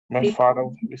My Father,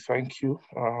 we thank you.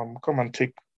 Come and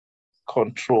take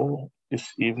control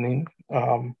this evening.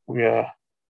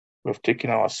 We've taken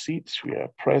our seats, we are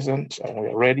present, and we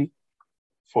are ready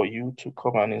for you to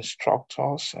come and instruct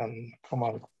us and come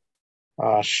and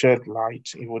shed light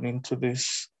even into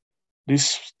these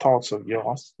thoughts of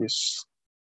yours,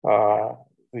 uh,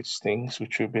 these things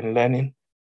which we've been learning.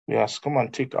 We ask, come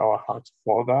and take our hearts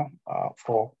further.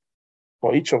 For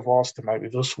each of us, there might be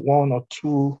those one or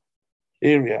two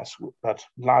areas that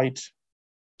light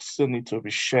still need to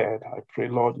be shared. I pray,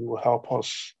 Lord, you will help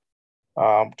us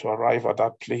to arrive at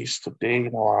that place today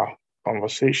in our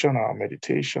conversation, our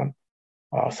meditation,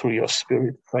 through your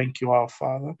Spirit. Thank you, our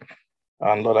Father.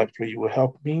 And Lord, I pray you will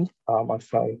help me as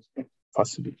I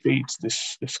facilitate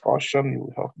this discussion. You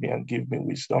will help me and give me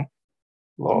wisdom,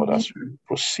 Lord, as we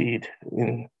proceed.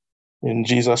 In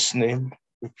Jesus' name,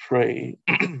 we pray.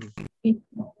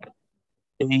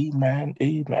 Amen.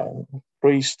 Amen.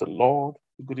 Praise the Lord.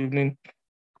 Good evening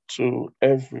to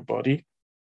everybody.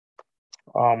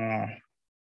 I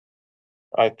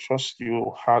trust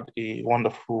you had a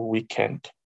wonderful weekend,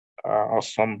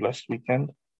 awesome, blessed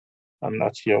weekend, and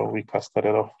that your week has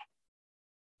started off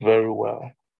very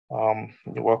well.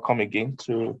 You're welcome again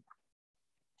to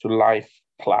Life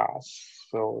class.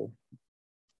 So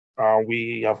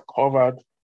we have covered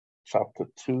chapter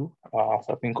 2,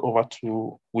 I think over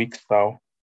 2 weeks now.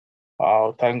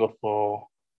 Thank God for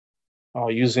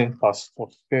using Pastor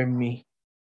Femi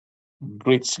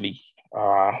greatly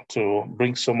to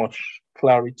bring so much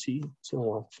clarity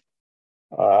to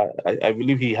I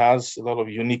believe he has a lot of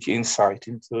unique insight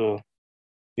into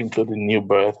the new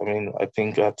birth. I mean, I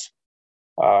think that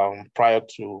prior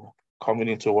to coming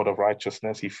into Word of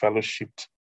Righteousness, he fellowshipped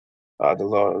the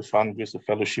Lord, found grace to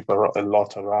fellowship a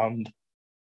lot around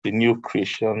the new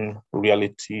Christian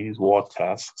realities,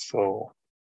 waters. So,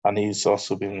 and he's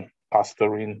also been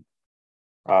pastoring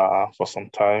for some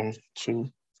time too,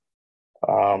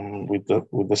 with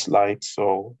this light.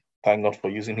 So thank God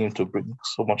for using him to bring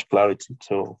so much clarity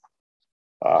to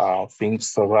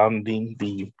things surrounding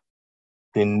the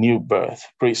new birth.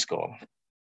 Praise God.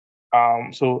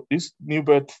 So this new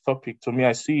birth topic, to me,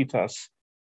 I see it as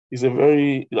it's a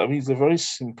very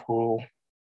simple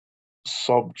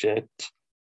subject,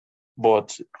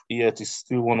 but yet it's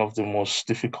still one of the most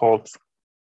difficult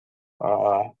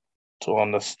to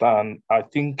understand. I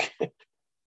think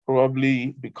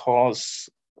probably because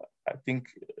I think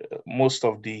most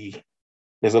of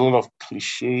there's a lot of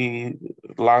cliche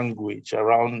language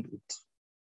around it.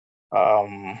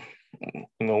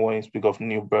 When you speak of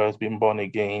new birth, being born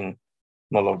again,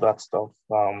 and all of that stuff,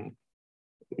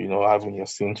 having your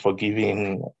sins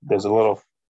forgiven, there's a lot of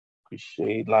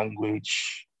cliche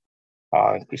language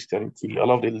in Christianity. A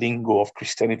lot of the lingo of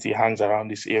Christianity hangs around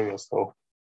this area. So,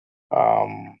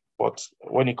 but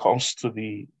when it comes to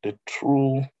the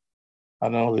true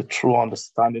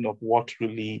understanding of what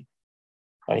really,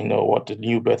 what the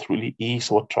new birth really is,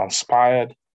 what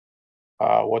transpired,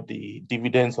 what the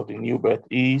dividends of the new birth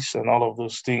is, and all of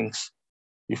those things,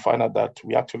 you find out that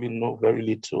we actually know very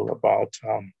little about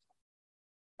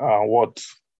what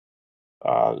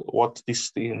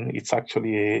this thing. It's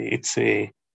actually it's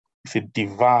a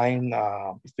divine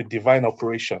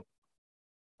operation.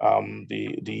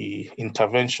 The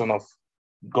intervention of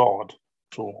God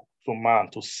to man,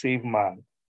 to save man,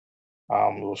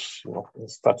 was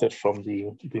started from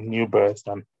the new birth,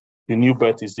 and the new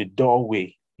birth is the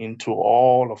doorway into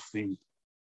all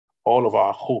of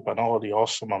our hope and all the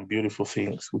awesome and beautiful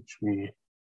things which we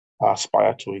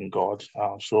aspire to in God.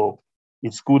 So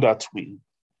it's good that we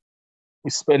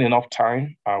spend enough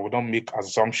time. We don't make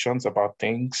assumptions about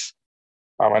things.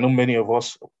 I know many of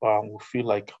us will feel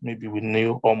like maybe we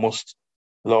knew almost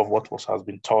a lot of what has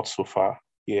been taught so far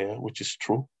here, which is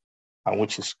true and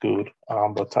which is good.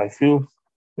 But I feel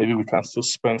maybe we can still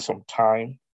spend some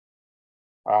time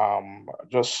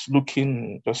just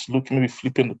looking, maybe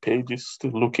flipping the pages,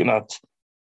 still looking at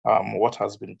what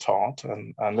has been taught,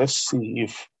 and let's see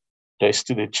if there's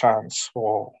still a chance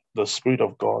for the Spirit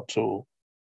of God to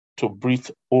breathe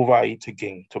over it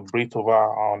again, to breathe over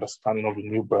our understanding of the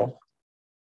new birth,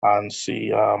 and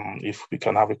see if we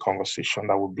can have a conversation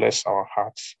that will bless our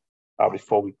hearts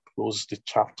before we close the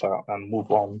chapter and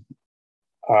move on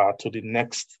to the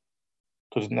next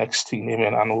thing.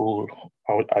 Amen. And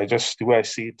the way I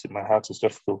see it in my heart is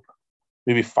just to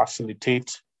maybe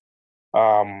facilitate,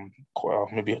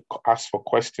 maybe ask for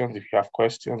questions if you have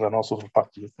questions, and also to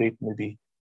facilitate maybe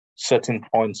certain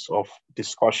points of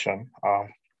discussion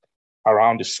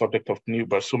around the subject of new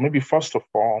birth. So maybe first of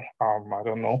all, I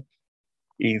don't know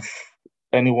if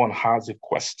anyone has a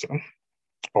question,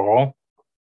 or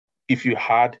if you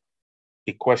had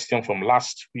a question from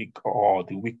last week or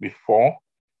the week before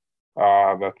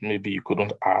that maybe you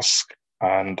couldn't ask,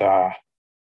 and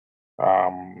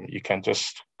you can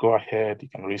just go ahead. You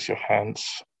can raise your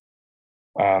hands,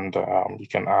 and you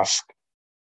can ask.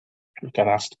 You can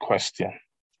ask the question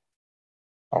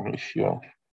if you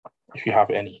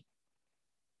have any,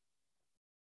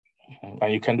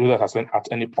 and you can do that at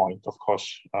any point. Of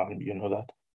course, you know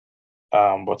that.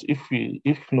 But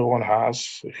if no one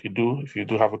has, if you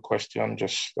do have a question,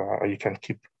 just you can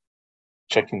keep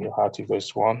checking your heart if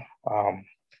there's one.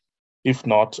 If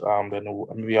not, then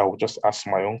maybe I will just ask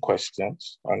my own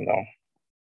questions, and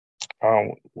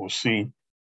we'll see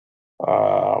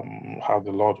how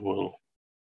the Lord will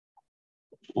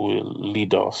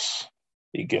lead us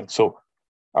again. So,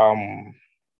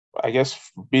 I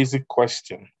guess basic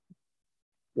question: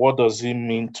 what does it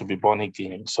mean to be born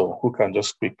again? So, who can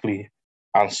just quickly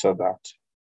answer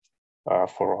that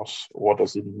for us? What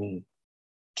does it mean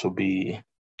to be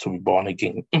born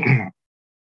again?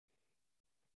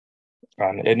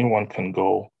 And anyone can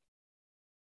go.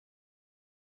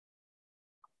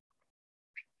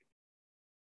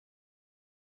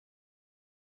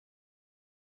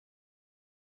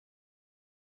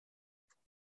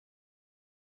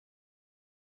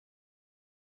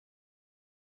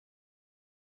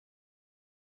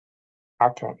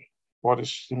 Akan, what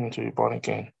does it mean to be born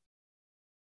again?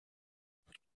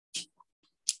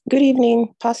 Good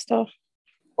evening, Pastor.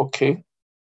 Okay.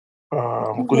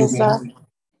 Good Yes, evening. sir.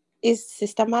 Is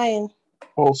Sister Mayan?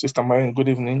 Oh, Sister Mayan, good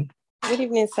evening. Good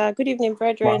evening, sir. Good evening,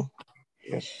 brethren.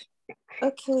 Yes.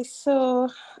 Okay, so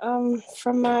from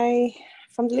the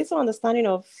little understanding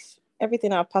of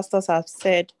everything our pastors have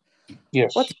said,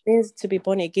 yes, what it means to be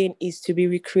born again is to be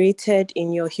recreated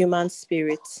in your human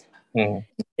spirit.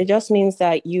 It just means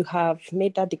that you have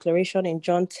made that declaration in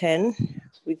John 10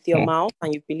 with your mouth,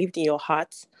 and you believed in your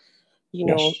heart,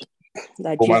 know,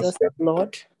 that Romans Jesus 10. is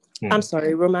Lord. I'm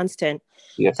sorry, Romans 10.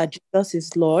 Yes. That Jesus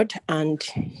is Lord, and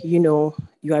you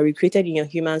are recreated in your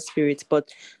human spirit.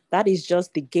 But that is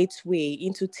just the gateway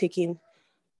into taking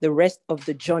the rest of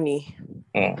the journey,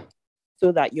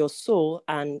 so that your soul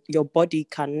and your body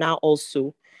can now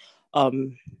also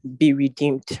be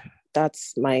redeemed.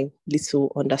 That's my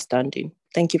little understanding.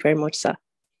 Thank you very much, sir.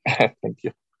 Thank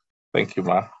you,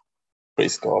 ma.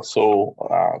 Praise God. So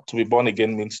to be born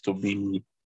again means to be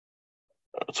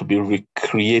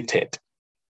recreated.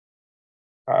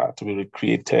 To be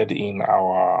recreated in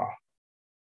our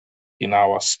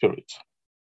spirit.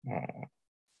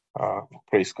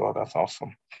 Praise God. That's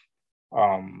awesome.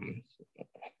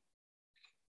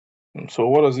 So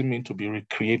what does it mean to be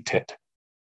recreated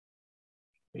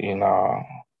in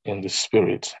the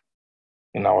spirit,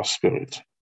 in our spirit?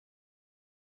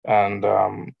 And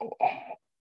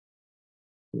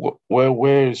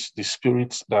where is the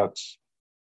spirit that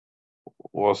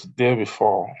was there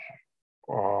before?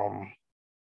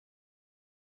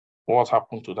 What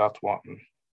happened to that one?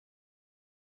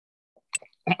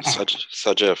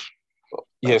 Sir Jeff.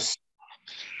 Yes.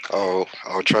 I'll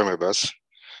try my best.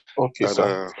 Okay,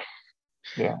 sir.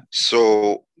 Yeah.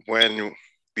 So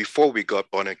before we got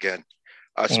born again,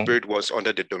 our spirit was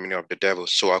under the dominion of the devil.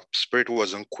 So our spirit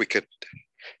wasn't quickened.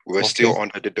 We were still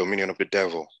under the dominion of the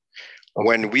devil. Okay.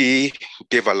 When we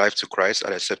gave our life to Christ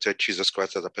and accepted Jesus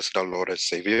Christ as a personal Lord and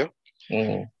Savior,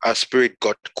 our spirit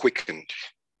got quickened.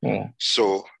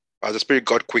 So as the spirit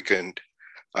got quickened,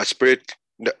 our spirit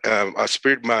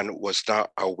man was now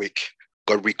awake,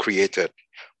 got recreated.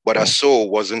 But our soul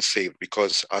wasn't saved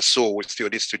because our soul was still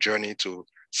this to journey to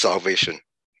salvation.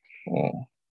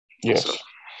 Yes. So,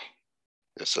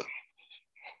 yes, sir.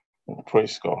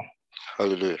 Praise God.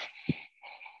 Hallelujah.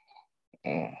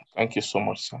 Thank you so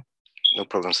much, sir. No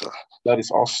problem, sir. That is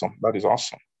awesome.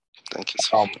 Thank you,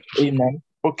 sir. Amen.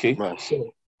 Okay. Amen.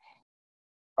 So,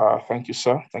 thank you,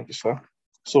 sir.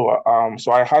 So,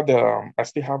 so I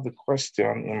still have the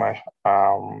question in my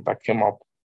that came up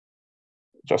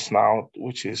just now,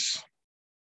 which is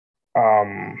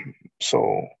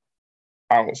so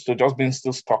just being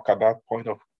still stuck at that point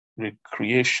of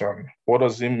recreation. What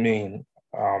does it mean?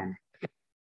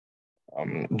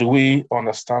 Do we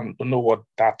know what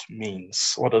that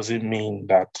means? What does it mean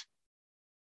that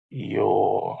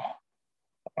you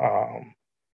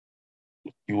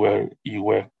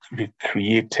were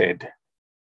recreated?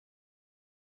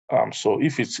 So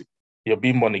if you're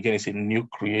being born again, it's a new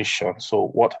creation. So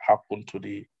what happened to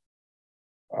the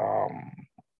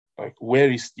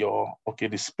where is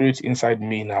the spirit inside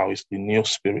me now is the new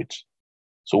spirit.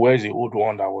 So where is the old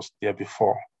one that was there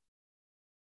before?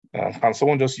 Can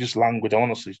someone just use language? I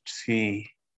want us to see,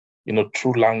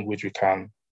 through language we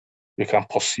can we can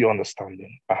pursue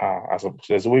understanding.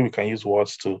 There's a way we can use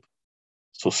words to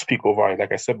speak over it.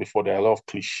 Like I said before, there are a lot of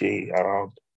cliche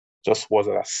around just words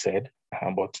that are said,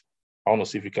 but I want to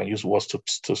see if you can use words to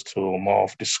more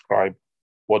of describe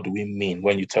what do we mean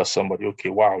when you tell somebody, okay,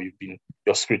 wow,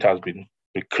 your spirit has been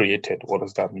recreated. What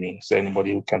does that mean? Is there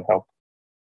anybody who can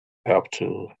help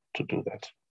to do that?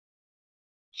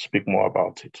 Speak more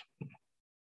about it.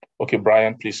 Okay,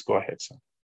 Brian, please go ahead, sir.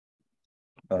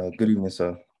 Good evening,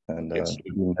 sir, and yes. Good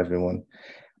evening, everyone.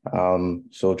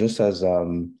 So just as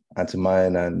Auntie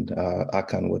Mayan and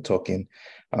Akan were talking,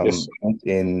 yes.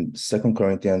 in 2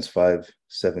 Corinthians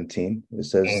 5:17, it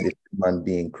says, if man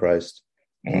be in Christ,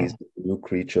 he is a new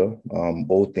creature.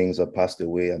 All things are passed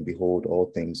away, and behold,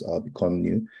 all things are become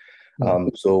new.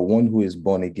 So one who is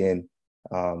born again,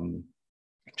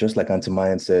 just like Auntie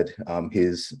Mayan said,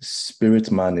 his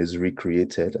spirit man is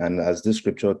recreated. And as this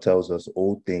scripture tells us,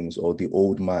 all things, or the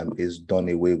old man, is done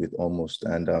away with almost.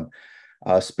 And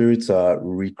our spirits are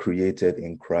recreated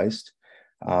in Christ,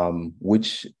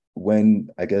 which when,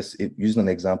 I guess, using an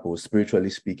example, spiritually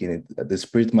speaking, the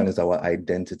spirit man is our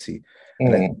identity.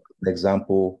 And an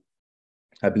example,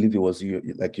 I believe it was you,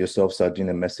 like yourself, sir, doing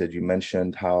a message, you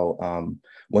mentioned how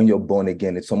when you're born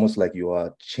again, it's almost like you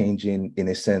are changing, in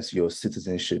a sense, your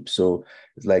citizenship. So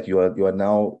it's like you are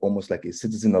now almost like a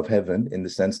citizen of heaven, in the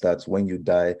sense that when you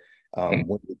die,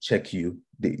 when they check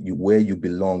where you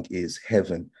belong is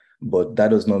heaven. But that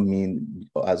does not mean,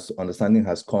 as understanding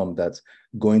has come, that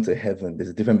going to heaven, there's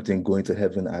a difference between going to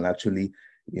heaven and actually,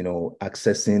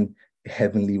 accessing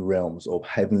heavenly realms or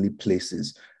heavenly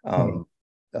places.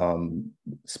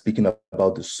 Speaking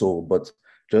about the soul, but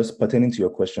just pertaining to your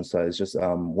question, sir, it's just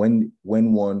when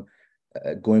one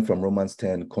going from Romans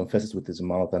 10 confesses with his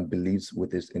mouth and believes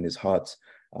in his heart,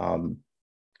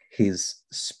 his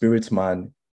spirit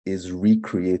man is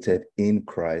recreated in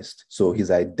Christ. So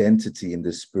his identity in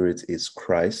the spirit is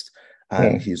Christ,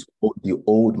 and the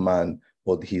old man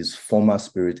or his former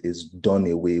spirit is done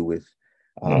away with.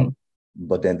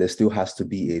 But then there still has to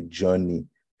be a journey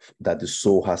that the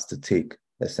soul has to take,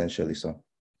 essentially, sir.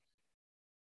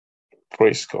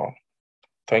 Praise God.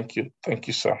 Thank you,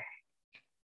 sir.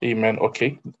 Amen.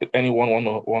 Okay.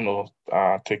 Anyone want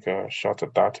to take a shot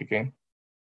at that again?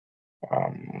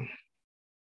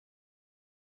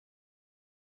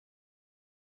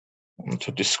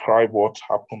 To describe what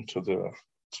happened to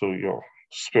your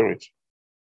spirit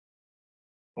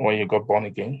when you got born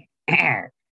again.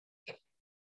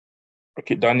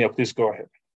 Okay, Daniel, please go ahead.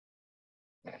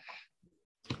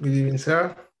 Good evening,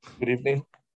 sir. Good evening.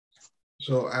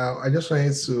 So I just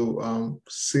wanted to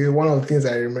say one of the things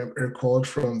I recalled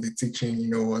from the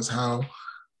teaching, was how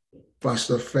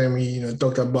Pastor Femi,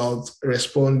 talked about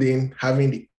responding, having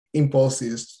the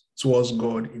impulses towards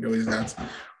God. Is that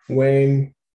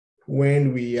when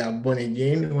we are born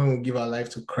again, when we give our life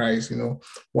to Christ,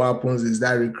 what happens is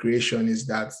that recreation is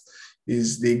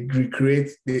they recreate,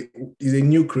 is a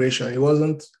new creation.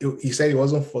 He said it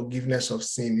wasn't forgiveness of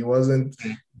sin. It wasn't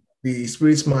the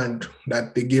spirit man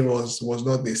that they gave us was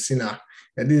not the sinner.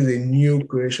 That this is a new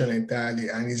creation entirely.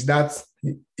 And is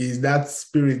that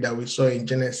spirit that we saw in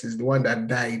Genesis, the one that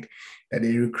died, that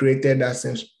they recreated that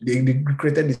same, they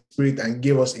recreated the spirit and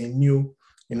gave us a new,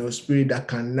 spirit that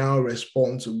can now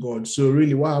respond to God. So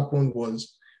really what happened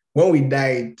was when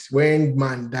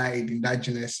man died in that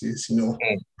Genesis,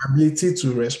 ability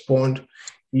to respond,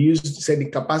 he said the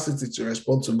capacity to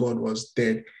respond to God was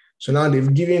dead. So now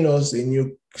they've given us a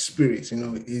new spirit,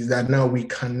 is that now we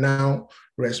can now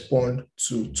respond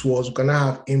towards, we can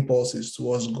now have impulses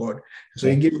towards God. So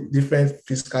he gave different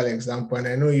physical example. And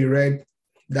I know you read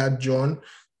that John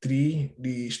 3,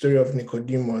 the story of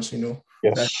Nicodemus,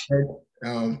 that said,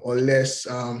 unless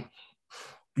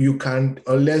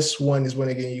one is born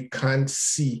again, you can't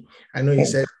see. I know he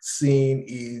said seeing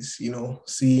is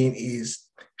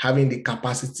having the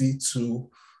capacity to,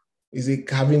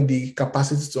 having the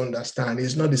capacity to understand.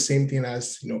 It's not the same thing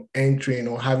as, entering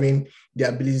or having the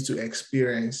ability to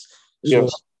experience. So,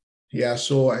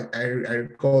 so I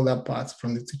recall that part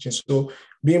from the teaching. So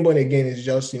being born again is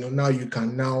just, now you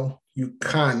can now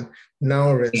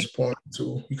respond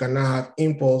to, you can now have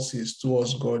impulses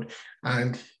towards God.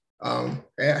 And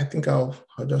I think I'll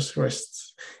just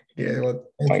rest here. Well,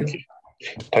 thank you.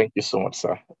 Thank you so much,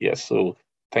 sir. Yes, so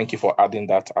thank you for adding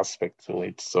that aspect to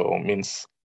it. So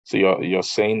you're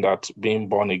saying that being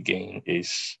born again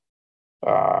is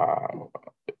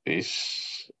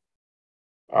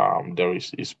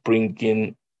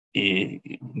bringing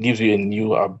gives you a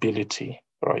new ability,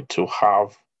 right, to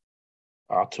have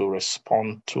to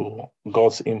respond to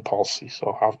God's impulses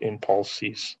or have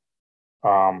impulses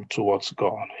towards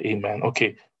God. Amen.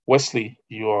 Okay, Wesley,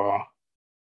 you are.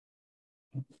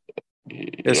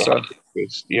 Yes, sir.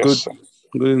 Yes, good, sir.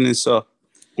 Good evening, sir.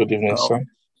 Good evening, sir.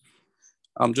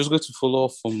 I'm just going to follow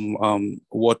up from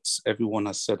what everyone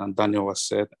has said and Daniel has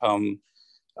said.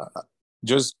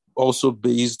 Just also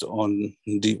based on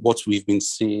what we've been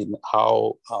seeing,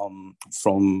 how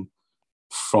from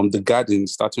the garden,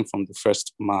 starting from the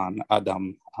first man,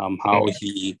 Adam, how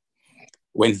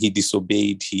when he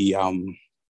disobeyed,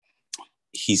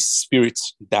 his spirit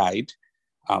died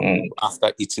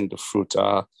after eating the fruit.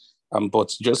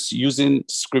 But just using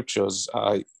scriptures,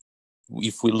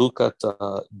 if we look at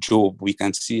Job, we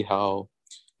can see how,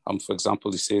 for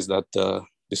example, it says that the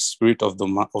spirit of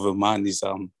a man is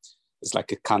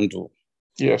like a candle.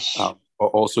 Yes.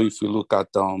 Also, if we look at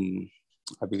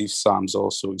I believe Psalms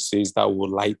also, it says that will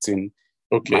lighten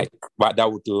that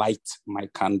would light my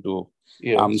candle.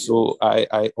 Yes. So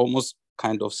I almost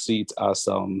kind of see it as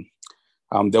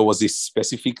there was a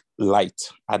specific light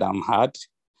Adam had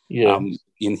in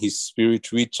his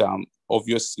spirit, which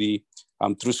obviously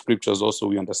through scriptures also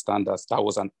we understand that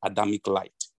was an Adamic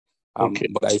light.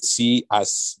 But I see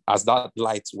as that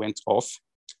light went off,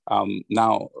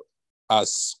 now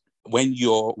as when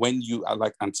you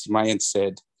like Auntie Mayan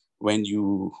said, when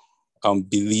you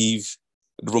believe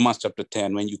Romans chapter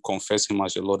 10, when you confess him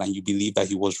as your Lord and you believe that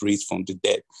he was raised from the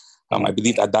dead, I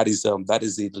believe that is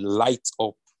a light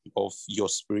up of your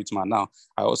spirit, man. Now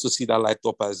I also see that light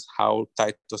up as how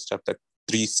Titus chapter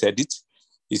 3 said it.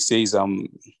 It says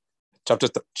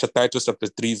Titus chapter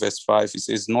 3 verse 5, it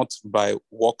says, not by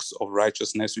works of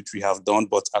righteousness which we have done,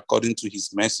 but according to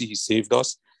his mercy he saved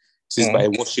us. It says by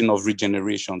washing of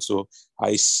regeneration. So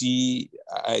I see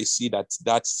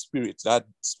that spirit that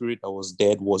was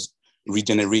dead was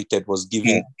regenerated, was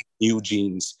given new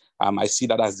genes. I see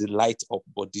that as the light up,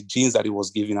 but the genes that it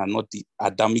was given are not the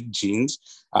Adamic genes,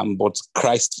 but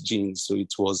Christ genes. So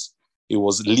it was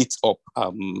lit up.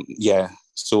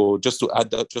 So just to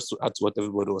add to what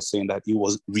everybody was saying, that it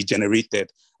was regenerated,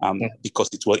 because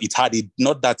it had it,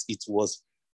 not that it was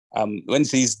when it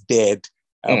says dead,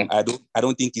 I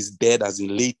don't think it's dead as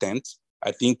in latent.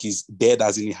 I think it's dead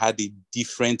as in it had a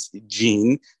different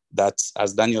gene that,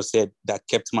 as Daniel said, that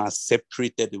kept man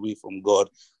separated away from God.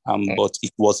 But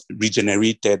it was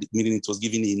regenerated, meaning it was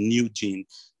given a new gene,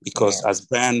 because as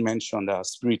Brian mentioned, our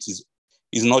spirit is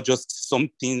not just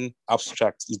something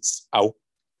abstract. It's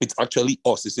actually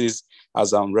us. It says,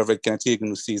 as Reverend Kenneth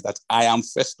Hagin says, that I am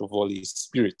first of all a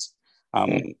spirit.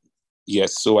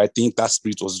 Yes, so I think that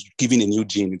spirit was given a new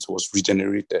gene. It was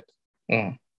regenerated.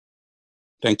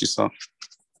 Thank you, sir.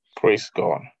 Praise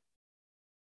God.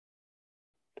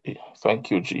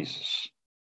 Thank you, Jesus.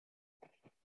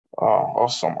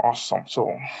 Awesome.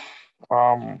 So,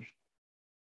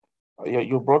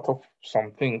 you brought up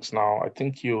some things now. I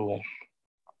think you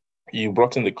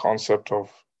brought in the concept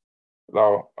of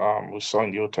that we saw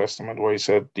in the Old Testament, where he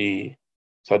said the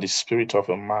spirit of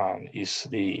a man is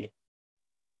the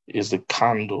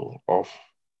candle of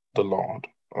the Lord,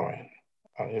 right?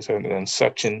 And he said, and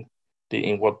searching the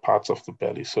inward parts of the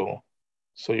belly. So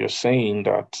you're saying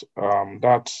that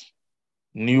that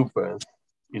new birth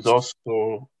is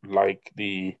also like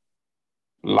the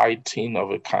lighting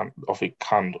of a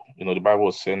candle. You know, the Bible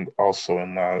is saying also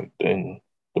in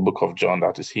the book of John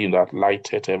that is he that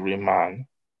lighteth every man.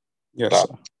 Yes.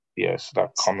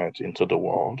 That cometh into the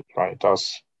world. Right.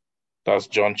 That's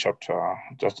John chapter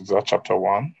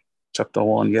 1. Chapter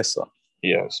 1, yes, sir.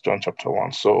 Yes, John chapter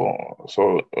 1. So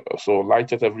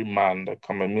lighteth every man that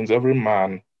cometh means every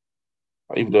man.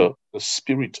 If the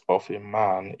spirit of a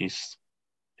man is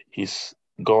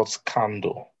God's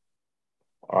candle.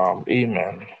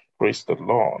 Amen. Praise the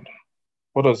Lord.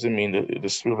 What does it mean? The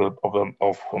spirit of a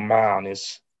man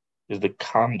is the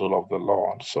candle of the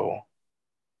Lord. So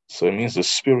it means the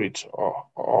spirit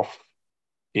of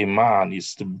a man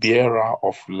is the bearer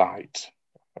of light.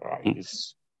 Right? It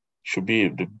should be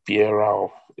the bearer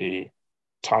of a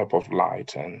type of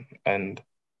light, and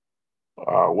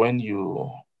when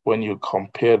you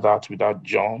compare that with that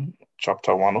John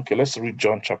chapter 1. Okay, let's read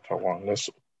John chapter 1. Let's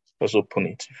open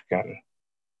it, if you can.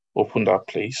 Open that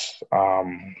place,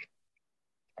 and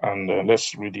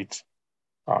let's read it.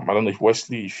 I don't know if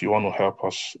Wesley, if you want to help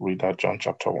us read that John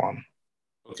chapter 1.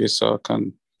 Okay, so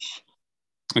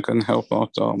I can help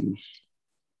out.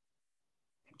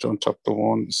 John chapter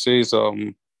 1 says,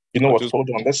 you know what? Hold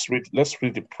on. Let's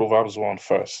read the Proverbs 1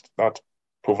 first. That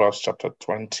Proverbs chapter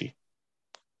 20.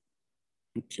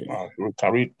 Okay. We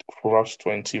can read Proverbs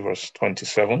 20 verse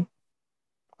 27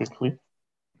 quickly.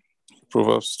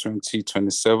 Proverbs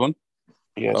 20:27.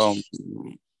 Yes.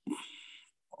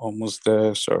 Almost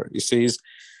there. Sorry. It says,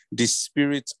 the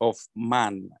spirit of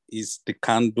man is the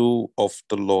candle of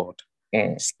the Lord,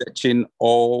 searching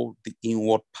all the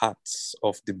inward parts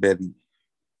of the belly.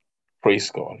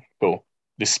 Praise God. So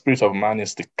the spirit of man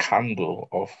is the candle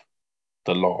of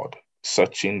the Lord,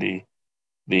 searching the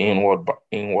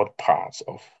inward parts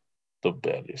of the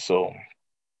belly. So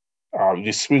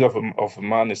the spirit of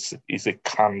man is a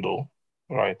candle,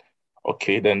 right?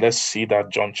 Okay, then let's see that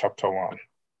John chapter 1.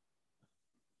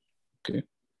 Okay.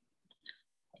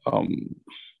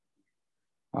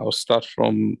 I'll start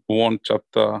from 1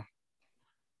 chapter.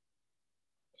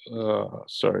 I'll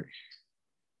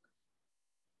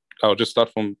just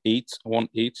start from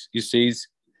 1:8. It says,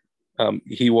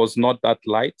 he was not that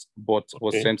light, but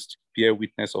was sent to bear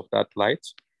witness of that light.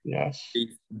 Yes.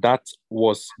 That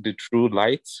was the true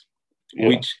light,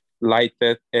 which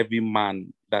lighteth every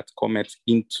man that cometh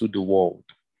into the world.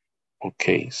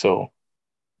 Okay, so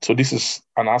this is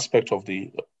an aspect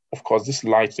of course, this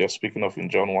light they're speaking of in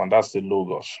John 1, that's the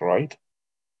Logos, right?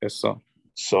 Yes, sir.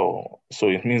 So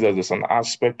it means that there's an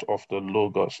aspect of the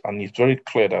Logos, and it's very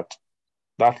clear that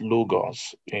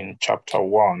Logos in chapter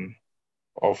 1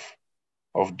 of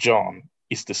John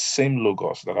is the same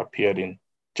Logos that appeared in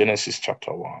Genesis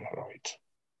chapter 1, right?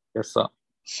 Yes, sir.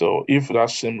 So if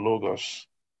that same Logos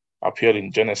appeared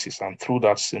in Genesis, and through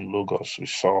that same Logos we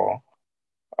saw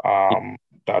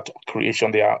that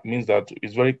creation, means that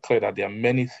it's very clear that there are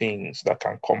many things that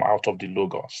can come out of the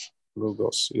Logos.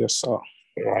 Logos, yes, sir.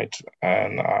 Right.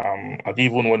 And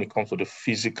even when it comes to the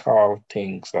physical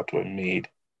things that were made,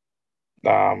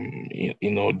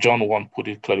 John 1 put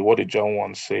it clearly. What did John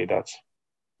 1 say? That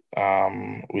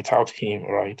without him,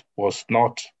 right, was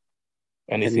not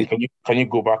anything. Can you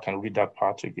go back and read that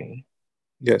part again?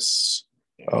 Yes.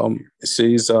 It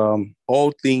says,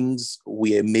 all things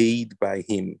were made by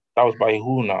him. That was by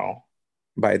who now?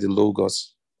 By the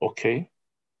Logos. Okay.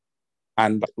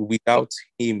 And without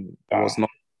him was not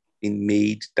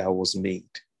made that was made.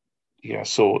 Yeah,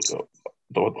 so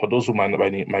for those who might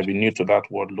be new to that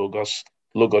word, Logos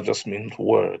just means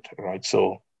word, right?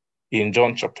 So in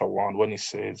John chapter 1, when he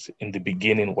says, in the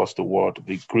beginning was the word,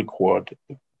 the Greek word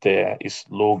there is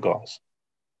Logos.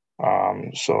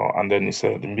 And then he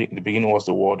said, in the beginning was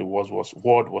the word, the word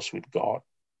was with God,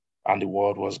 and the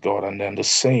word was God. And then the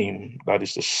same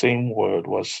word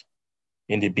was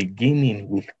in the beginning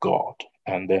with God,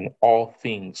 and then all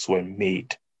things were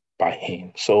made by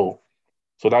him. So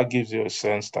that gives you a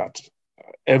sense that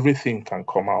everything can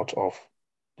come out of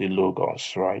the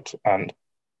Logos, right? And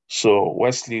so,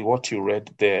 Wesley, what you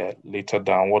read there later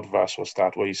down, what verse was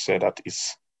that where you said that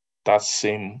it's that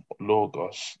same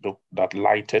Logos that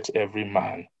lighted every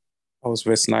man? That was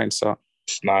verse 9, sir.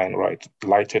 Verse 9, right?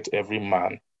 Lighted every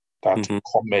man that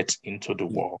cometh into the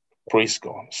world. Praise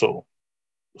God. So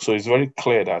it's very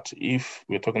clear that if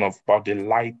we're talking about the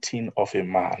lighting of a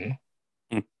man,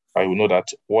 I will know that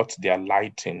what they are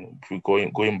lighting, if we're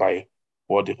going by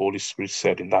what the Holy Spirit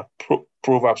said in that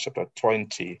Proverbs chapter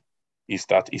 20, is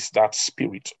that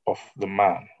spirit of the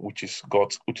man, which is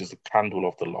God, which is the candle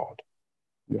of the Lord.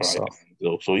 Yes, right?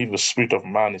 So if the spirit of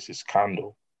man is his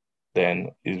candle,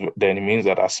 then it means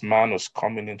that as man was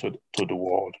coming into the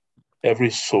world,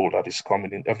 every soul that is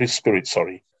coming in, every spirit,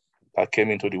 that came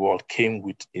into the world came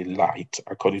with a light,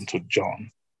 according to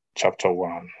John chapter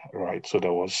 1, right? So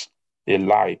there was a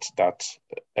light that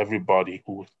everybody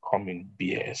who would come in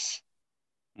bears,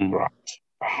 right?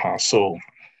 So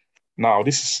now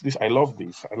this I love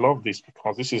this. I love this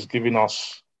because this is giving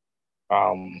us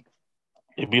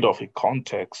a bit of a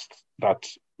context that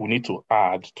we need to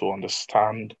add to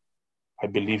understand, I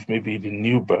believe, maybe the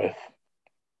new birth,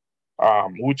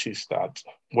 which is that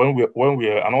when we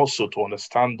and also to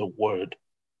understand the word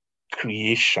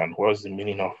creation. What is the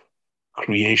meaning of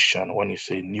creation when you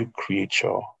say new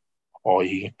creature or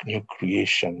a new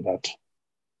creation? That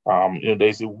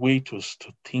there's a way to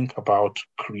think about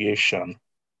creation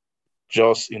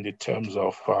just in the terms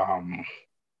of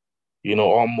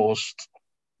almost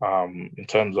in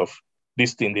terms of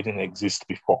this thing didn't exist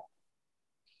before.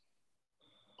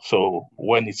 So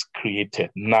when it's created,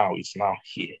 now it's now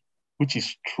here, which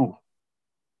is true.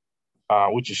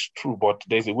 But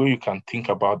there's a way you can think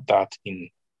about that in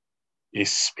a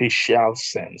spatial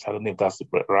sense. I don't know if that's the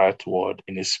right word.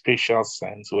 In a spatial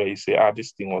sense, where you say,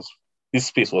 this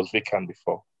space was vacant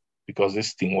before because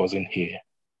this thing wasn't here.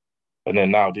 And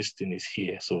then now this thing is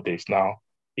here. So it now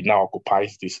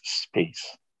occupies this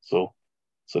space. So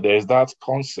there's that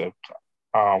concept,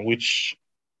 which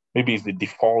maybe is the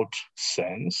default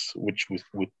sense, which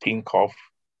we think of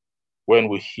when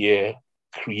we hear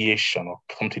creation or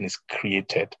something is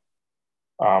created.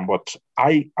 But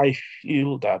I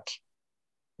feel that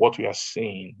what we are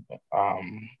seeing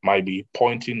might be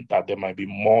pointing that there might be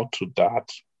more to that.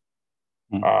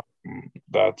 There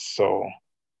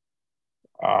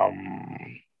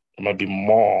might be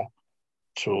more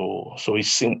to. So it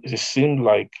seemed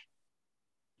like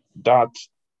that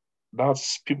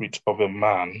spirit of a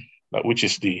man, which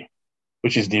is the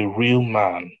real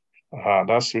man,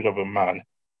 that spirit of a man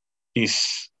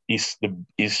is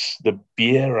the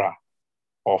bearer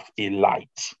of a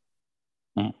light.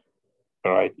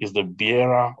 Right, is the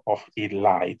bearer of a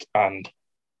light, and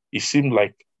it seemed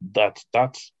like that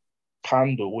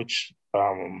candle which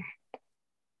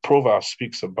Proverbs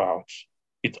speaks about,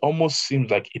 it almost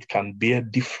seems like it can bear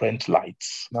different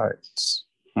lights. Lights.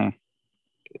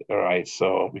 Right.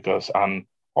 So and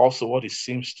also what it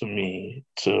seems to me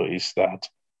too is that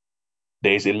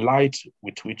there is a light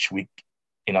with which we,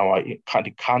 in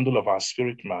the candle of our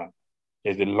spirit man,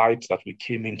 there's a light that we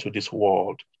came into this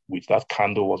world with. That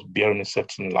candle was bearing a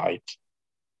certain light.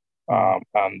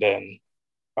 And then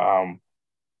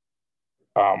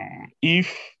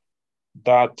if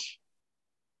that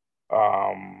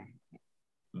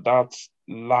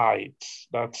light,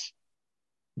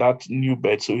 that new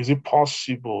birth, so is it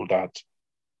possible that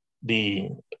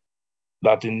the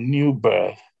new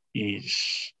birth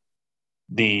is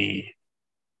the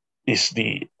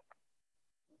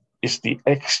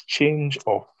exchange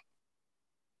of,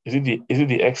 is it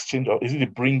the exchange of, is it the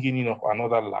bringing in of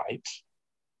another light,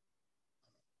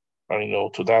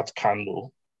 to that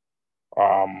candle,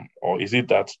 or is it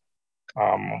that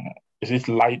is it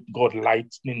light, God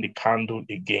lightening the candle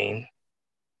again?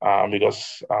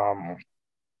 Because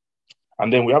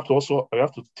and then we have to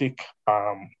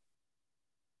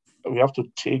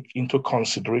take into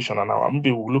consideration, and now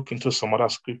maybe we'll look into some other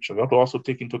scripture. We have to also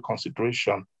take into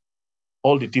consideration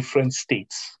all the different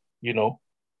states,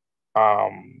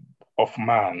 of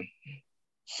man.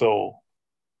 So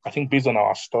I think based on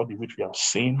our study, which we have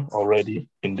seen already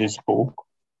in this book,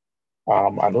 I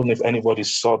don't know if anybody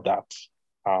saw that,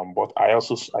 but I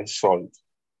saw it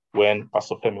when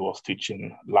Pastor Femi was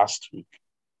teaching last week,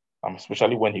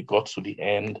 especially when he got to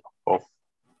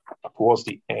towards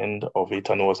the end of it,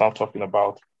 and he was now talking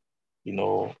about,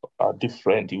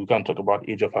 different. We can talk about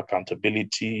age of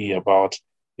accountability, about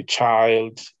the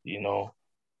child, and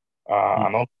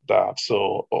all that.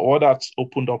 So what that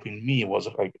opened up in me was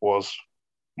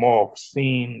more of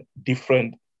seeing the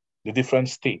different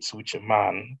states which a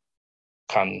man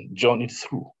can journey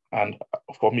through. And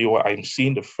for me, what I'm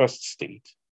seeing, the first state,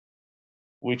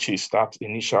 which is that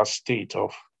initial state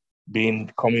of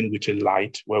coming with a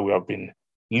light, where we have been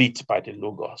lit by the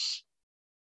Logos,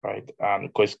 right? And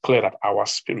because it's clear that our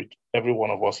spirit, every one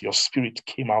of us, your spirit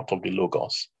came out of the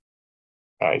Logos,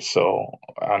 right? So,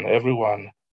 and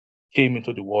everyone came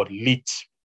into the world lit,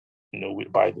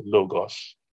 by the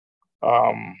Logos.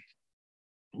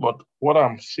 But what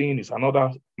I'm seeing is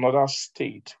another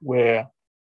state where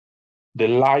the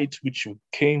light which you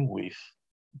came with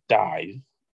dies,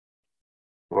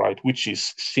 right? Which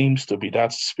seems to be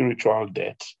that spiritual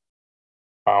death,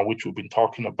 which we've been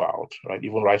talking about, right?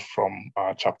 Even right from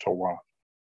chapter 1.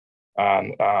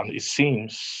 And it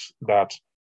seems that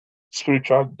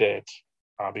spiritual death,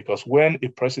 because when a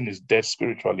person is dead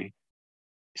spiritually,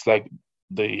 it's like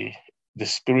the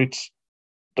spirit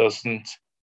doesn't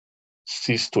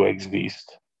cease to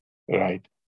exist, right?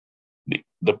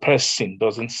 The person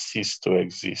doesn't cease to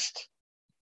exist.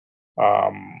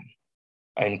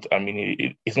 And I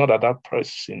mean, it's not that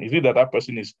person, is it that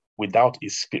person is without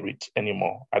his spirit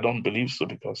anymore? I don't believe so,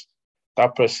 because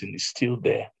that person is still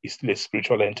there. He's still a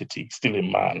spiritual entity, still a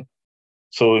man.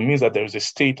 So it means that there is a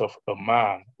state of a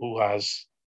man who has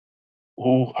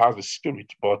a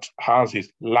spirit, but has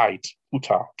his light put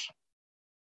out,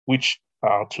 which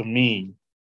to me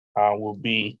will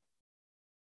be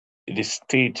the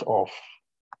state of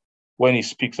when he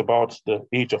speaks about the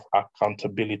age of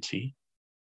accountability,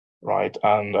 right?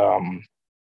 And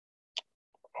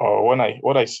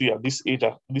what I see at this age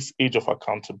of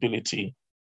accountability,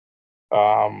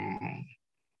 I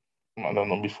don't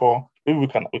know, before maybe we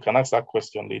can ask that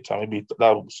question later. Maybe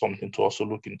that will be something to also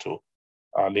look into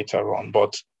later on.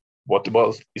 But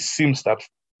it seems that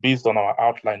based on our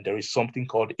outline, there is something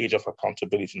called age of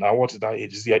accountability. Now, what is that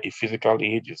age? Is it a physical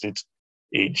age? Is it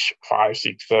age 5,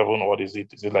 6, 7? What is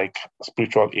it? Is it like a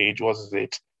spiritual age? What is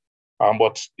it?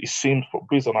 But it seems,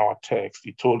 based on our text,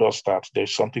 it told us that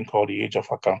there's something called the age of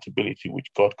accountability,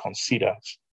 which God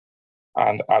considers.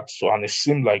 And it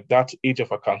seemed like that age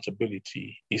of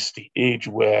accountability is the age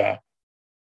where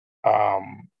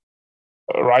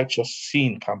righteous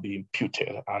sin can be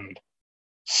imputed, and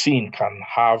sin can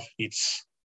have its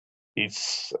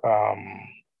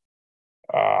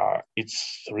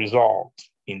its result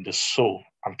in the soul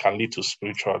and can lead to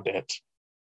spiritual death,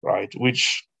 right?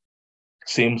 Which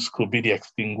seems could be the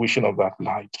extinguishing of that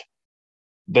light.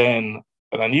 Then,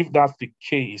 and if that's the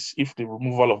case, if the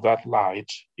removal of that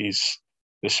light is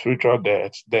the spiritual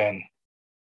death, then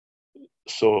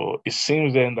so it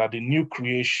seems then that the new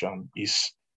creation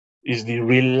is the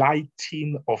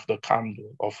relighting of the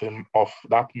candle of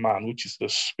that man, which is the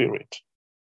spirit,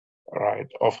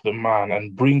 right, of the man,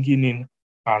 and bringing in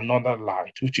another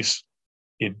light, which is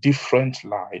a different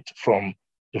light from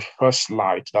the first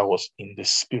light that was in the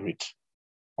spirit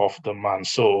of the man.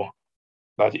 So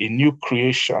that a new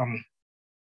creation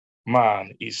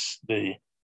man is the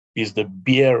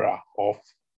bearer of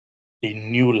a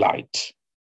new light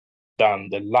than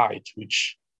the light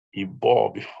which he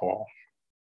bore before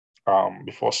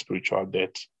spiritual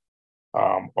death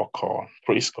occurred.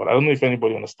 Praise God. I don't know if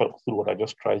anybody understood what I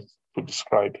just tried to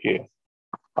describe here,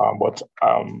 but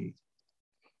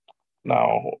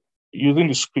now using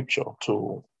the scripture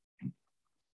to,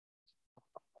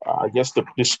 I guess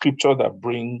the scripture that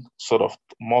bring sort of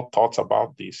more thoughts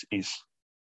about this is,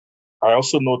 I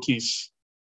also notice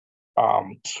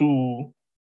two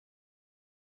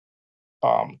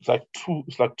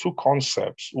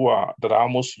concepts that are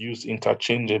almost used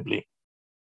interchangeably,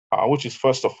 which is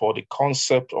first of all the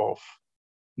concept of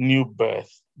new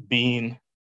birth being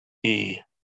a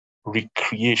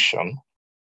recreation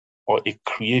or a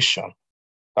creation.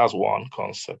 That's one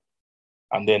concept.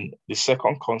 And then the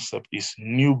second concept is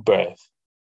new birth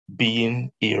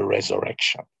being a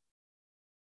resurrection.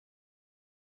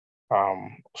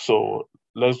 So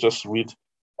let's just read,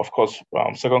 of course,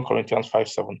 2 Corinthians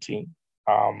 5:17.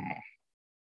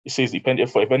 It says,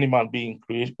 if any man be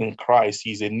in Christ,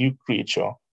 he is a new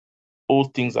creature. All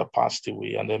things are passed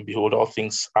away, and then behold, all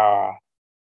things are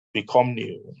become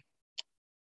new.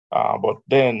 But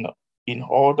then in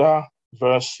other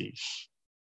verses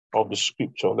of the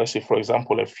scripture, let's say, for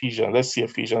example,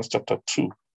 Ephesians chapter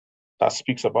 2, that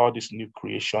speaks about this new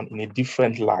creation in a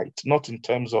different light, not in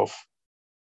terms of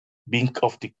being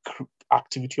of the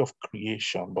activity of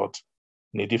creation, but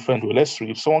in a different way. Let's read.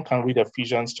 If someone can read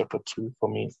Ephesians chapter 2 for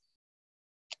me,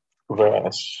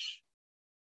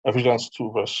 Ephesians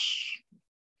 2 verse,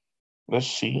 let's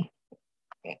see,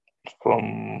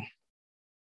 from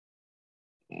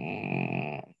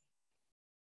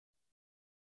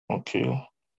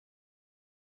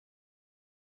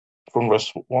from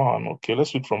verse 1. Okay,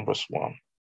 let's read from verse 1.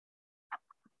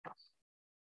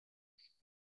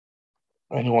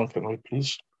 Anyone can read,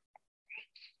 please?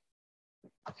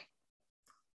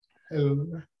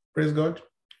 Hallelujah. Praise God.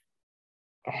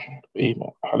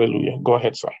 Amen. Hallelujah. Go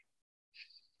ahead, sir.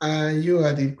 And you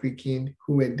are the quickened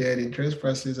who were dead in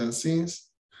trespasses and sins,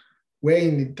 where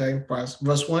in the time past.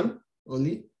 Verse 1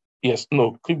 only? Yes,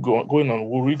 no, keep going on.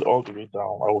 We'll read all the way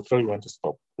down. I will tell you when to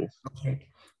stop, please. Okay.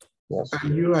 Yes.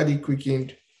 And you are the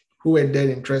quickened who were dead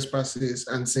in trespasses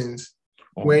and sins,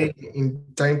 where in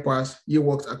time past you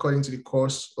walked according to the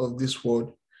course of this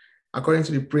world, according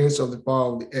to the prince of the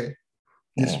power of the air,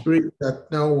 the spirit that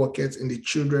now worketh in the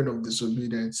children of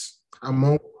disobedience,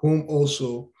 among whom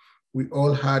also we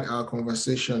all had our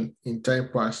conversation in time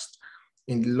past,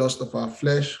 in the lust of our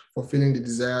flesh, fulfilling the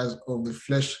desires of the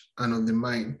flesh and of the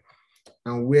mind,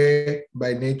 and were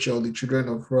by nature the children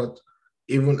of wrath,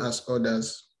 even as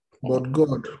others. But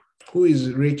God, who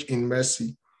is rich in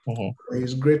mercy, for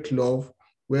his great love,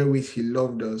 wherewith he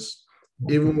loved us,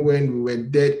 even when we were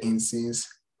dead in sins,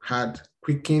 had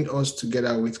quickened us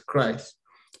together with Christ.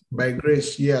 By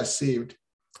grace ye are saved,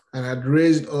 and had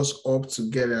raised us up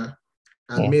together,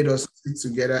 and made us sit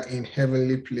together in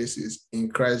heavenly places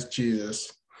in Christ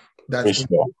Jesus. That's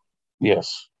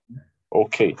yes.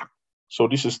 Okay. So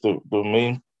this is the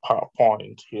main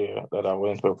point here that I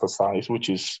want to emphasize, which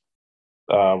is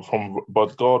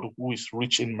but God, who is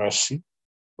rich in mercy,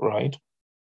 right?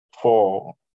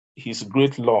 For his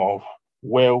great love,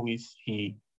 wherewith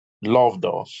he loved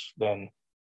us, then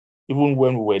even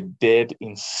when we were dead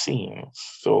in sins.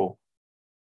 So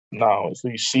now, so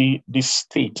you see this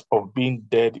state of being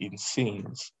dead in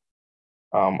sins.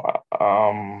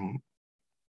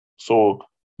 So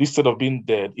this state of being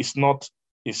dead is not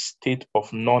a state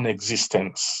of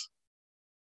non-existence,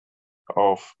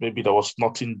 of maybe there was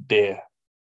nothing there.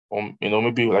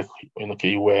 Maybe like,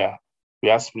 okay, where we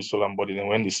have spirit, soul, and body, and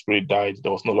when the spirit died,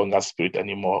 there was no longer spirit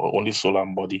anymore, only soul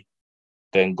and body.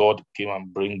 Then God came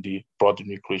and brought the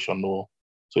new creation. No.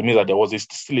 So it means that there was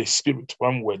still a spirit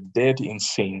when we were dead in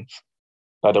sins,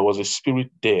 that there was a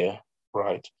spirit there,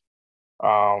 right?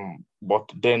 But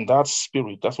then that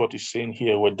spirit, that's what he's saying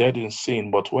here, we're dead in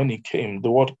sin, but when he came, the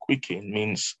word quicken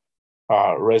means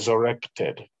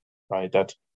resurrected, right?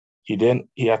 That he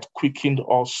had quickened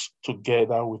us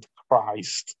together with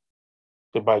Christ.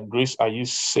 That by grace are you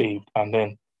saved,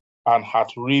 and had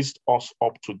raised us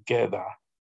up together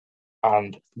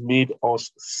and made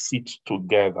us sit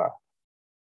together.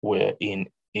 We're in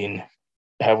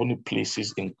heavenly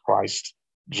places in Christ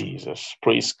Jesus.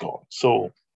 Praise God.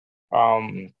 So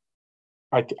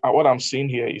what I'm seeing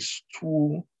here is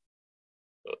two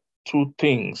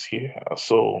things here.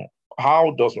 So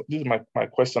this is my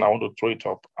question. I want to throw it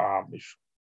up. If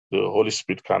the Holy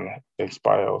Spirit can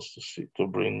inspire us to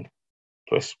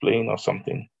explain or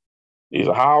something, is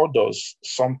how does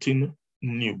something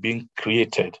new being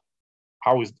created,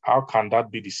 how can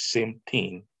that be the same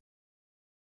thing?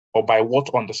 Or by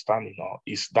what understanding, or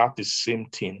is that the same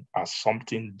thing as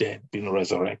something dead being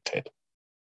resurrected?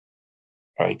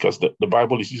 Right? Because the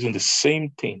Bible is using the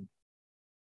same thing.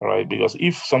 Right? Because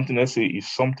if something, let's say, if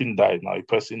something died, now a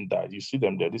person died, you see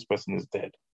them there, this person is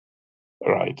dead.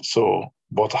 Right? So,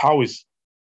 but how is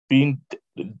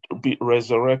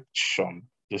resurrection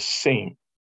the same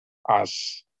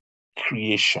as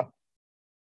creation?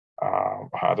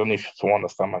 I don't know if you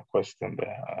understand my question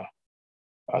there,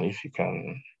 and if you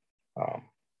can,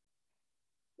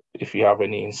 if you have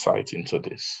any insight into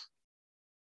this.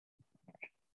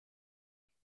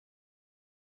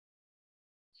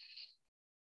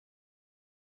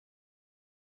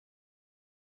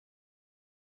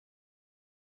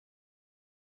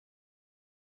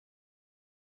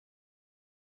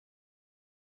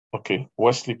 Okay,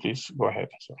 Wesley, please go ahead.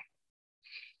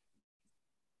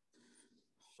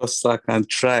 So I can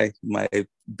try my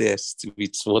best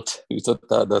with what I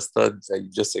understand that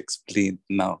you just explained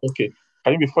now. Okay.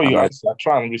 Can you, before you answer,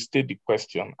 try and restate the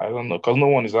question? I don't know, because no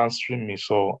one is answering me,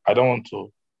 so I don't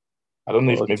know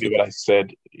if maybe what I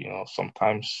said,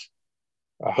 sometimes.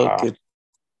 Okay.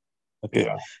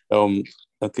 Yeah.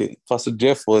 Okay. Pastor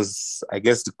Jeff, I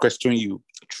guess the question you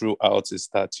threw out is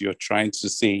that you're trying to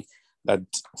say that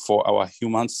for our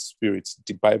human spirit,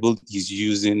 the Bible is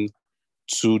using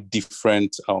two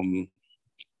different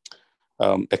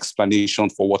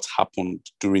explanations for what happened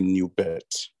during new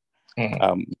birth.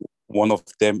 Mm-hmm. One of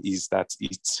them is that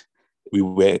it's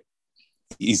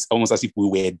almost as if we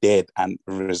were dead and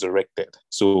resurrected.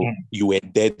 So you were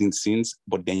dead in sins,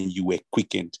 but then you were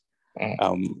quickened.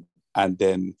 And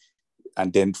then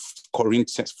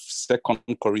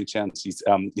Second Corinthians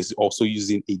is also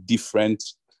using a different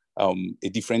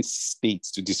state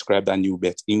to describe that new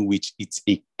birth, in which it's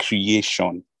a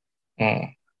creation,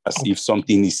 as if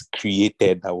something is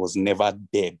created that was never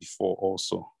there before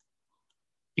also.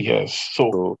 Yes.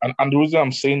 So and the reason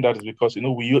I'm saying that is because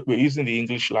we're using the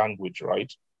English language,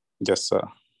 right? Yes, sir.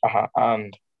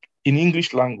 And in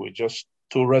English language, just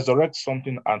to resurrect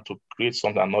something and to create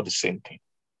something are not the same thing.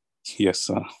 Yes,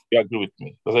 sir. You agree with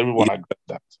me? Does everyone agree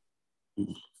with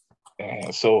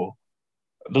that? So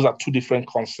those are two different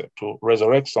concepts. To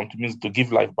resurrect something means to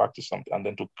give life back to something, and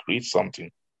then to create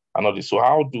something another. So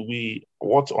how can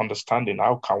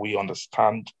we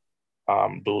understand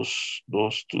those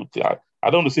two things? I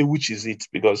don't want to say which is it,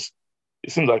 because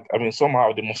it seems like,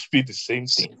 somehow they must be the same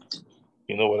thing.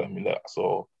 You know what I mean?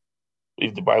 So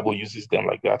if the Bible uses them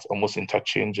like that, almost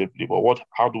interchangeably, but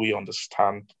how do we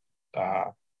understand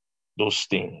those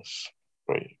things?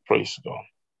 Praise God.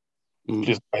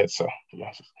 Please go ahead, sir.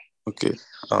 Yes. Okay.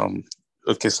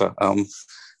 Okay, sir.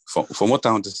 From what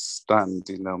I understand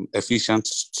in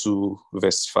Ephesians 2,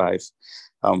 verse 5,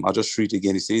 I'll just read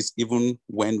again. It says, even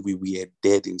when we were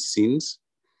dead in sins,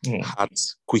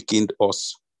 hath quickened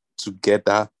us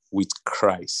together with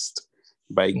Christ.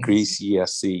 By grace ye are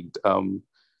saved.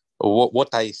 What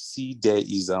I see there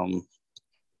is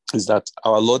that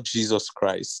our Lord Jesus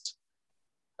Christ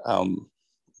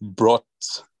brought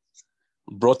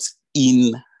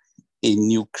in a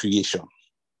new creation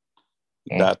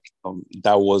that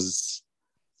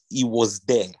he was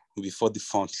there before the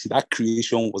foundation. That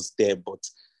creation was there, but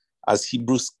as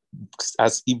Hebrews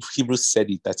said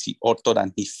it, that he authored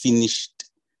and he finished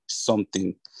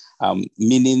something,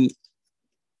 meaning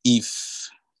if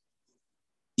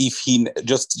he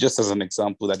just as an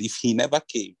example, that if he never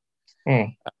came,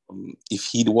 if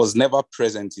he was never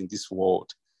present in this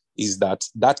world, is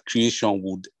that creation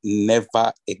would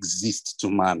never exist to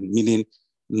man, meaning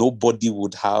nobody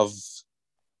would have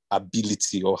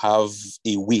ability or have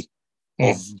a way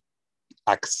of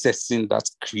accessing that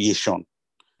creation.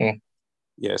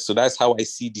 Yeah, so that's how I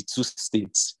see the two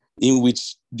states, in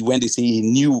which when they say a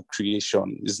new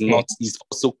creation is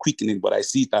also quickening, but I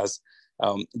see it as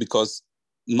because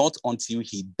not until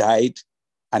he died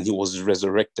and he was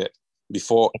resurrected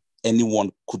before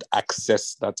anyone could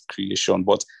access that creation.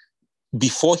 But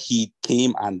before he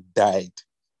came and died,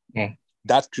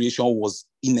 that creation was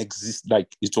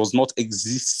like it was not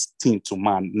existing to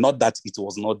man. Not that it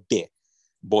was not there,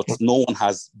 but no one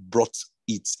has brought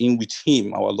it in with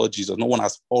him, our Lord Jesus. No one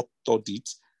has authored it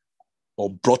or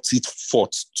brought it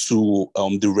forth to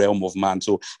the realm of man.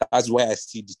 So that's why I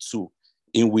see the two,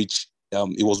 in which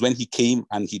it was when he came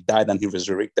and he died and he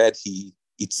resurrected.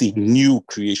 It's a new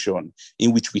creation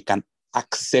in which we can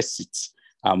access it.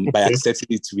 By accessing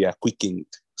it, we are quickened.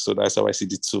 So that's how I see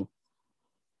the two.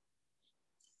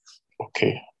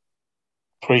 Okay.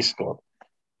 Praise God.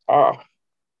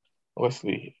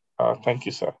 Wesley, thank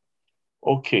you, sir.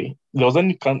 Okay. Is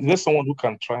there someone who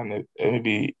can try and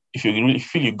maybe, if you really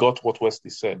feel you got what Wesley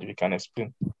said, you can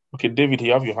explain? Okay, David,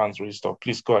 you have your hands raised up.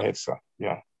 Please go ahead, sir.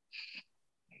 Yeah.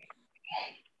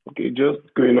 Okay, just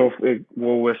going off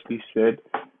what Wesley said,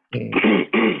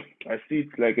 I see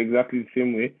it like exactly the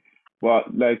same way,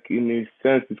 but like in a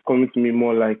sense, it's coming to me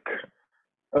more like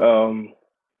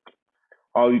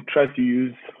I'll try to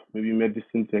use maybe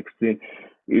medicine to explain.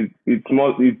 I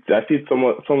see it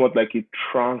somewhat like a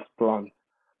transplant.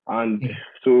 And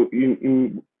so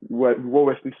in what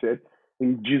Wesley said,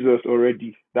 in Jesus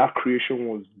already, that creation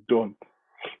was done.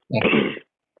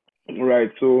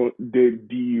 Right. So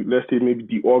the let's say maybe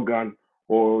the organ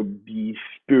or the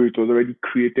spirit was already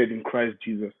created in Christ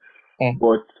Jesus.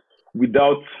 But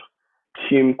without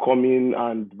him coming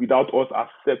and without us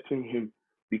accepting him,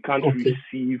 we can't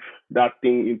receive that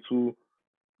thing into,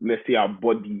 let's say, our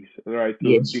bodies, right?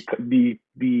 So the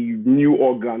new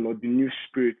organ or the new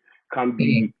spirit can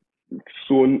be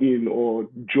sewn in or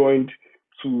joined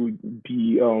to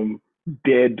the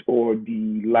dead or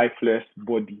the lifeless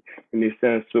body in a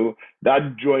sense. So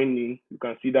that joining, you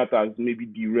can see that as maybe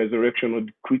the resurrection or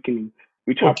the quickening,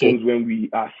 which happens when we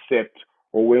accept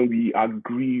or when we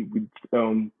agree with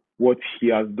what he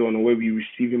has done or when we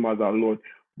receive him as our Lord.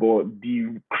 But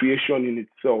the creation in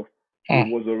itself,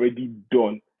 it was already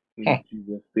done in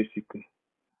Jesus, basically.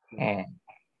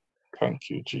 Thank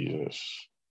you, Jesus.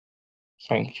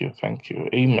 Thank you.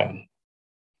 Amen.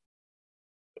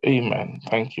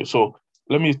 Thank you. So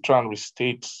let me try and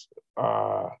restate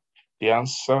the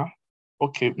answer.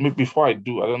 Okay, before I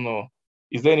do, I don't know,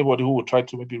 is there anybody who will try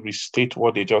to maybe restate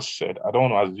what they just said? I don't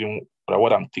want to assume that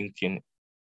what I'm thinking,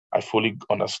 I fully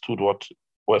understood what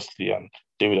Wesley and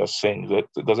David are saying.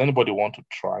 Does anybody want to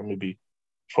try maybe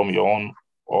from your own,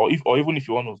 or even if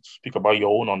you want to speak about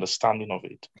your own understanding of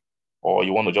it, or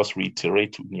you want to just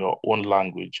reiterate in your own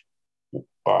language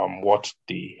what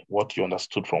you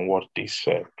understood from what they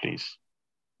said, please?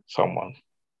 Someone.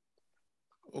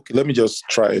 Okay, let me just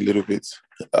try a little bit.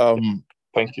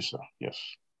 Thank you, sir. Yes.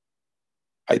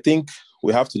 I think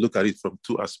we have to look at it from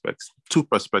two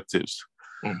perspectives.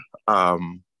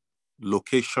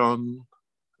 Location,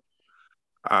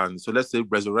 and so let's say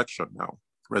resurrection now.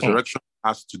 Resurrection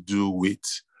has to do with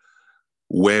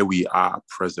where we are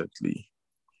presently.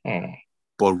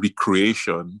 But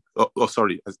recreation,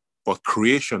 but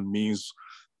creation means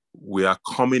we are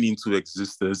coming into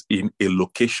existence in a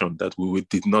location that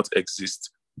did not exist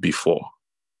before.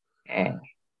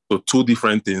 So two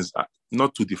different things,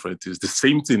 not two different things, the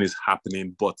same thing is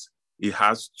happening, but it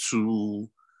has two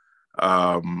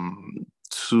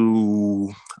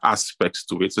aspects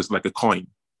to it. So it's like a coin,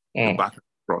 the back and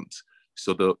front.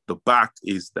 So the back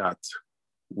is that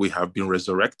we have been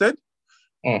resurrected.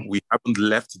 We haven't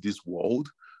left this world,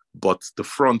 but the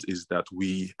front is that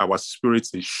our spirit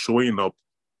is showing up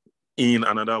in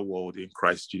another world in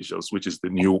Christ Jesus, which is the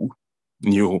new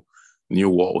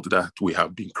world that we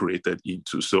have been created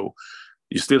into. So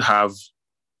you still have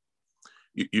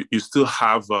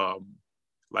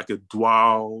like a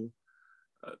dual,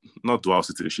 not dual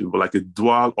situation, but like a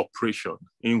dual operation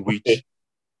in which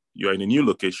you're in a new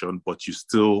location, but you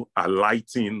still are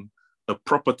lighting a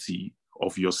property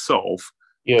of yourself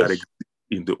that exists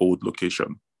in the old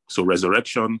location. So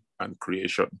resurrection and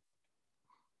creation.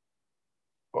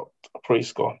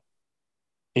 Praise God.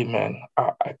 Amen.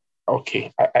 I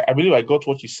believe I got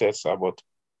what you said, sir, but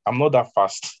I'm not that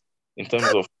fast in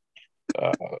terms of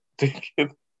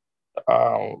thinking.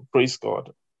 Praise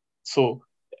God. So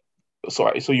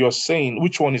you're saying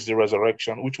which one is the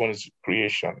resurrection? Which one is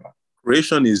creation?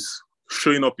 Creation is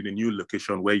showing up in a new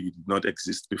location where you did not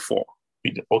exist before.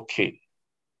 Okay.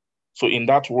 So in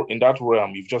that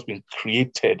realm, you've just been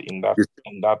created in that.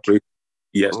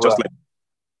 Yes, realm. Just like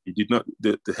you did not.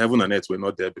 The heaven and earth were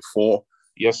not there before.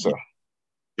 Yes, sir.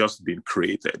 Just been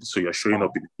created. So you're showing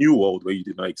up in a new world where you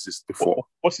did not exist before.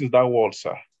 What is that world,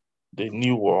 sir? The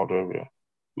new world area.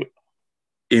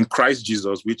 In Christ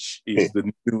Jesus, which is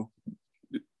the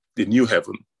new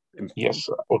heaven. Yes,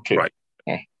 sir. Okay. Right.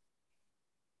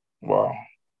 Wow.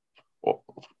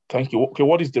 Thank you. Okay,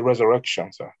 what is the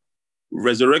resurrection, sir?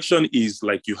 Resurrection is,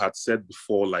 like you had said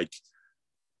before, like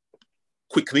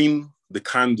quickening the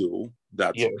candle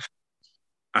that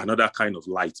another kind of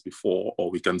light before,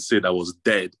 or we can say that was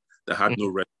dead, that had no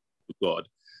relation to God.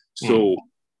 So,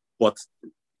 but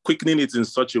quickening it in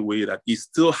such a way that it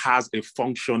still has a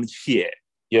function here.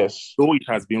 Yes. Though it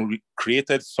has been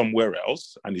created somewhere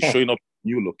else and is showing up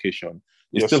in a new location,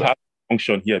 it still has a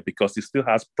function here because it still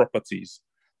has properties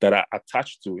that are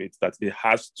attached to it that it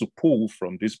has to pull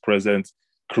from this present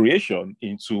creation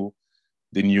into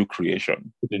the new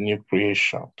creation. The new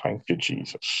creation. Thank you,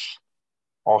 Jesus.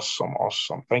 Awesome.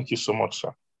 Thank you so much,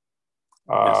 sir.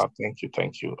 Yes.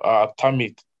 Thank you.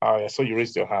 Tammy, I saw you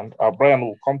raised your hand. Brian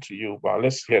will come to you, but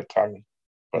let's hear Tammy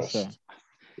first. Yes, sir.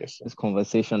 Yes, sir. This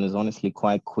conversation is honestly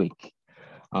quite quick.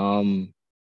 So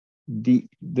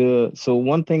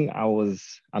one thing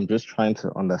I'm just trying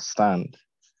to understand.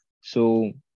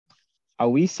 So are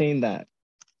we saying that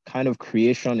kind of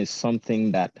creation is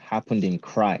something that happened in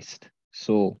Christ?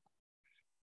 So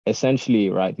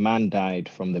essentially, right, man died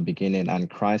from the beginning and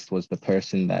Christ was the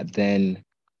person that then,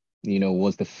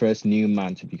 was the first new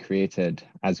man to be created,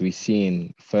 as we see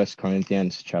in 1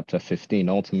 Corinthians chapter 15,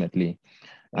 ultimately.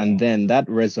 And then that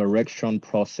resurrection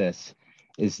process,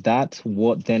 is that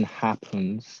what then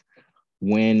happens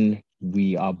when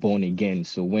we are born again?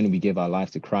 So when we give our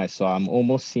life to Christ. So I'm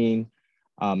almost seeing,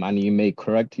 and you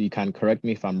can correct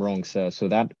me if I'm wrong, sir. So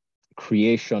that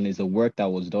creation is a work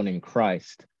that was done in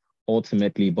Christ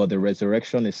ultimately, but the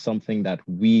resurrection is something that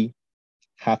we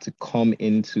have to come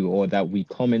into, or that we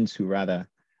come into rather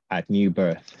at new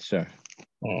birth, sir.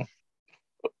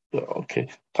 Okay.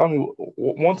 Tell me,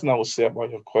 one thing I would say about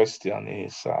your question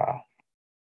is,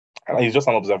 and it's just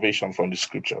an observation from the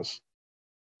scriptures,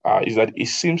 is that it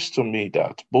seems to me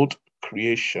that both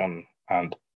creation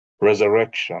and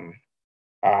resurrection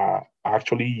are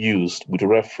actually used with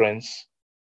reference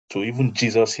to even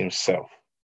Jesus himself.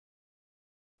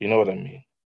 You know what I mean?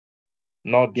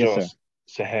 Not just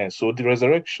so the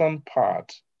resurrection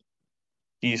part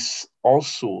is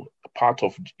also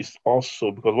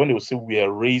because when they will say we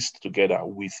are raised together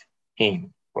with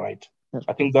him, right?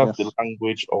 I think that's the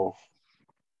language of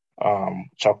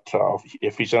chapter of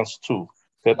Ephesians 2,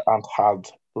 that and had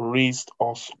raised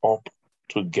us up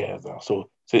together. So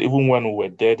even when we were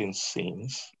dead in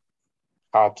sins,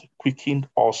 had quickened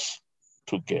us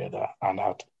together and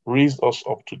had raised us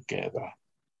up together,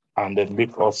 and then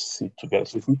make us sit together.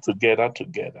 So we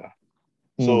together.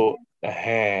 So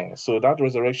that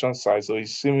resurrection side, so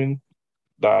it's seeming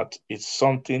that it's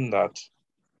something that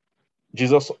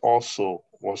Jesus also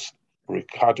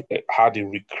had a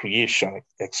recreation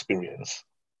experience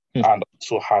and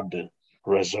also had the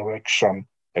resurrection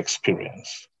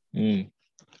experience.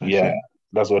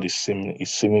 That's what it's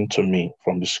seeming to me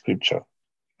from the scripture.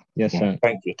 Yes, sir.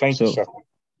 Thank you, sir.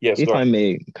 Yes, if I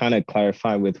may kind of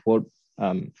clarify with what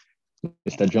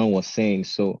Mr. John was saying,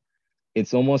 so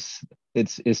it's almost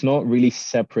it's not really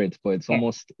separate, but it's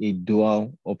almost a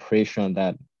dual operation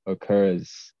that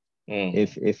occurs.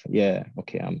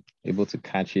 Okay, I'm able to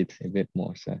catch it a bit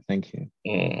more, sir. Thank you.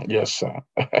 Yes, sir.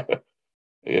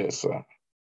 Yes, sir.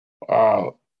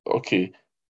 Okay.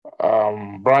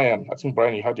 Brian, I think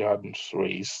Brian, you had your hand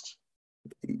raised.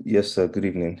 Yes, sir. Good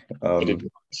evening. Good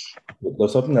evening.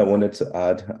 There's something I wanted to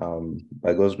add.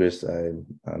 By God's grace,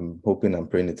 I'm hoping and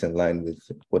praying it's in line with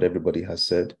what everybody has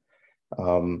said.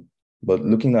 But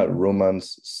looking at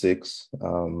Romans 6,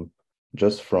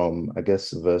 just from, I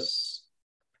guess, verse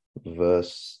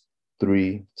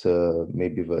 3 to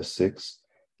maybe verse 6,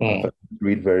 if I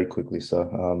read very quickly, sir.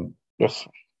 Yes.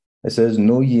 It says,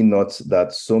 "Know ye not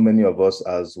that so many of us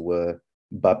as were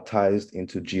baptized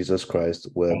into Jesus Christ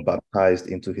were baptized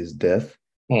into his death?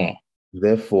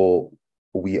 Therefore,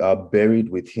 we are buried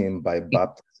with him by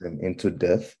baptism into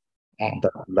death,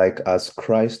 that like as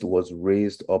Christ was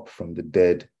raised up from the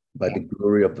dead by the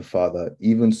glory of the Father,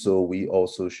 even so we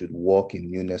also should walk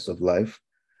in newness of life.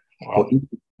 For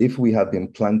if we have been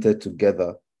planted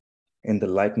together in the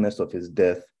likeness of his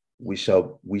death, we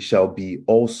shall be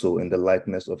also in the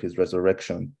likeness of his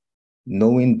resurrection,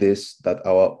 knowing this, that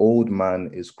our old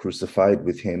man is crucified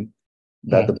with him,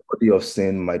 that the body of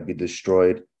sin might be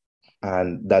destroyed,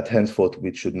 and that henceforth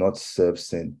we should not serve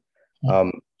sin."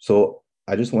 So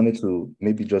I just wanted to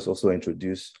maybe just also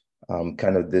introduce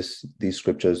kind of these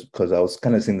scriptures, because I was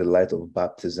kind of seeing the light of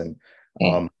baptism,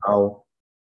 how,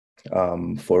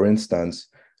 for instance,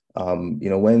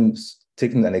 when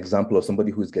taking an example of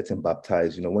somebody who's getting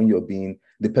baptized, when you're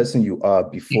the person you are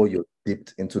before you're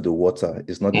dipped into the water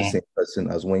is not the same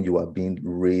person as when you are being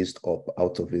raised up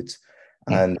out of it.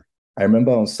 And I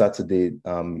remember on Saturday,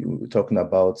 you were talking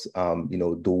about,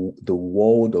 the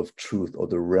world of truth, or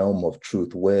the realm of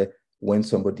truth, where when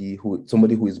somebody who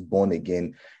is born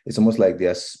again, it's almost like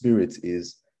their spirit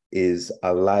is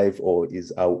alive, or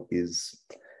is,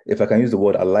 if I can use the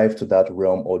word, alive to that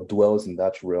realm, or dwells in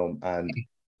that realm. And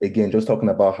again, just talking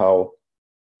about how,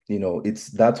 it's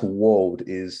that world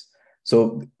is,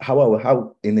 so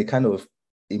how in a kind of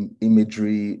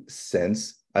imagery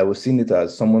sense, I was seeing it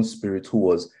as someone's spirit who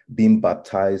was being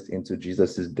baptized into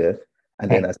Jesus's death,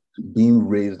 and then as being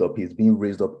raised up, he's being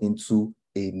raised up into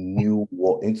a new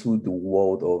world, into the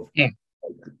world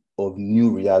of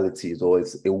new realities, or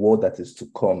it's a world that is to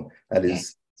come, that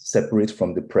is separate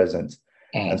from the present.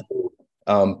 And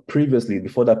so, previously,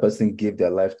 before that person gave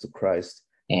their life to Christ,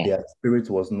 their spirit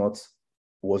was not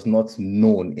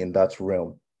known in that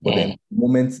realm. But then the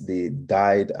moment they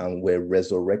died and were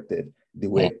resurrected,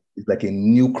 it's like a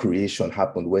new creation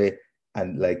happened, where,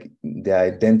 and like their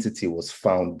identity was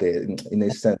found there. In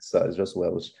a sense, it's just where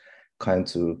I was kind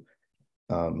to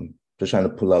just trying to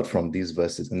pull out from these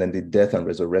verses. And then the death and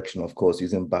resurrection, of course,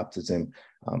 using baptism,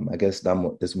 I guess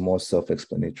that is more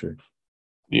self-explanatory.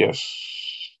 Yes.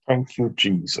 Thank you,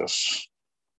 Jesus.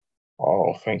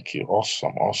 Oh, thank you.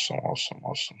 Awesome.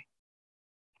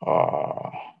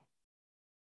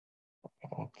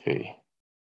 Okay.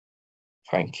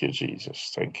 Thank you,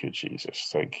 Jesus. Thank you, Jesus.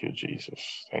 Thank you,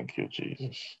 Jesus. Thank you,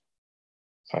 Jesus.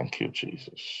 Thank you,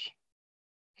 Jesus.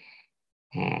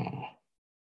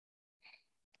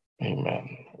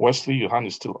 Amen. Wesley, your hand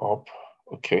is still up.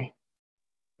 Okay.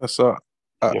 Yes, sir.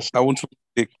 I won't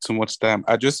take too much time.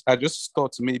 I just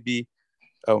thought maybe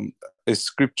a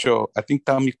scripture. I think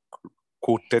Tammy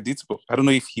quoted it, but I don't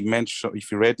know if he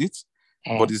read it.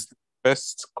 But it's 1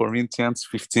 Corinthians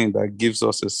 15 that gives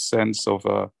us a sense of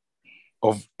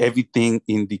everything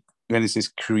when it says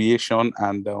creation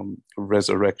and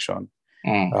resurrection.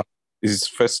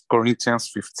 It's 1 Corinthians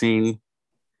 15.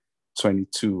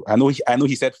 22. I know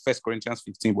he said 1 Corinthians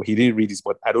 15, but he didn't read it.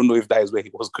 But I don't know if that is where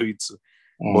he was going to.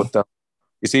 But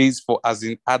it says, "For as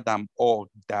in Adam all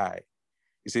die,"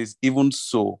 it says, "even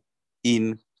so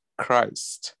in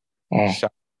Christ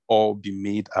shall all be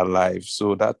made alive."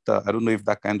 So that I don't know if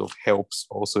that kind of helps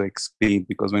also explain,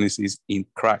 because when it says in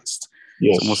Christ,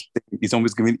 it's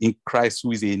almost given in Christ,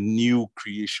 who is a new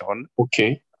creation.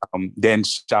 Okay. Then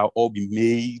shall all be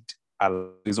made.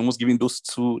 It's almost giving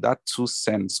that two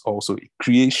sense also,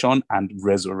 creation and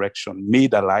resurrection,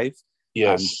 made alive.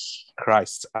 Yes. And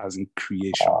Christ as in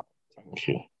creation.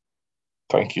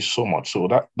 Thank you so much. So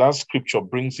that scripture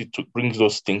brings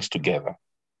those things together.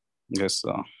 Yes,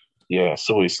 sir. Yeah.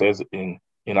 So it says in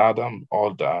Adam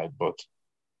all died, but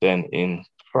then in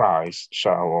Christ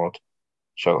shall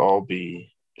all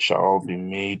be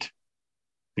made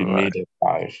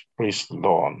alive. Praise the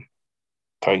Lord.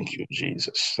 Thank you,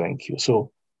 Jesus. Thank you.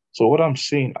 So what I'm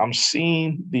seeing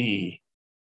the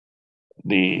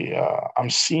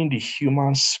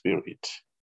human spirit.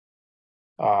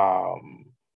 The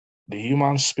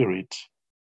human spirit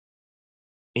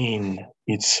in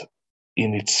its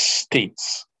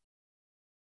states.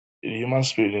 The human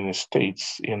spirit in its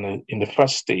states, in the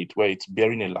first state where it's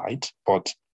bearing a light,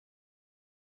 but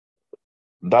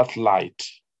that light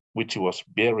which it was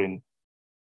bearing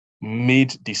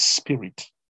made the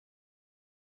spirit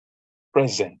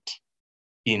present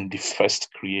in the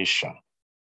first creation.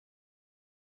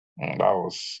 And that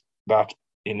was that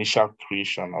initial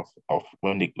creation of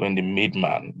when they made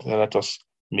man. Let us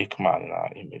make man in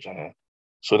our image. And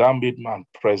so that made man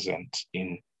present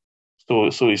in. So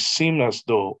it seemed as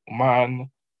though man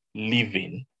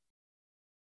living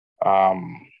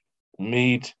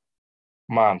made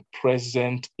man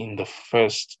present in the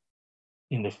first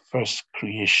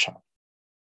creation.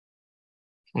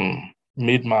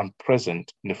 Made man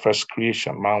present in the first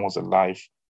creation. Man was alive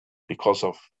because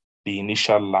of the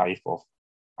initial life of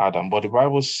Adam. But the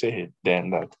Bible said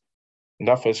then that in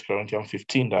that 1 Corinthians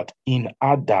 15, that in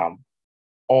Adam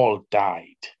all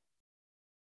died.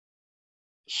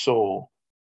 So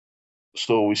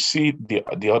we see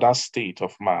the other state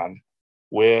of man,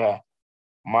 where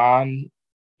man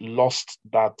lost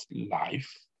that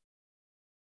life,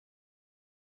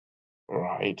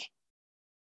 right?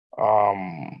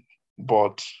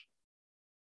 But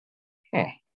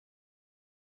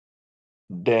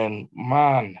then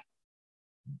man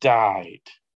died.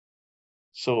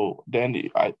 So then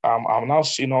I'm now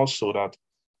seeing also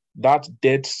that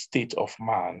dead state of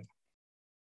man,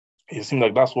 it seems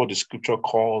like that's what the scripture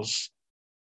calls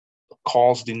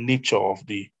the nature of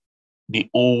the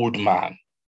old man.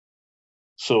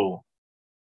 So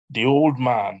the old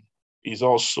man is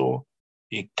also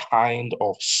a kind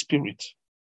of spirit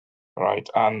right?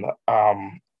 And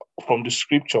from the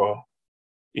scripture,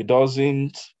 it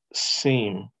doesn't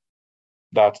seem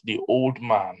that the old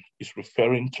man is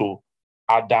referring to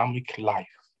Adamic life,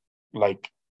 like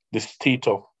the state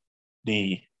of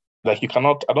like you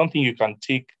cannot, I don't think you can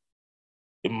take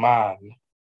a man,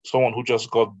 someone who just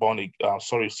got born,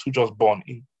 who just born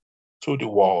into the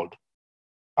world,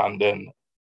 and then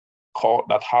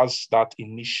that has that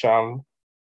initial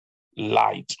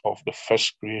light of the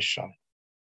first creation.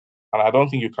 And I don't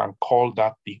think you can call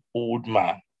that the old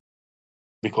man,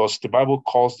 because the Bible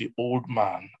calls the old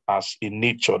man as a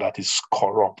nature that is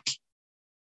corrupt,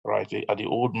 right? The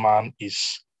old man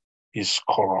is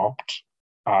corrupt,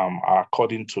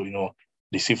 according to,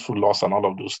 deceitful laws and all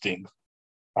of those things.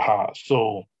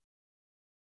 So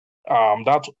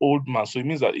that old man, so it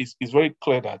means that it's very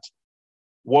clear that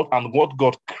what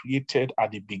God created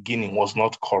at the beginning was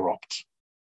not corrupt.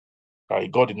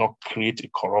 God did not create a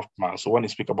corrupt man. So when he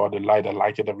speaks about the light that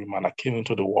lighted every man that came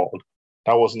into the world,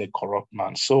 that wasn't a corrupt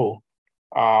man. So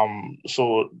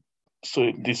it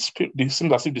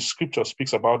seems as if the scripture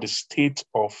speaks about the state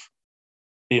of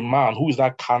a man who is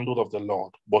that candle of the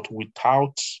Lord, but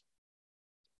without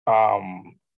a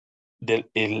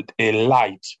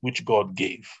light which God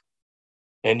gave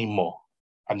anymore.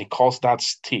 And he calls that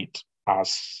state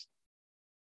as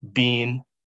being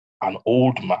an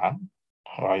old man,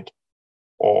 right?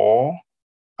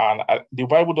 And the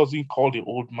Bible doesn't call the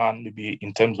old man maybe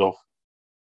in terms of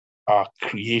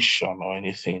creation or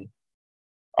anything,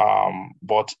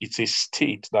 but it's a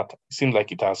state that seems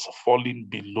like it has fallen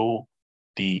below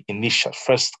the initial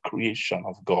first creation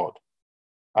of God.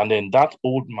 And then that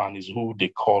old man is who they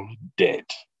call dead.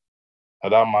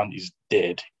 And that man is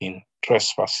dead in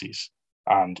trespasses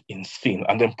and in sin.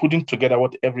 And then putting together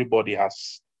what everybody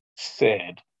has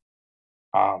said.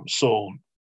 So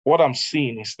what I'm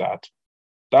seeing is that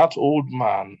old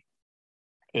man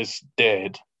is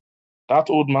dead. That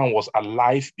old man was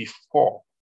alive before,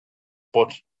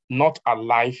 but not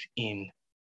alive in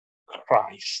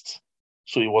Christ.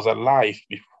 So he was alive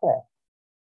before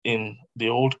in the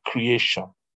old creation,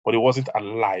 but he wasn't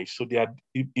alive. So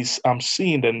I'm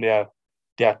seeing then there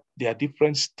are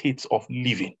different states of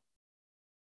living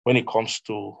when it comes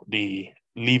to the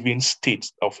living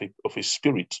state of a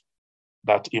spirit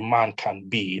that a man can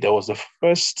be. There was the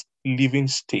first living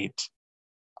state,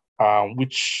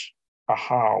 which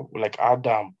like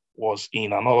Adam was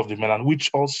in, and all of the men, and which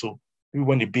also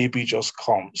when the baby just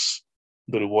comes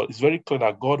to the world, it's very clear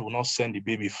that God will not send the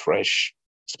baby fresh,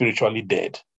 spiritually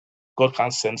dead. God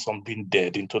can't send something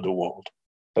dead into the world.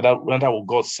 Whether will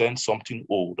God send something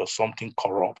old or something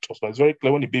corrupt? So it's very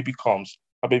clear when the baby comes,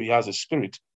 a baby has a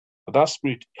spirit, but that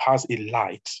spirit has a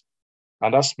light,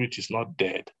 and that spirit is not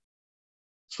dead.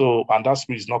 So, and that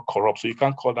spirit is not corrupt. So you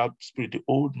can't call that spirit the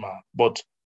old man. But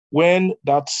when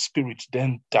that spirit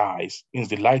then dies, means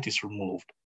the light is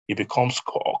removed, it becomes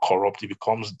corrupt, it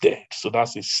becomes dead. So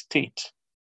that's a state.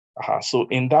 So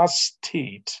in that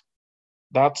state,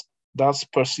 that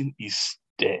person is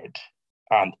dead.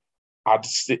 And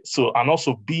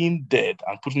also being dead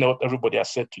and putting what everybody has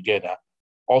said together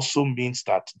also means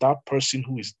that person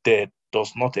who is dead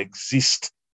does not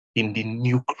exist in the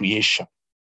new creation.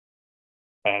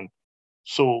 And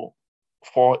so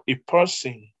for a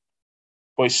person,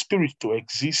 for a spirit to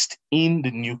exist in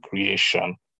the new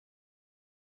creation,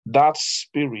 that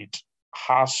spirit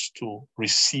has to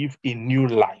receive a new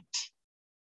light.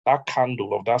 That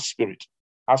candle of that spirit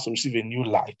has to receive a new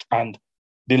light. And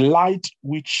the new light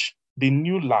which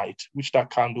that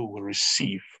candle will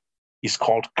receive is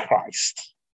called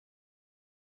Christ.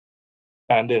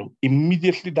 And then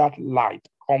immediately that light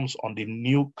comes on the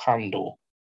new candle,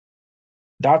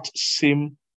 that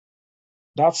same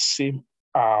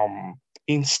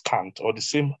instant or the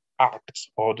same act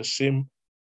or the same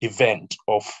event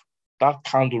of that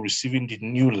candle receiving the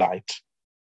new light,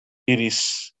 it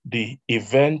is the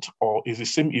event or is the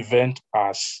same event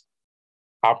as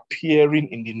appearing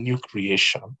in the new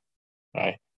creation,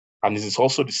 right? And it is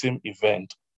also the same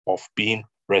event of being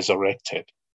resurrected.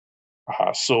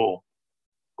 So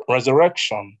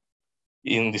resurrection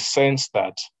in the sense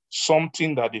that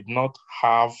something that did not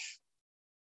have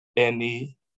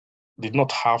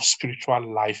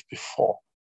spiritual life before,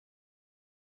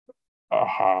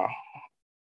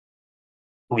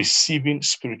 receiving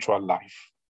spiritual life,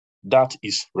 that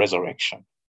is resurrection.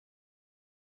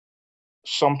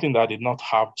 Something that did not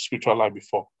have spiritual life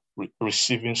before,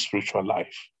 receiving spiritual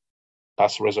life,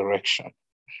 that's resurrection.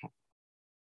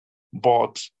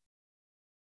 But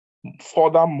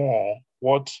furthermore,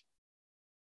 what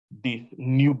the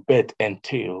new birth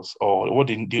entails, or what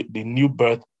the new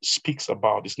birth speaks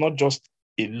about, is not just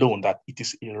alone that it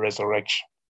is a resurrection.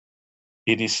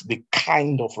 It is the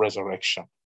kind of resurrection.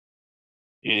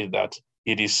 That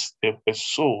it is a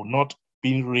soul not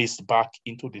being raised back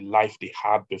into the life they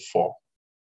had before,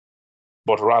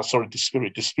 but rather, the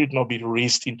spirit not being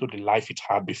raised into the life it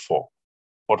had before,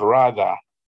 but rather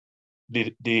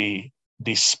the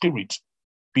spirit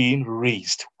being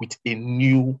raised with a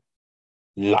new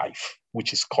life,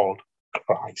 which is called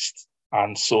Christ.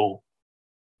 And so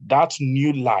that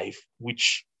new life,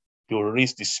 which you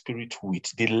raise the spirit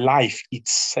with, the life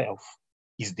itself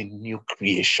is the new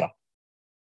creation.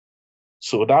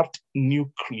 So that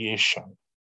new creation,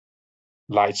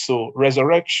 like, so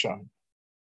resurrection,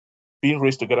 being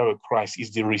raised together with Christ,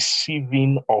 is the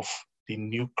receiving of the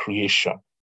new creation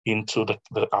into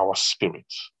our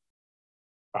spirit.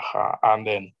 And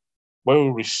then when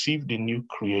we receive the new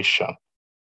creation,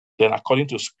 then according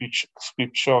to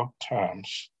scripture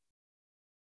terms,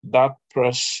 that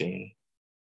person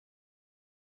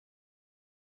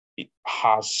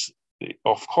has,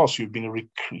 of course, you've been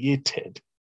recreated,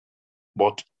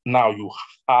 but now you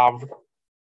have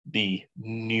the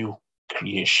new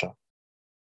creation.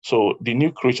 So the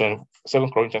new creation, 2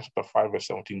 Corinthians 5, verse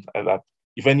 17, that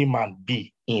if any man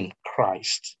be in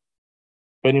Christ,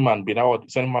 if any man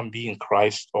be in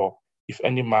Christ, or if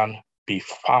any man be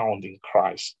found in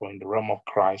Christ or in the realm of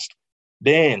Christ,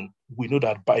 then we know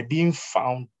that by being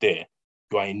found there,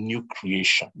 you are a new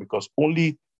creation, because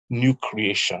only new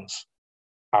creations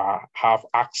have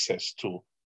access to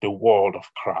the world of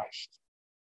Christ.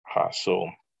 So,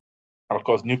 and of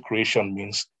course, new creation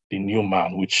means the new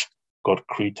man, which God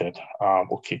created.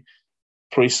 Okay,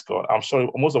 praise God. I'm sorry,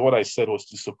 most of what I said was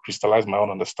just to crystallize my own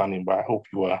understanding, but I hope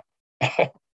you are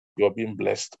you are being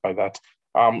blessed by that.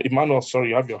 Emmanuel, sorry,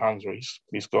 you have your hands raised.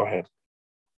 Please go ahead.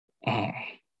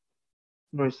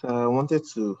 Right, I wanted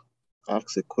to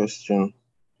ask a question.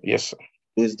 Yes, sir.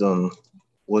 Based on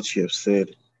what you have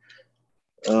said.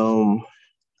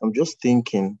 I'm just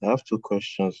thinking, I have two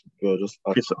questions. I'll just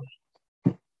ask.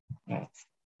 Yes,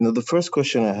 the first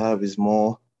question I have is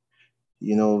more,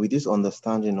 with this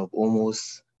understanding of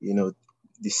almost,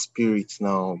 the spirit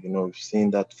now, we've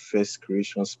seen that first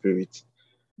creation spirit,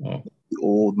 the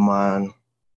old man,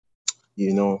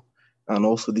 and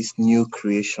also this new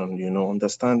creation,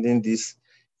 understanding this,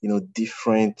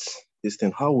 different, this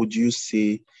thing. How would you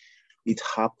say it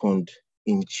happened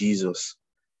in Jesus,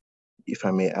 if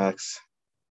I may ask?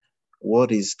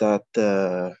 What is that,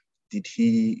 did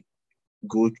he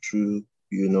go through,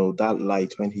 that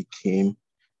light when he came,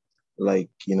 like,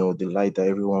 the light that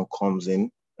everyone comes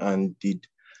in, and did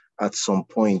at some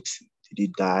point, did he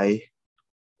die?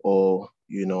 Or,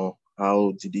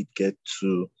 how did it get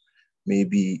to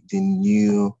maybe the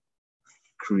new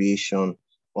creation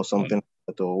or something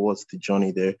like that, or what's the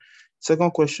journey there?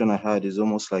 Second question I had is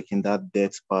almost like in that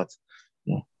death part.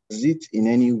 Is it in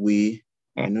any way,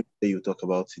 I know that you talk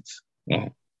about it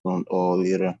or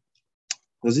later,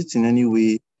 does it in any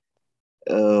way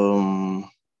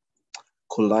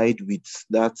collide with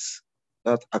that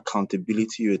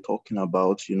accountability you're talking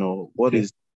about? What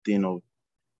is the thing of,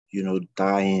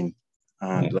 dying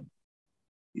and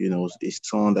it's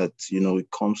someone that,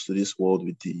 it comes to this world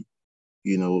with the,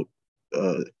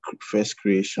 first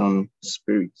creation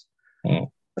spirit.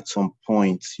 At some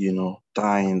point,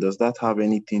 dying, does that have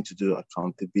anything to do with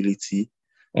accountability?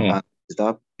 And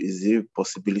is there a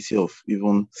possibility of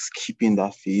even skipping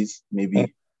that phase?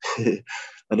 Maybe,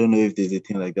 I don't know if there's a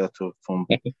thing like that from,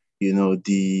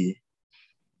 the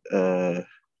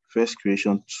first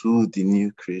creation to the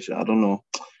new creation. I don't know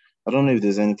if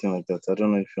there's anything like that. I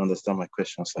don't know if you understand my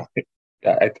question, sir.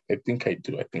 Yeah, I think I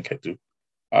do.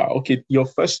 Okay, your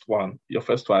first one.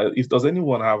 Does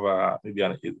anyone have maybe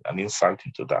an insight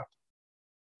into that?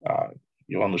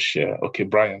 You want to share? Okay,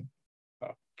 Brian,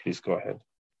 please go ahead.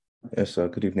 Yes, sir.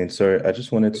 Good evening. Sorry, I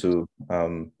just wanted to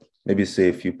maybe say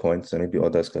a few points, and maybe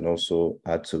others can also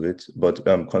add to it. But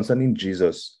concerning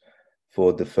Jesus,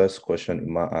 for the first question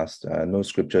Ima asked, I know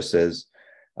Scripture says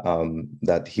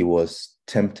that he was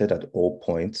tempted at all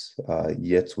points,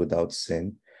 yet without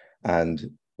sin.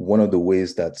 And one of the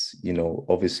ways that,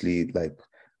 obviously, like,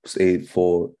 say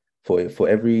for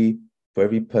every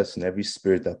person, every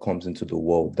spirit that comes into the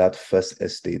world, that first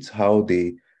estate, how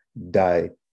they die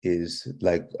is,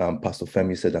 like Pastor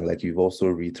Femi said, and like you've also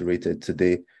reiterated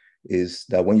today, is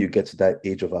that when you get to that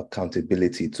age of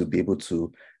accountability, to be able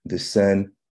to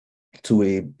discern to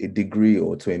a degree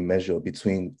or to a measure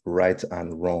between right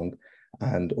and wrong.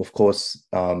 And of course,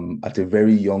 at a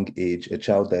very young age, a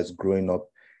child that's growing up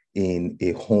in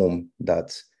a home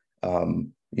that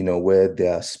where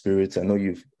there are spirits. I know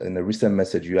in a recent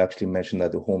message, you actually mentioned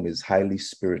that the home is highly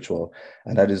spiritual,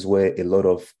 and that is where a lot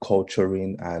of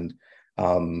culturing and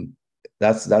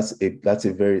that's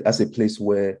a place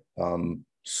where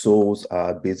souls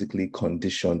are basically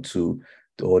conditioned to,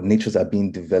 or natures are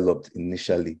being developed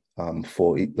initially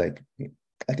for it. Like,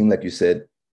 I think, like you said,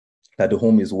 that the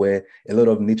home is where a lot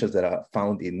of natures that are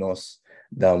found in us,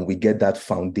 we get that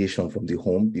foundation from the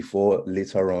home before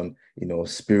later on,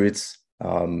 spirits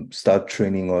start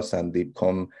training us and they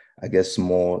become, I guess,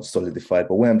 more solidified.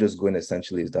 But where I'm just going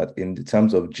essentially is that in the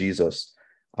terms of Jesus,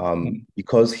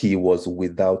 because he was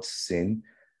without sin,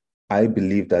 I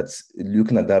believe that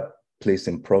looking at that place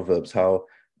in Proverbs, how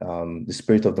the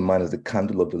spirit of the man is the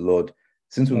candle of the Lord,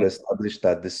 since we've established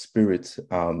that the spirit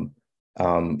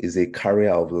is a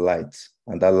carrier of light,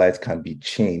 and that light can be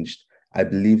changed, I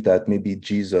believe that maybe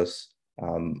Jesus,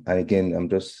 and again, I'm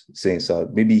just saying, so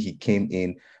maybe he came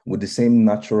in with the same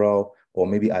natural or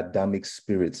maybe Adamic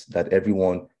spirits that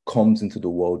everyone comes into the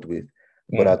world with.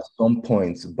 But at some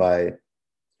point, by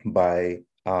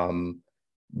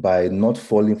not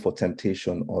falling for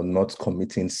temptation or not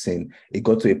committing sin, it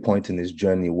got to a point in his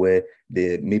journey where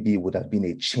there maybe would have been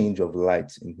a change of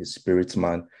light in his spirit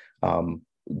man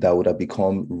that would have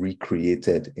become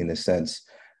recreated in a sense.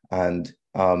 And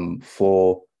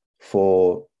for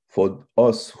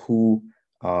us who,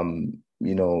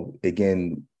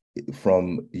 again,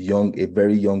 from a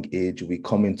very young age, we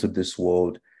come into this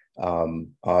world.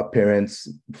 Our parents,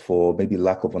 for maybe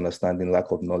lack of understanding,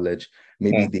 lack of knowledge,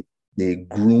 maybe they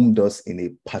groomed us in a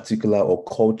particular, or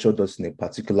cultured us in a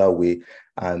particular way,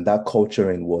 and that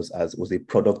culturing was a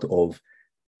product of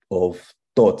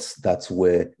thoughts that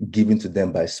were given to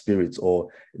them by spirits, or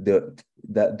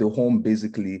the home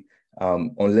basically,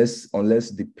 unless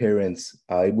the parents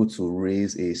are able to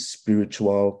raise a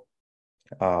spiritual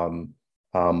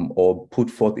or put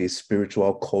forth a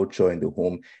spiritual culture in the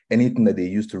home, anything that they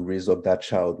use to raise up that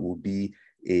child would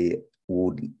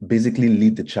basically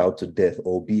lead the child to death,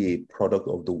 or be a product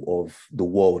of the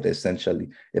world, essentially,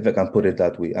 if I can put it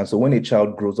that way. And so when a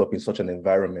child grows up in such an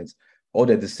environment, all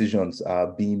their decisions are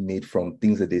being made from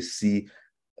things that they see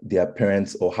their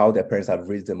parents, or how their parents have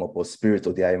raised them up, or spirit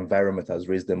or their environment has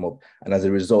raised them up. And as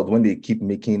a result, when they keep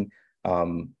making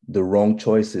the wrong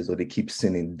choices, or they keep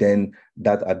sinning, then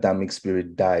that Adamic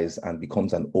spirit dies and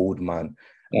becomes an old man,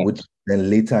 which then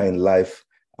later in life,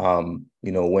 when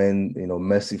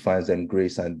mercy finds them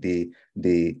grace, and they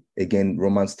again,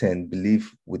 Romans 10,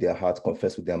 believe with their heart,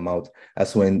 confess with their mouth,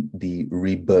 that's when the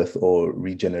rebirth or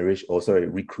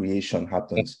recreation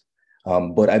happens.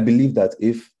 But I believe that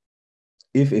if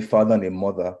a father and a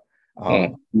mother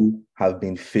who have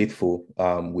been faithful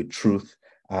with truth,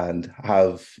 and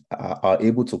are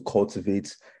able to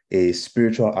cultivate a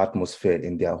spiritual atmosphere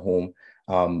in their home,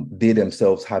 they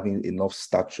themselves having enough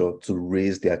stature to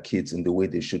raise their kids in the way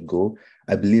they should go,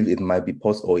 I believe it might be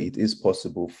possible, or it is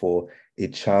possible, for a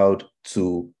child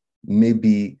to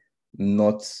maybe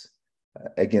not,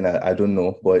 again, I don't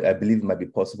know, but I believe it might be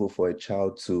possible for a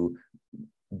child to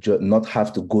not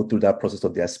have to go through that process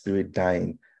of their spirit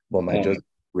dying, but might just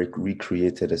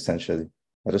recreated, essentially.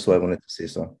 That's just what I wanted to say,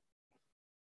 so.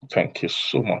 Thank you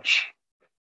so much.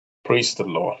 Praise the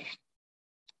Lord.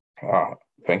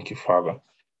 Thank you, Father.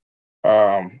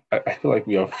 I feel like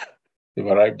we've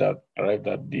arrived at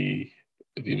the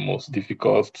more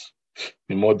difficult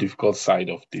side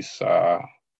of this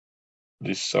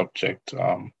subject.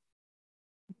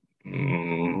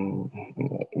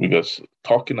 Because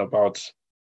talking about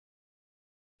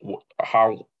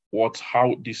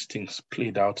how these things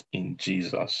played out in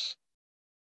Jesus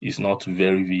is not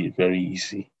very, very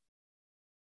easy.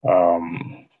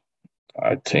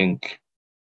 I think,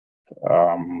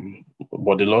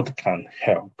 but the Lord can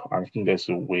help. I think there's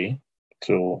a way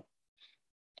to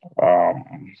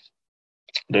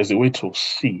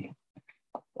see,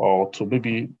 or to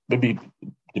maybe the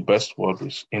best word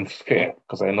is infer,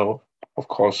 because I know, of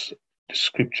course, the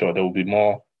scripture, there will be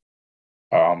more,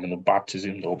 in the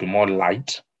baptism, there will be more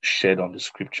light shed on the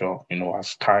scripture,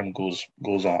 as time goes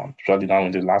on. Especially now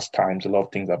in the last times, a lot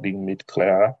of things are being made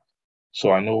clearer.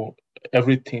 So I know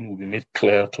everything will be made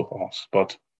clear to us,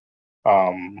 but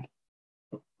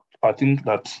I think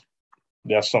that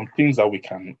there are some things that we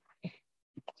can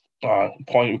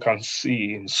we can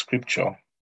see in scripture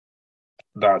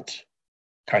that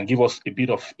can give us a bit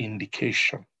of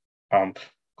indication.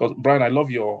 Because Brian, I love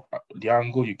the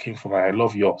angle you came from. I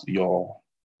love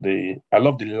I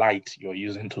love the light you're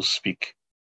using to speak.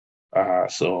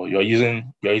 So you're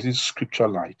using scripture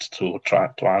light to try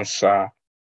to answer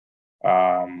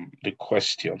the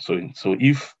question. So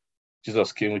if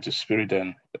Jesus came with the Spirit,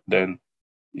 then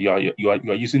you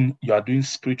are doing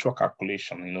spiritual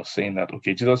calculation, saying that,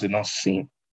 okay, Jesus did not sin.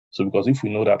 So because if we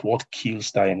know that what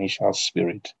kills that initial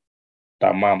spirit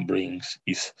that man brings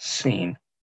is sin,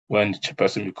 when the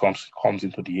person comes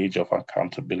into the age of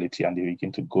accountability and they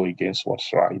begin to go against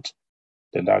what's right,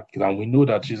 then we know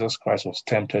that Jesus Christ was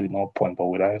tempted in all points, but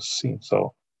without sin.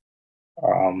 So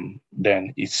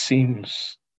then it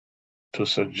seems to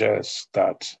suggest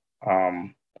that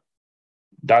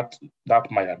that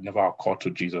might have never occurred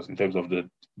to Jesus in terms of the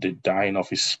dying of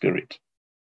his spirit,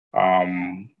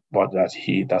 but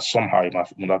that somehow he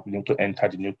must have been able to enter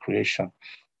the new creation.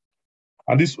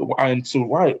 And so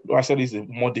why I said it's a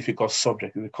more difficult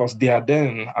subject is because they are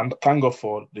then, and thank God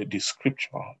for the scripture,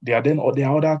 there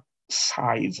are other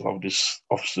sides of the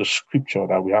scripture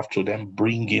that we have to then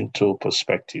bring into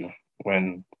perspective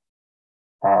when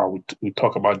we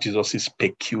talk about Jesus's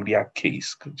peculiar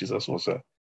case, because Jesus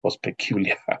was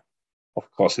peculiar,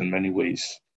 of course, in many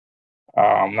ways.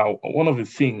 Now, one of the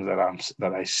things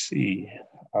that I see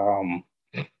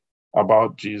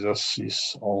about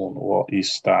Jesus' own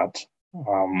is that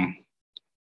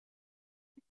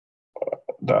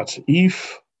that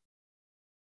if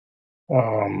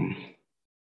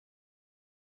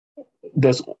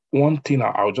there's one thing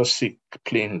I'll just say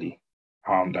plainly,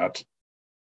 that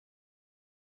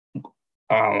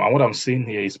and what I'm saying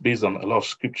here is based on a lot of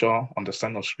scripture,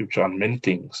 understanding of scripture, and many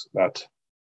things, that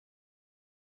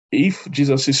if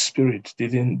Jesus' spirit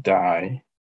didn't die,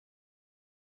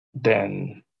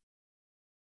 then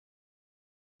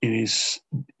it's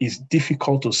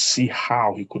difficult to see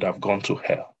how he could have gone to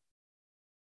hell.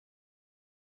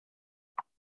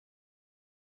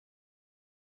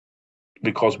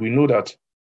 Because we know that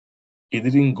he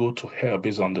didn't go to hell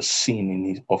based on the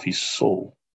sin of his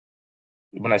soul.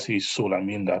 When I say his soul, I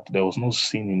mean that there was no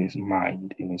sin in his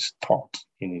mind, in his thought,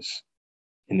 in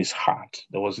his heart.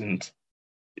 There wasn't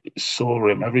soul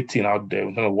realm, everything out there.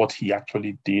 We don't know what he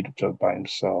actually did just by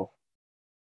himself.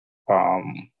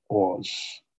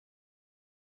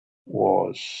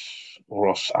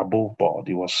 Was above board.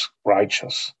 He was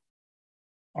righteous.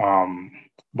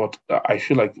 But I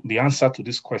feel like the answer to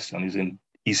this question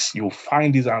is you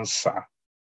find this answer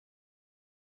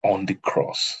on the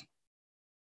cross.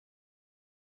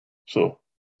 So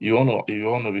you all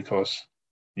know because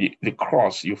the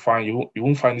cross, you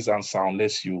won't find this answer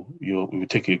unless you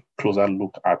take a closer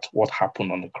look at what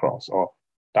happened on the cross, or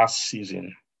that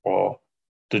season, or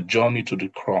the journey to the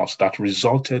cross that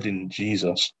resulted in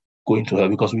Jesus going to hell.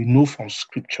 Because we know from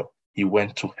scripture he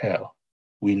went to hell.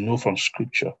 We know from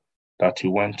scripture that he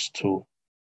went to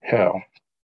hell.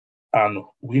 And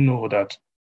we know that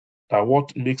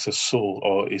what makes a soul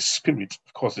or a spirit,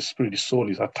 because the soul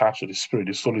is attached to the spirit.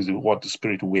 The soul is what the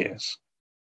spirit wears,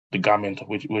 the garment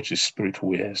which the spirit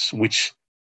wears,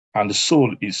 and the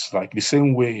soul is like the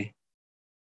same way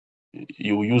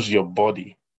you use your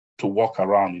body to walk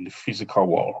around in the physical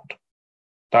world.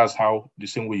 That's how the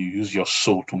same way you use your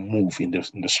soul to move in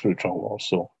the spiritual world.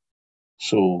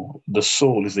 So the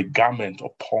soul is a garment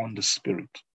upon the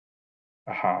spirit.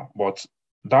 But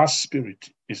that spirit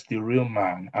is the real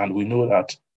man, and we know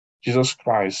that Jesus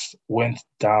Christ went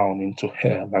down into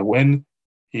hell. Like when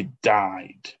he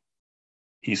died,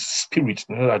 his spirit,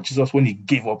 you know that Jesus, when he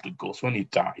gave up the ghost, when he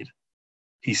died,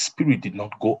 his spirit did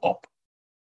not go up.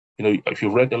 If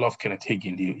you read a lot of Kenneth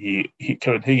Hagin,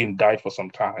 Kenneth Hagin died for some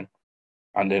time,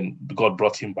 and then God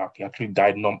brought him back. He actually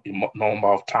died a number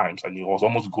of times, and he was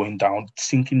almost going down,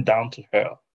 sinking down to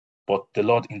hell. But the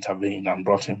Lord intervened and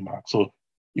brought him back. So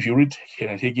if you read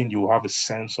Kenneth Hagin, you have a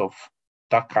sense of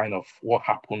that kind of what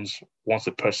happens once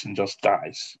a person just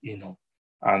dies,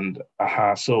 And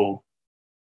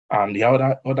and the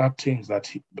other things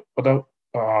that other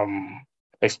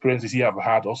experiences he have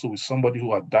had also with somebody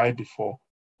who had died before,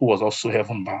 who was also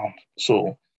heaven bound.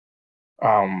 So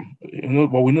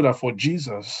but we know that for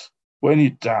Jesus, when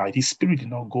he died, his spirit did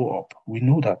not go up. We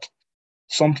know that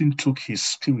something took his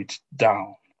spirit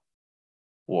downward.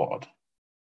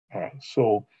 Right.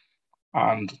 So,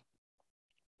 and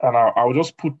I'll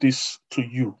just put this to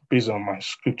you based on my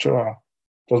scriptural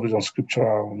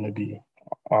maybe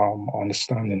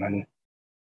understanding,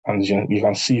 and you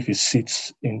can see if it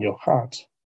sits in your heart.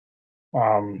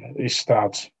 Is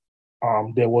that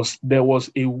there was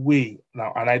a way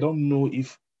now, and I don't know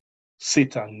if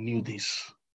Satan knew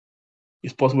this.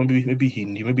 It's possible maybe he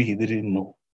knew, maybe he didn't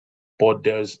know. But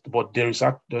there's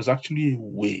actually a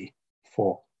way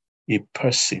for a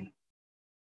person's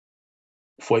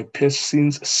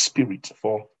spirit,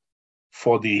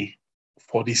 for the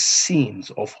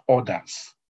sins of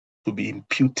others to be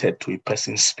imputed to a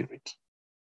person's spirit.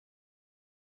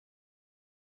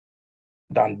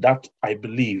 then that, I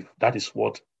believe, that is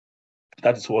what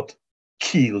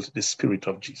killed the spirit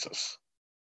of Jesus.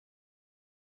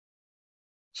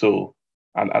 So,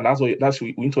 and that's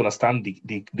we need to understand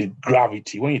the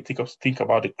gravity. When you think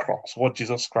about the cross, what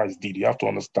Jesus Christ did, you have to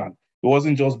understand it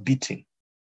wasn't just beating.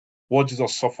 What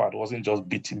Jesus suffered wasn't just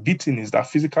beating. Beating is that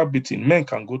physical beating. Men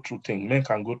can go through things. Men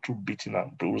can go through beating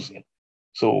and bruising.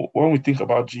 So when we think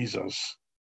about Jesus,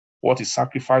 what he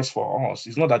sacrificed for us,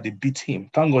 it's not that they beat him.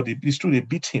 Thank God, it's true they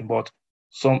beat him, but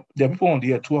there are people on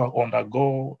the earth who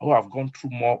have gone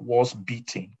through more worse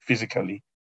beating physically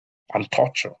and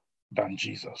torture than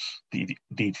Jesus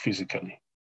did physically.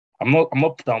 I'm not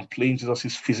downplaying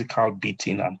Jesus' physical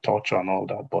beating and torture and all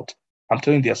that, but I'm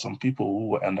telling you, there are some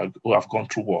people who have gone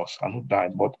through worse and who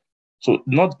died. But so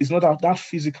it's not that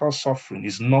physical suffering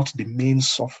is not the main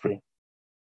suffering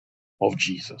of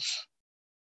Jesus.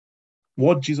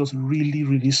 What Jesus really,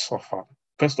 really suffered,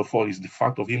 first of all, is the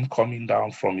fact of him coming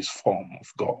down from his form of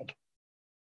God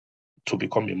to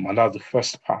become a man. That's the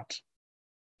first part.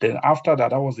 Then after that,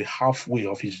 that was the halfway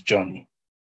of his journey,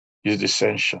 his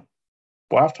descension.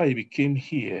 But after he became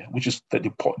here, which is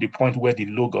the point where the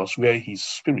Logos, where his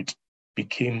spirit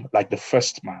became like the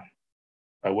first man,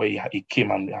 where he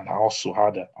came and also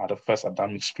had the first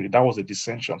Adamic spirit. That was a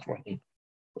descension from him,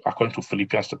 according to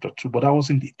Philippians chapter 2. But that was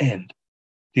in the end.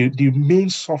 The main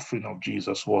suffering of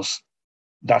Jesus was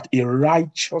that a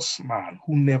righteous man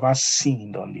who never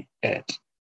sinned on the earth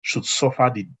should suffer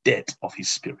the death of his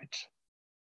spirit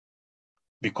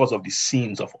because of the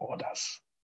sins of others.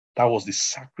 That was the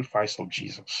sacrifice of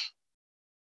Jesus.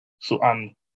 So,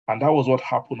 and that was what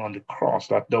happened on the cross,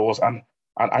 that there was and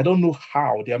I don't know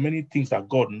how. There are many things that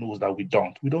God knows that we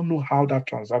don't. We don't know how that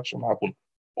transaction happened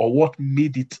or what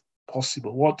made it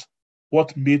possible,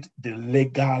 what made the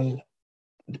legal,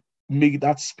 make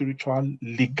that spiritual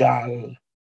legal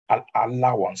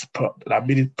allowance that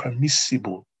made it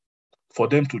permissible for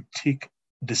them to take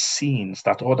the sins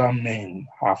that other men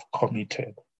have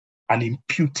committed and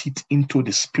impute it into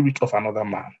the spirit of another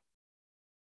man.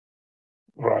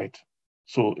 Right.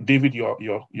 So, David,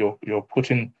 you're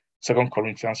putting 2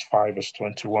 Corinthians 5 verse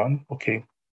 21. Okay.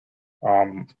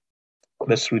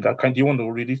 Let's read that. Do you want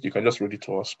to read it? You can just read it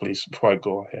to us, please, before I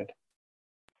go ahead.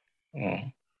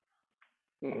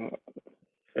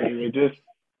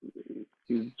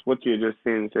 What you're just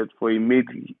saying said,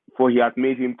 for he hath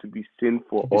made him to be sin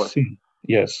for us. Sin.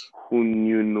 Yes. Who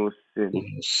knew no sin. Who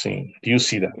knew sin. Do you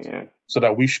see that? Yeah. So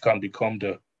that we can become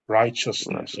the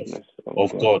righteousness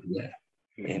of God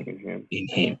in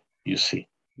him. You see.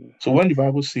 So when the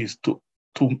Bible says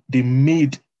they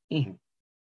made him,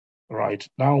 right?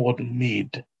 Now what they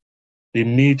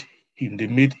made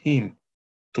him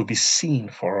to be sin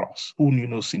for us. Who knew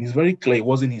no sin? It's very clear it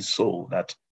wasn't his soul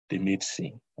that they made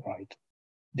sin, right?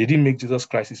 They didn't make Jesus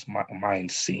Christ's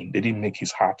mind sin. They didn't make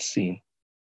his heart sin,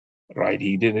 right?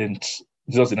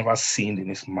 Jesus never sinned in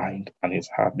his mind and his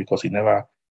heart because he never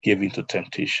gave into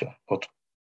temptation. But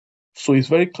so it's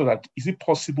very clear that is it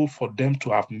possible for them to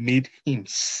have made him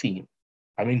sin?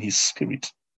 I mean, his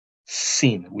spirit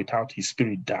sin without his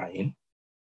spirit dying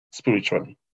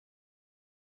spiritually.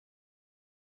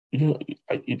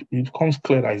 It becomes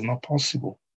clear that it's not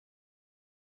possible.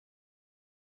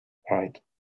 Right?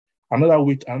 Another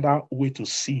way to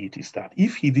see it is that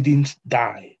if he didn't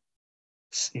die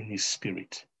in his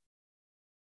spirit,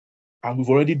 and we've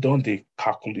already done the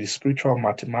spiritual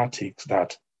mathematics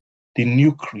that the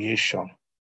new creation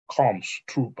comes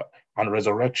through and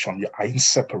resurrection are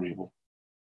inseparable.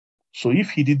 So if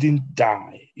he didn't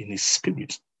die in his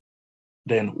spirit,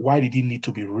 then why did he need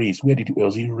to be raised? Where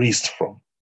was he raised from?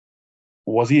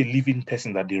 Was he a living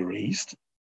person that they raised?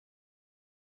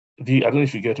 I don't know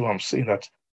if you get what I'm saying. That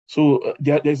so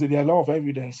there are a lot of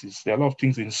evidences. There are a lot of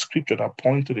things in Scripture that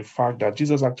point to the fact that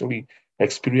Jesus actually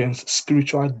experienced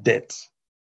spiritual death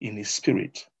in his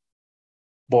spirit,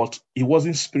 but it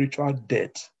wasn't spiritual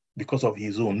death because of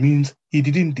his own. Means he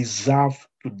didn't deserve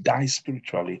to die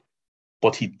spiritually,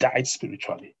 but he died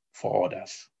spiritually for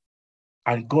others,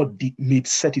 and God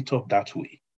set it up that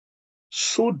way,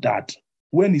 so that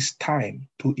when it's time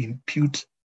to impute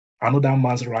another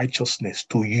man's righteousness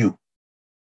to you,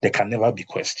 there can never be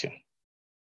question.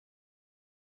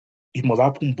 It must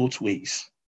happen both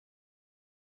ways.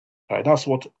 Right? That's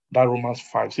what that Romans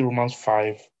 5, Romans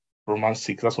 5, Romans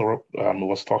 6, that's what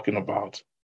was talking about.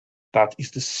 That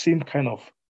is the same kind of,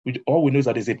 all we know is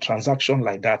that there's a transaction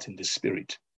like that in the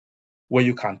spirit, where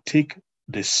you can take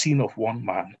the sin of one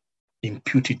man,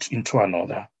 impute it into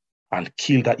another, and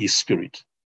kill that his spirit.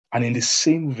 And in the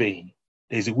same vein,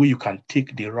 there's a way you can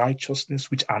take the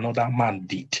righteousness which another man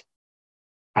did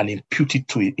and impute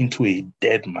it into a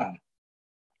dead man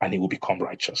and he will become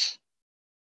righteous.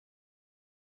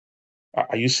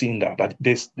 Are you seeing that?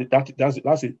 That's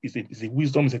a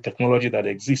wisdom, is a technology that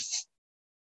exists.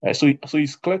 So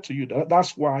it's clear to you that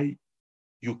that's why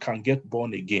you can get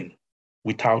born again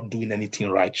without doing anything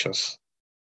righteous.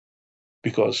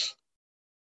 Because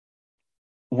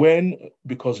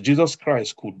Jesus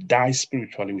Christ could die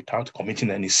spiritually without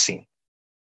committing any sin.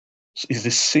 So it's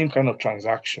the same kind of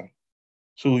transaction.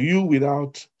 So you,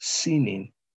 without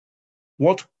sinning,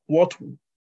 what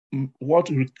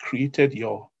recreated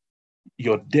your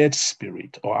dead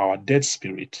spirit, or our dead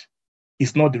spirit,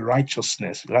 is not the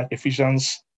righteousness. Like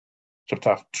Ephesians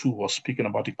chapter 2 was speaking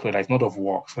about it clearly. It's not of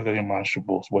works, that any man should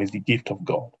boast, but it's the gift of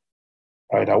God.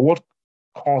 Right? That what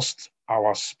caused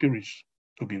our spirit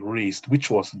to be raised, which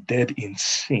was dead in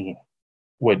sin,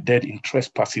 were dead in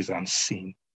trespasses and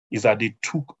sin, is that they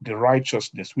took the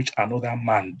righteousness which another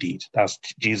man did. That's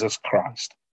Jesus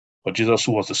Christ. But Jesus,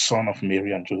 who was the son of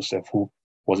Mary and Joseph, who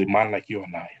was a man like you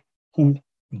and I, who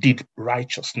did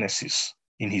righteousnesses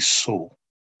in his soul,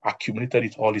 accumulated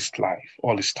it all his life,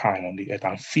 all his time on the earth,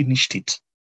 and finished it.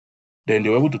 Then they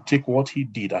were able to take what he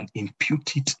did and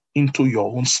impute it into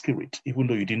your own spirit, even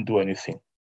though you didn't do anything,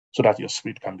 so that your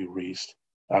spirit can be raised.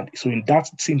 And so in that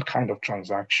same kind of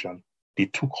transaction, they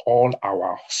took all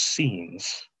our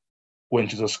sins when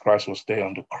Jesus Christ was there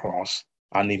on the cross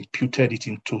and imputed it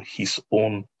into his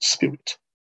own spirit.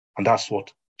 And that's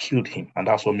what killed him, and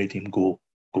that's what made him go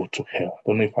to hell. I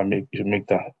don't know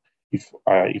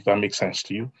if that makes sense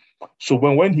to you. So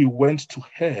when he went to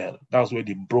hell, that's where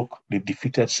they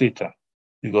defeated Satan,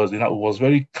 because it was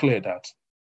very clear that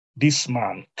this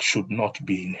man should not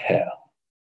be in hell.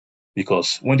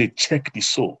 Because when they check the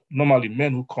soul, normally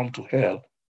men who come to hell,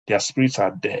 their spirits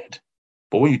are dead.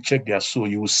 But when you check their soul,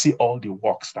 you will see all the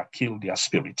works that kill their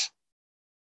spirit.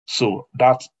 So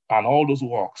that, and all those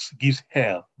works, gives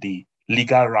hell the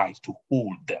legal right to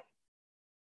hold them.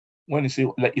 When you say,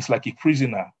 it's like a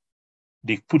prisoner,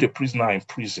 they put a prisoner in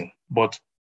prison. But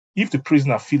if the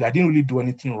prisoner feels, I didn't really do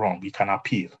anything wrong, he can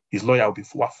appeal. His lawyer will be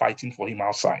fighting for him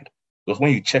outside. Because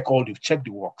when you check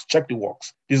the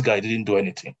works, this guy didn't do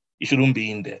anything. He shouldn't be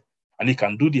in there. And he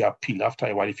can do the appeal after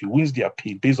a while. If he wins the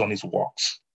appeal based on his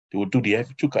works, they will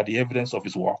look at the evidence of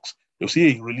his works. They'll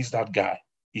say, hey, release that guy.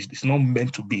 He's not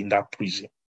meant to be in that prison.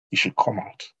 He should come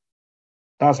out.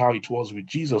 That's how it was with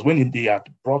Jesus. When they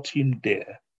had brought him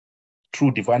there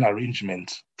through divine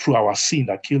arrangement, through our sin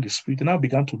that killed the spirit, they now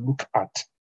began to look at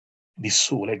the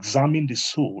soul, examine the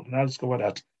soul, and I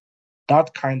discovered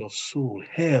that kind of soul,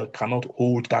 hell cannot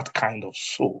hold that kind of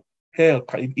soul. Hell,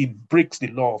 it breaks the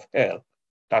law of hell.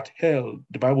 That hell,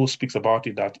 the Bible speaks about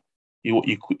it, that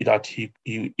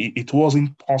it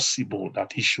wasn't possible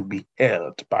that he should be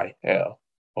held by hell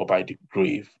or by the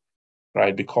grave,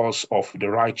 right? Because of the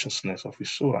righteousness of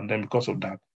his soul. And then because of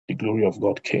that, the glory of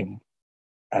God came,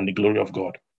 and the glory of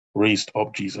God raised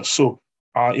up Jesus. So,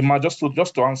 Ima, just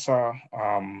to answer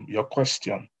your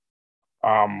question,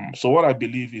 so what I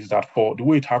believe is that for the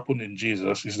way it happened in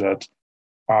Jesus is that,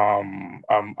 and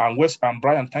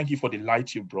Brian, thank you for the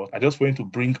light you brought. I just wanted to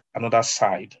bring another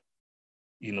side,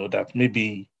 that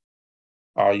maybe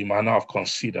you might not have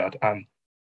considered. And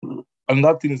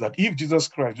another thing is that if Jesus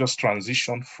Christ just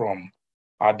transitioned from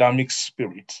Adamic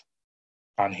spirit,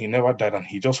 and he never died, and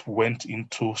he just went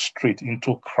straight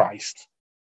into Christ,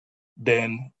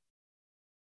 then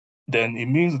it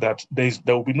means that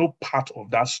there will be no part of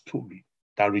that story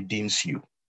that redeems you,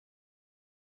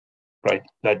 right?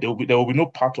 That there will be no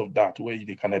part of that where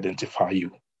they can identify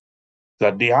you.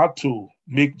 That they had to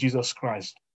make Jesus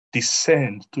Christ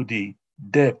descend to the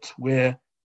depth where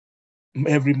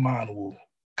every man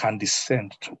can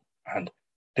descend to, and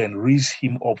then raise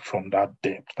him up from that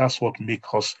depth. That's what makes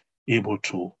us able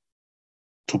to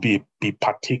be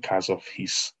partakers of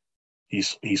his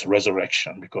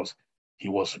resurrection, because he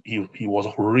was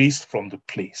raised from the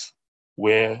place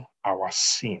where our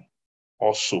sin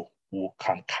also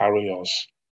can carry us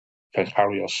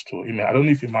to. I don't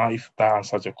know if that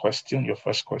answers your question, your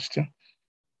first question.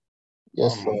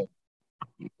 Yes, sir.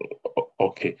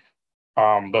 Okay.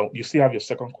 But you still have your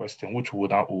second question, which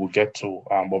we'll get to.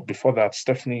 But before that,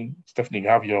 Stephanie, you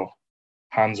have your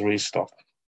hands raised up.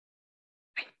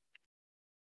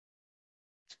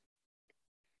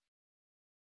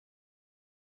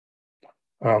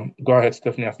 Go ahead,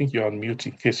 Stephanie. I think you're on mute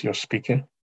in case you're speaking.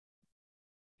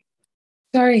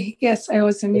 Sorry. Yes, I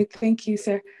was on mute. Thank you,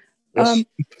 sir. Yes.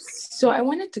 So I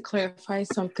wanted to clarify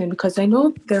something, because I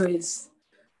know there is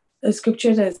a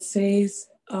scripture that says,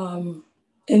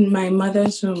 in my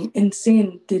mother's womb, in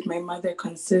sin did my mother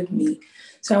conceive me.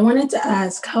 So I wanted to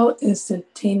ask, how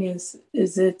instantaneous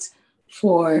is it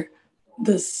for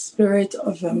the spirit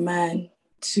of a man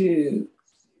to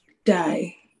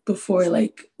die before,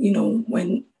 like,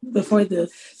 before the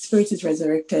spirit is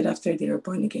resurrected after they are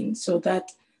born again. So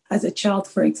that as a child,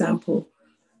 for example,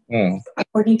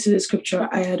 according to the scripture,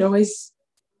 I had always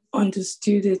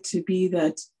understood it to be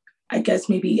that, I guess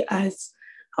maybe as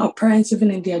our parents,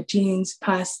 even in their genes,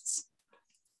 passed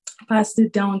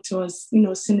it down to us,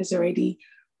 sin is already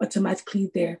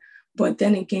automatically there. But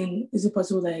then again, is it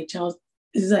possible that a child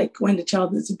is like, when the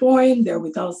child is born, they're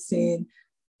without sin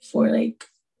for like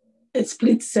a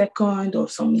split second or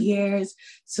some years?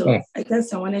 So I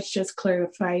guess I wanted to just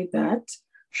clarify that,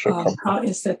 how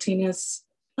instantaneous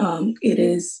it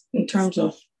is in terms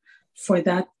of for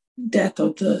that death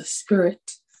of the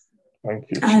spirit. Thank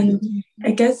you. And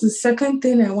I guess the second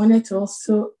thing I wanted to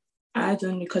also add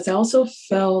on, because I also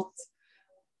felt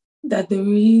that the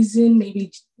reason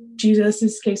maybe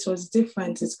Jesus's case was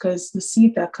different is because the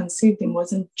seed that conceived him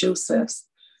wasn't Joseph's.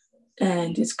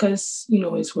 And it's because,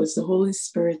 it was the Holy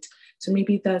Spirit. So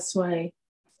maybe that's why,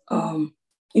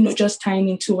 just tying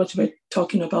into what we're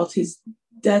talking about, his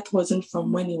death wasn't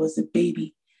from when he was a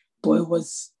baby, but it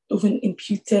was even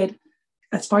imputed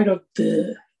as part of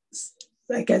the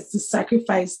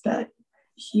sacrifice that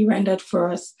he rendered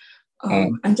for us.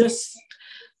 And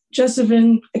just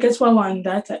even, I guess while we're on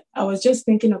that, I was just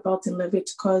thinking about in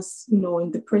Leviticus, in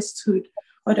the priesthood,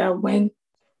 or that when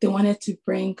they wanted to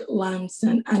bring lambs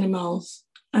and animals,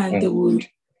 and they would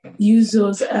use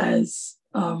those as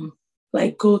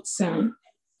like goats, and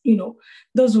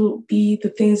those will be the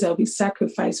things that will be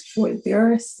sacrificed for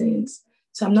their sins.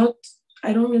 So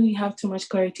I don't really have too much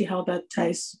clarity how that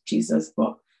ties to Jesus,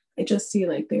 but I just see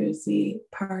like there's a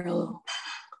parallel.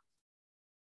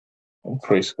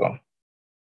 Praise God.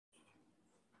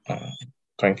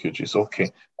 Thank you, Jesus. Okay.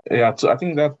 Yeah, so I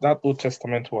think that Old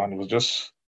Testament one, it's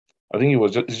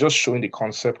just showing the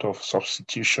concept of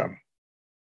substitution,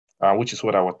 which is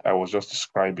what I was just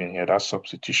describing here, that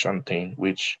substitution thing,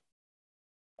 which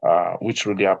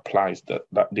really applies that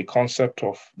the concept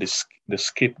of the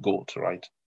scapegoat, right?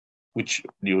 Which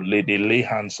they lay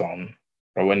hands on,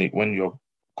 or when you're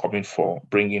coming for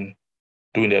doing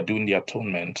the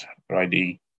atonement, right?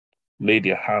 They lay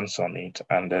their hands on it,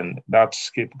 and then that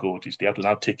scapegoat they have to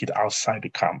now take it outside the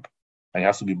camp, and it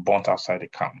has to be burnt outside the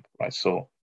camp, right? So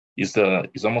it's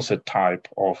almost a type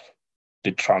of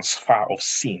the transfer of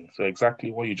sin. So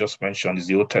exactly what you just mentioned is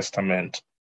the Old Testament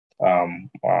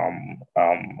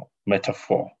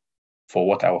metaphor for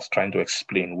what I was trying to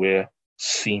explain, where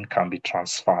sin can be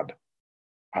transferred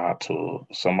to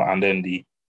someone, and then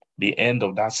the end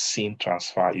of that sin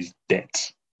transfer is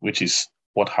death, which is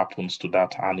what happens to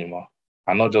that animal,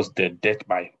 and not just death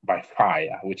by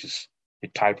fire, which is a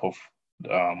type of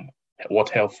what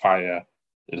hellfire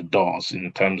does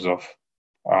in terms of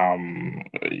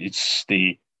it's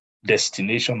the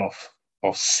destination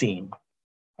of sin.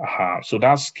 So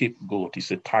that scapegoat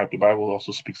is a type. The Bible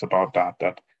also speaks about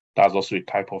that's also a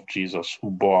type of Jesus who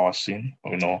bore our sin,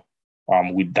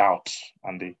 without,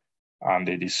 and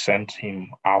they sent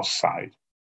him outside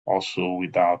also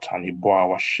without, and he bore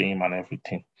our shame and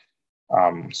everything.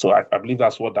 So I believe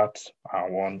that's what that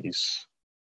one is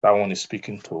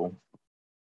speaking to.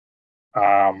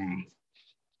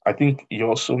 I think you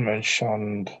also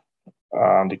mentioned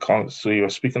so you're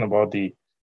speaking about the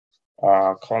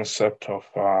concept of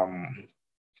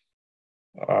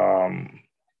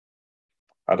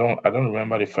I don't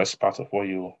remember the first part of what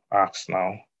you asked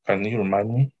now. Can you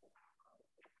remind me?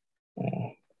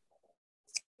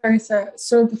 Sorry, sir.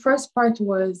 So the first part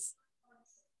was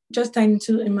just tying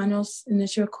to Emmanuel's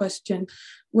initial question,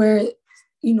 where,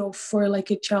 for like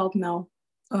a child now,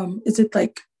 is it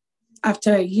like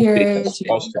after a year?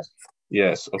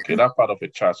 Yes. Okay, that part of a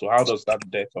child. So how does that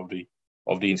death of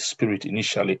the spirit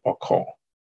initially occur?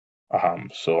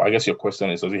 So I guess your question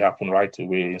is, does it happen right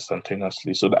away,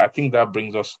 instantaneously? So I think that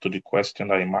brings us to the question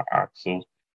that you might ask. So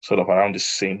sort of around the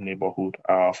same neighborhood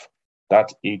of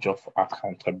that age of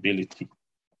accountability,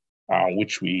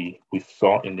 which we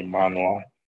saw in the manual.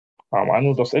 I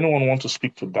know, does anyone want to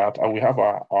speak to that? We have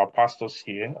our pastors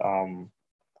here.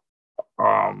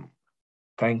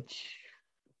 Thank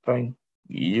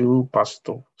you,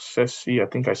 Pastor Ceci. I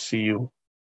think I see you.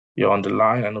 You're on the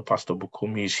line. I know Pastor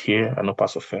Bukumi is here. I know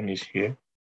Pastor Femi is here.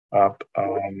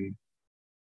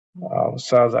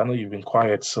 Saz, I know you've been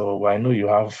quiet, so I know you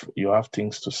have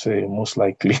things to say, most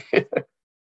likely.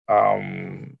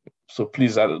 So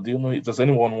please, does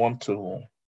anyone want to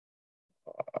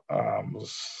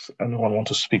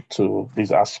speak to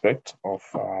this aspect of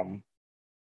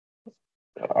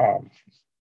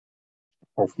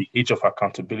the age of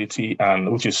accountability, and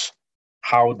which is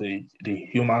how the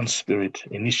human spirit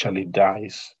initially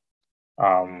dies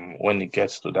when it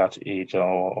gets to that age,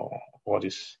 or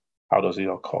how does it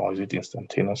occur? Is it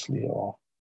instantaneously or?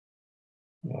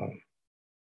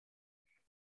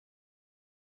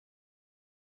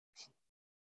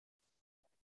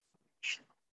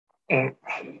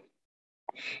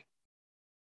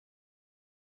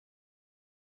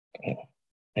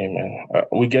 Amen.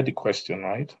 We get the question,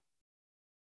 right?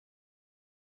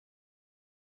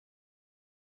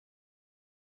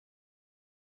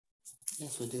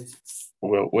 Yes, we did.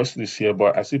 Well, Wesley's here,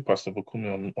 but I see Pastor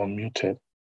Bukumi unmuted.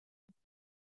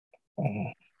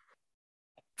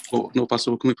 Oh, no,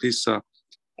 Pastor Bukumi, please, sir.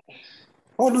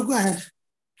 Oh, no, go ahead.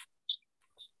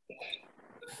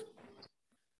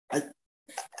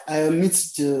 I omit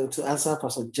to answer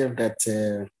Pastor Jeff that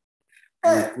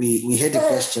we heard the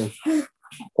question.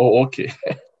 Oh, okay.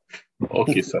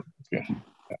 Okay, sir. Okay.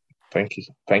 Thank you.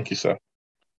 Thank you, sir.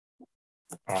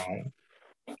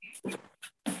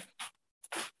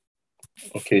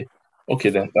 Okay. Okay,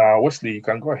 then. Wesley, you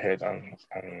can go ahead and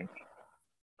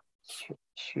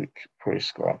speak.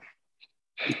 Praise God.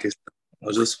 Okay.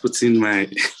 I'll just put in my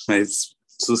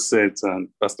 2 cents, and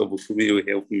Pastor Bukumi will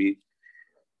help me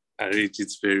arrange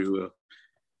it very well.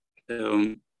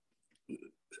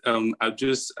 I'm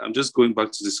just going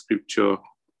back to the scripture.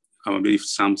 I believe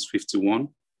Psalms 51.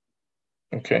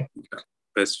 Okay.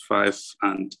 Verse 5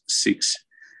 and 6.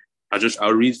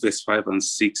 I'll read verse 5 and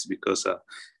 6 because as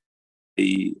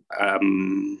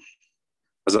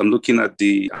I'm looking at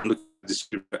the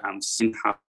scripture, I'm seeing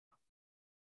how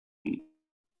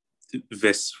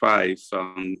verse 5,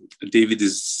 David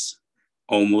is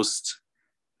almost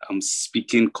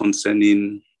speaking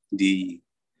concerning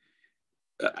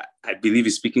I believe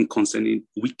he's speaking concerning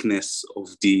weakness of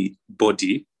the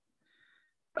body.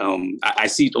 I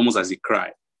see it almost as a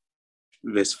cry.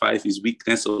 Verse 5 is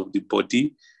weakness of the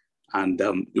body, and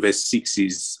verse 6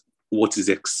 is what is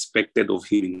expected of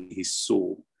him in his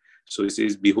soul. So it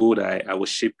says, "Behold, I was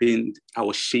shaping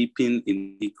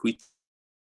in iniquity.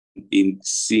 In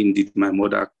sin did my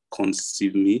mother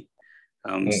conceive me."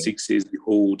 6 says,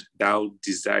 "Behold, thou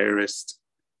desirest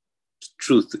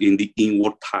truth in the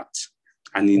inward part,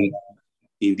 and in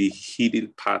the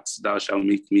hidden parts thou shalt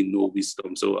make me know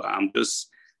wisdom." So I'm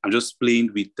just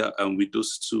playing with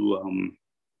those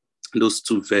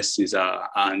two verses,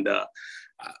 and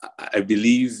I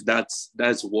believe that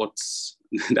is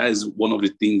one of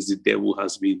the things the devil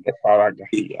has been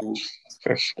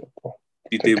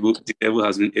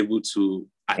able to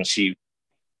achieve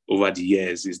over the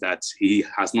years, is that he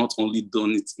has not only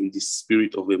done it in the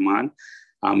spirit of a man,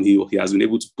 he has been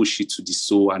able to push it to the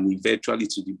soul and eventually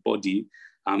to the body,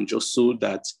 just so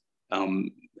that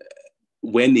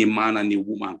when a man and a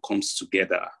woman comes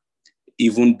together,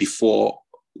 even before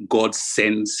God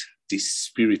sends the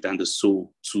spirit and the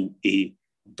soul to a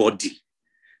body,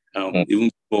 even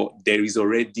before, there is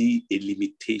already a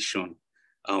limitation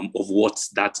of what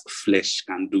that flesh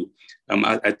can do.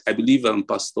 I believe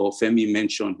Pastor Femi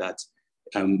mentioned that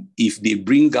if they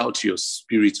bring out your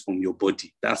spirit from your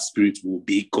body, that spirit will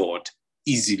be God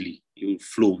easily. It will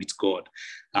flow with God.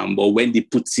 But when they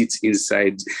put it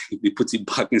inside, they put it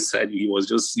back inside, he was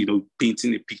just,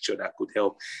 painting a picture that could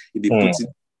help. If they put it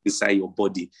inside your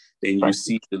body, then you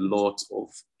see a lot of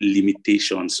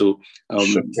limitations. So I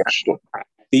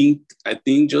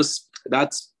think just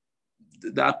that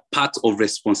part of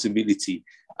responsibility,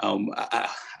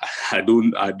 I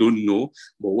don't know,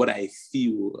 but what I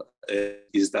feel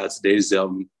is that there is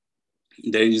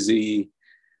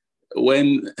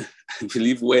when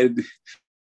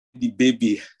the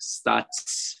baby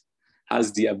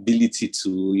has the ability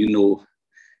to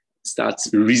start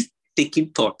taking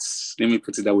thoughts, let me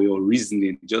put it that way, or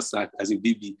reasoning, just as a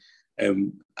baby.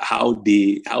 How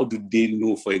do they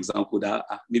know, for example, that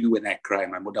maybe when I cry,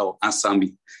 my mother will answer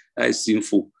me? That is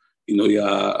sinful. You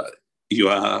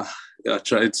are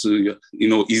trying to,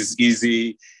 is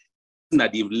easy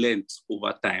that they've learned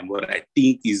over time. But I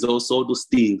think is also those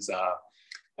things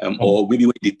or maybe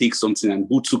when they take something and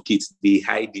who took it, they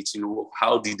hide it.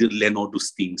 How did they learn all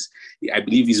those things? I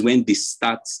believe is when they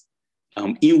start,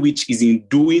 in which is in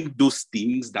doing those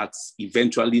things that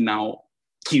eventually now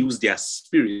kills their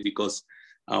spirit, because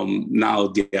now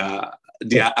they are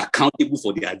accountable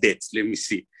for their debts, let me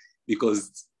say,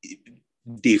 because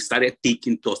they've started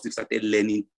taking thoughts, they've started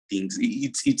learning things.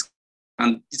 It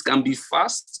can be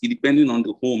fast, depending on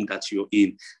the home that you're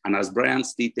in. And as Brian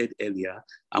stated earlier,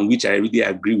 and which I really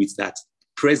agree with, that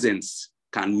presence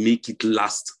can make it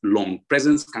last long.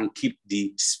 Presence can keep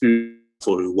the spirit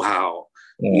for a while.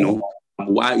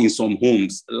 While in some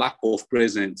homes, lack of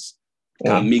presence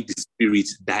can make the spirit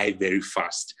die very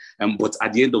fast. But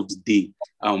at the end of the day,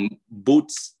 both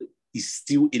is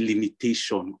still a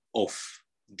limitation of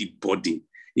the body,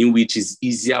 in which it's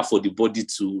easier for the body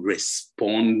to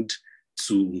respond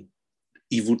to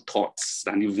evil thoughts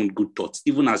than even good thoughts,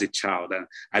 even as a child. And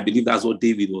I believe that's what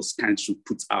David was trying to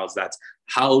put out, that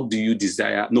how do you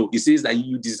desire? No, he says that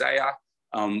you desire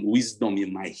wisdom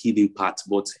in my hidden part,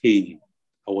 but hey,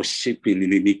 I was shaping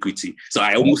in iniquity. So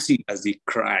I almost see it as a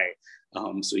cry.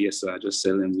 So yes, sir, I just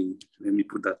said, let me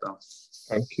put that down.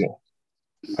 Thank you.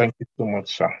 Thank you so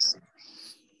much, sir.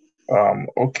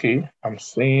 Okay, I'm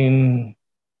seeing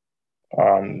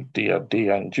they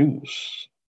and Jews.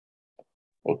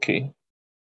 Okay.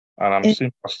 And I'm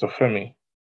seeing Pastor Femi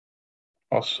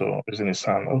also raising his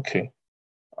hand. Okay.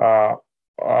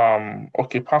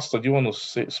 Okay, Pastor, do you want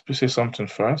to say something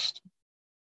first?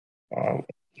 You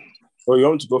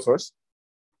want to go first?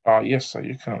 Yes, sir,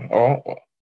 you can.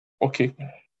 Okay.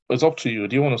 It's up to you.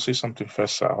 Do you want to say something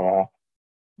first, sir? Or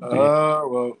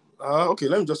okay,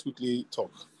 let me just quickly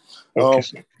talk.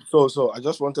 Okay. So I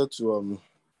just wanted to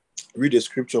read a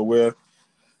scripture where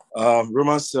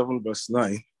Romans 7 verse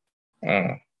 9.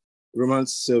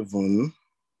 Romans 7.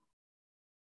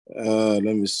 Let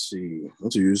me see. I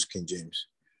want to use King James.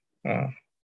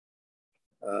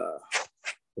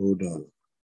 Hold on.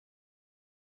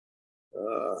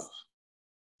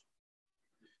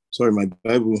 Sorry, my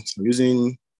Bible. I'm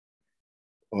using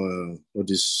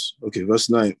verse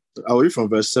 9. I'll read from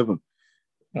verse 7.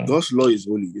 God's law is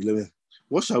holy. 11.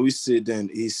 What shall we say then?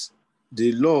 Is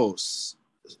the laws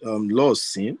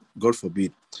sin? God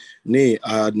forbid. Nay,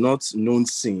 I had not known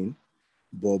sin,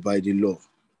 but by the law.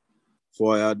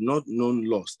 For I had not known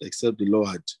lust, except the law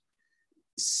had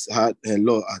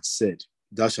said,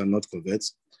 thou shalt not covet.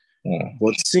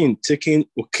 But sin, taking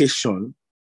occasion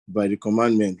by the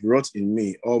commandment, wrought in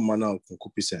me all manner of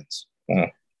concupiscence.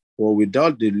 For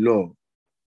without the law,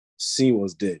 sin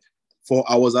was dead. For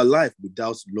I was alive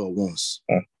without law once.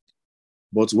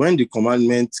 But when the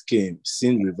commandment came,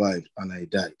 sin revived, and I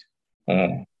died.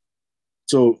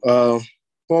 So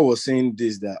Paul was saying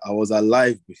this, that I was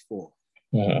alive before.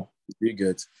 You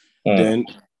get? Then,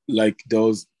 like, there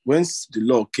was, when the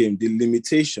law came, the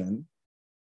limitation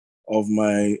of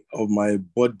my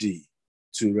body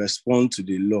to respond to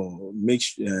the law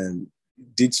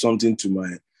did something to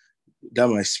my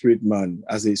spirit man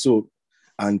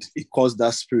and it caused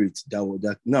that spirit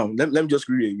that now let me just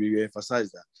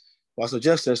re-emphasize that. Pastor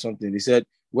Jeff said something. He said,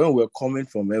 when we're coming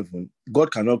from heaven, God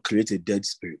cannot create a dead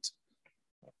spirit.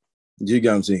 Do you get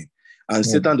what I'm saying? And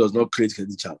Satan does not create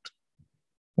any child.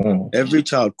 Every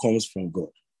child comes from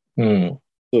God.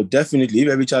 So definitely, if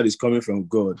every child is coming from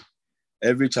God,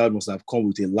 every child must have come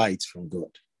with a light from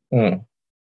God.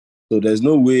 So there's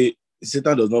no way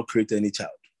Satan does not create any child.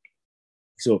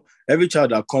 So every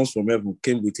child that comes from heaven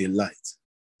came with a light.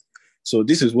 So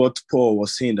this is what Paul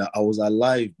was saying, that I was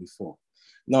alive before.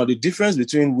 Now, the difference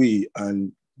between we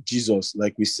and Jesus,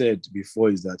 like we said before,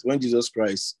 is that when Jesus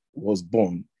Christ was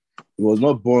born, he was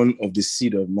not born of the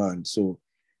seed of man. So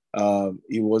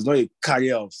he was not a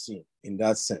carrier of sin in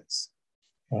that sense.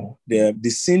 The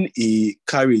sin he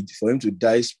carried for him to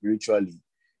die spiritually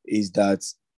is that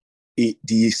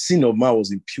the sin of man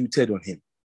was imputed on him.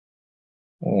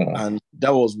 And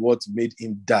that was what made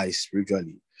him die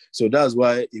spiritually. So that's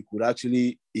why he could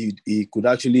actually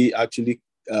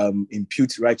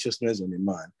impute righteousness on a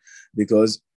man,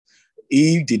 because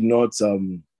he did not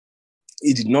sin,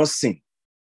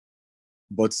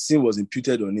 but sin was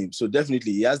imputed on him. So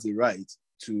definitely he has the right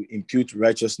to impute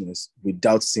righteousness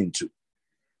without sin too.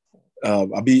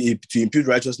 To impute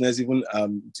righteousness, even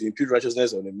to impute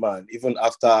righteousness on a man, even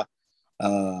after,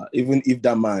 even if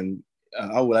that man,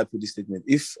 how will I put this statement?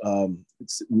 If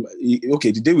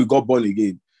the day we got born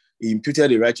again, he imputed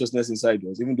the righteousness inside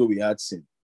us, even though we had sin,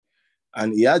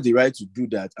 and he had the right to do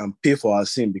that and pay for our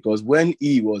sin, because when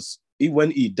he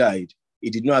died, he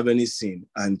did not have any sin,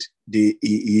 and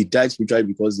he died spiritually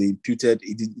because they imputed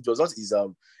it. It was not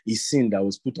his sin that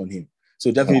was put on him.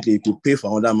 So definitely he could pay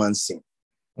for another man's sin.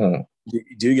 Do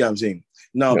you get what I'm saying?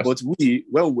 Now, yes. But when we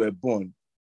were born,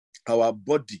 our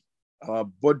body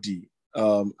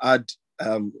had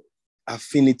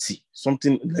affinity,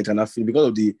 something like an affinity, because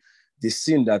of the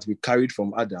sin that we carried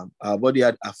from Adam. Our body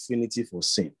had affinity for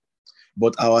sin,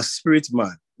 but our spirit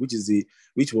man, which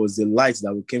was the light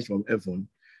that we came from heaven,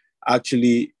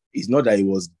 actually it's not that it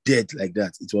was dead like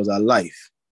that. It was alive.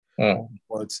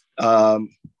 But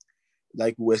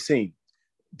like we were saying,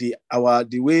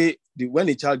 when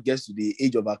a child gets to the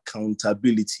age of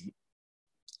accountability,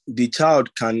 the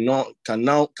child can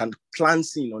plan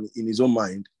sin in his own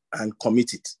mind and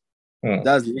commit it.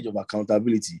 That's the age of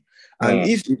accountability. And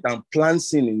if he can plan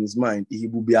sin in his mind, he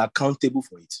will be accountable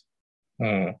for it.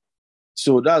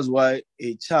 So that's why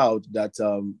a child that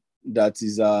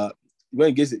is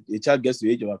when a child gets to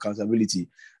the age of accountability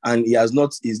and is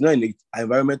not in an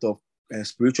environment of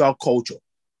spiritual culture,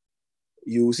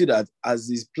 you will see that as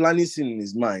he's planning sin in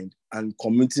his mind and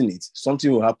committing it,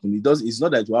 something will happen. It's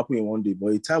not that it will happen in one day, but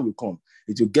a time will come.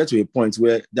 It will get to a point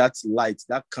where that light,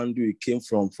 that candle it came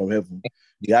from heaven,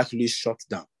 they actually shut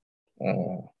down.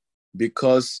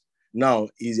 Because now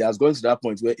he has gone to that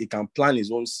point where he can plan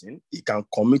his own sin, he can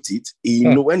commit it. He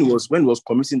know when he was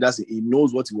committing that sin, he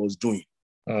knows what he was doing.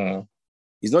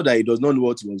 It's not that he does not know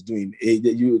what he was doing.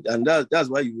 That's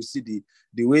why you will see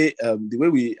the way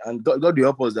we, and God will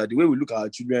help us, that the way we look at our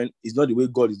children is not the way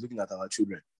God is looking at our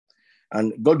children.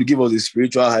 And God will give us the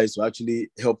spiritual eyes to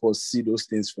actually help us see those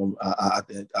things from our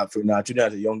children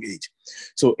at a young age.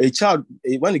 So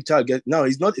when a child gets, now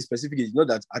it's not specific, it's not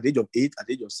that at the age of 8, at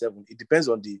the age of 7, it depends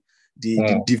on the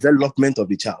development of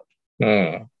the child.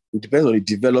 It depends on the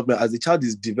development. As the child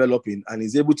is developing and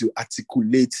is able to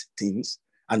articulate things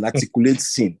and articulate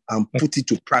sin and put it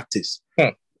to practice,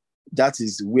 that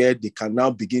is where they can now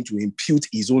begin to impute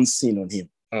his own sin on him.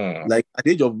 Like at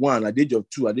the age of 1, at the age of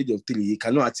 2, at the age of 3, he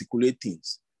cannot articulate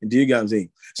things. Do you get what I'm saying?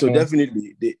 So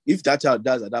definitely, if that child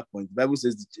does at that point, the Bible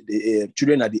says the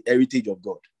children are the heritage of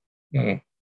God.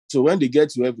 So when they get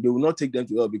to heaven, they will not take them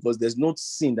to hell because there's no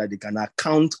sin that they can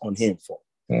account on him for.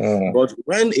 But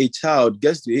when a child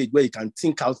gets to the age where he can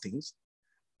think out things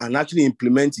and actually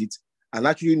implement it and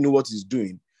actually know what he's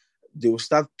doing, they will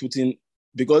start putting,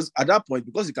 because at that point,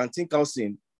 because he can think out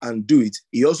sin and do it,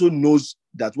 he also knows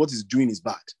that what he's doing is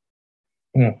bad.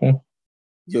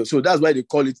 So that's why they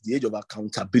call it the age of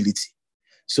accountability.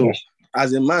 So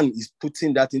as a man is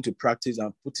putting that into practice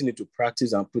and putting it to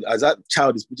practice as that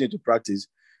child is putting it to practice,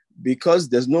 because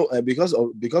there's no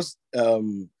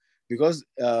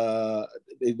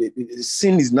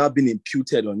sin is now being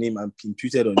imputed on him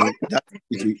that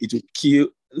it will kill.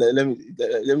 Let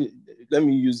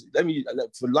me use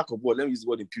for lack of word, let me use the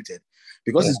word imputed,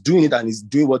 because he's doing it and he's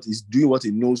doing what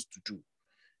he knows to do.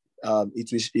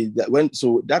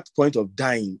 So that point of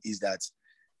dying is that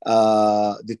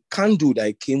the candle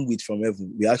that came with from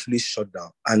heaven we actually shut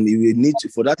down, and we need to,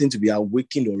 for that thing to be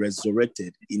awakened or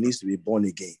resurrected, it needs to be born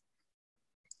again.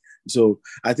 So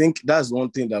I think that's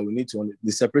one thing that we need to,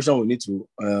 the separation we need to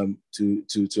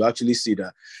actually see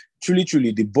that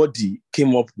truly the body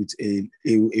came up with a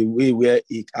way where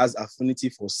it has affinity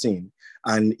for sin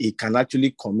and it can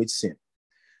actually commit sin.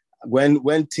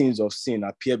 When things of sin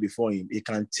appear before him, he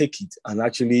can take it and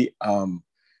actually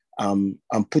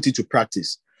put it to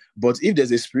practice. But if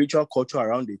there's a spiritual culture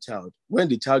around the child, when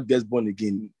the child gets born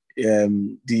again, that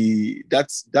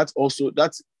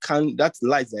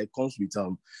light that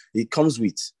it comes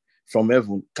with from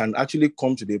heaven can actually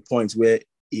come to the point where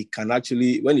he can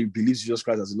actually, when he believes Jesus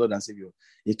Christ as the Lord and Savior,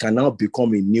 he can now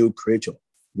become a new creature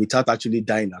without actually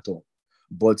dying at all.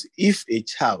 But if a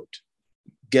child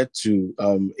get to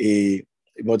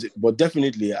but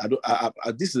definitely,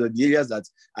 this is the areas that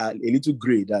are a little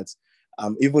gray that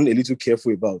I'm even a little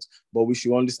careful about. But we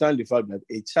should understand the fact that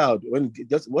a child,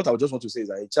 what I just want to say is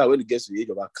that a child, when he gets to the age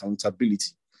of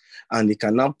accountability and he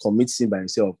can now commit sin by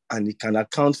himself and he can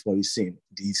account for his sin,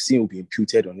 the sin will be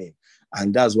imputed on him.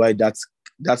 And that's why that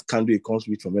candle it comes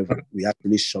with from heaven, we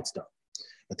actually shut down.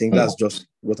 I think that's just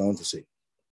what I want to say.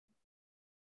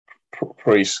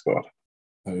 Praise God.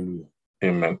 Hallelujah.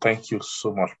 Amen. Thank you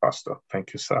so much, Pastor.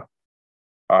 Thank you, sir.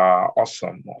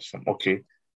 Awesome. Okay.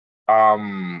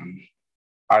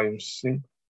 I'm seeing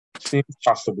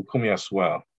Pastor Bukumi as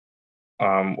well.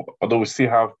 Although we still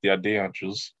have the Ade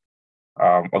Andrews,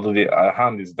 although the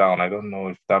hand is down, I don't know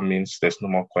if that means there's no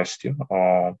more question,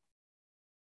 or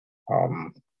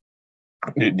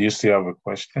do you still have a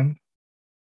question?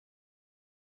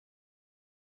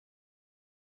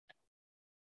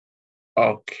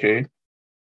 Okay.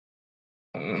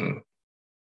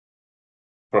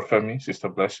 Profemi, Sister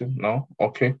Blessing, no?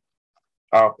 Okay.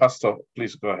 Pastor,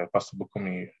 please go ahead. Pastor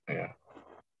Bukumi. Yeah.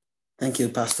 Thank you,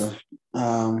 Pastor.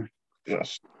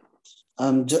 Yes.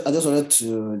 I just wanted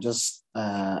to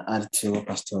add to what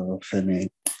Pastor Femi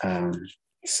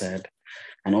said,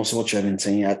 and also what you have been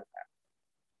saying.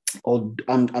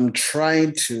 I'm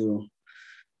trying to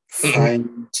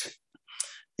find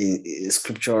a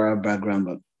scriptural background,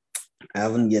 but I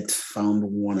haven't yet found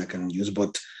one I can use.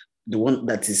 But the one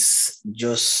that is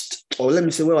just, or let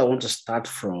me say where I want to start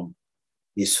from,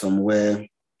 is from where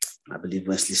I believe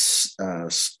Wesley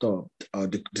stopped, or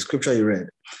the scripture you read,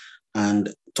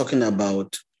 and talking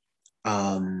about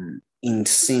in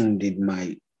sin did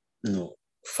my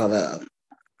father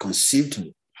conceived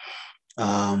me.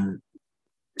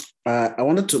 I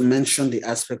wanted to mention the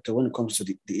aspect of when it comes to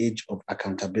the age of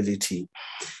accountability.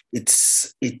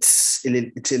 It's a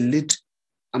little,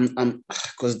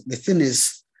 because the thing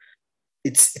is,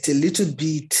 it's a little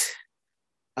bit,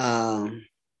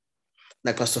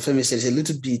 like Pastor Femi said, it's a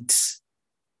little bit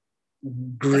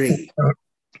gray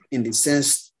in the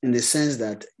sense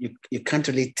that you can't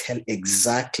really tell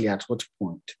exactly at what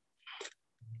point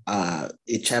a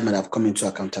child might have come into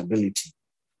accountability,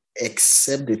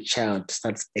 except the child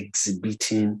starts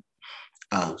exhibiting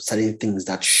certain things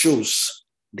that shows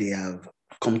they have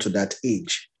come to that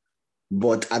age.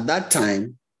 But at that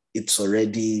time, it's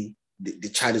already, the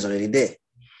child is already there.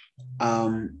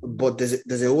 But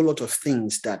there's a whole lot of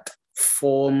things that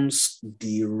forms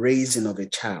the raising of a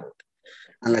child.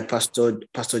 And like Pastor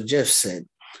Jeff said,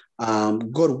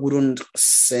 God wouldn't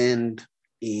send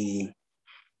a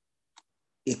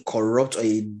corrupt or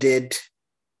a dead,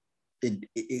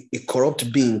 a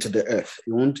corrupt being to the earth.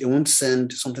 He won't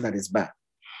send something that is bad,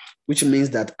 which means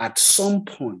that at some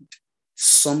point,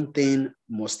 something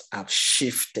must have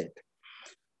shifted.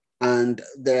 And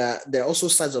there are also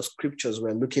sides of scriptures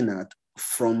we're looking at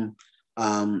from there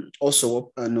are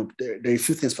a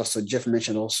few things Pastor Jeff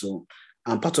mentioned also.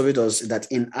 Part of it was that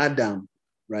in Adam,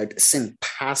 right, sin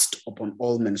passed upon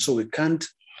all men. So we can't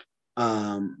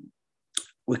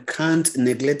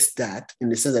neglect that, in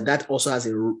the sense that also has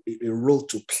a role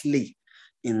to play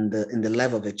in the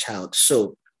life of a child.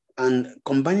 So, and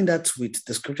combining that with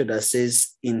the scripture that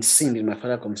says, "In sin did my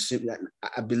father conceived,"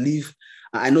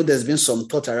 I know there's been some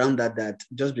thought around that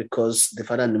just because the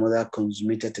father and the mother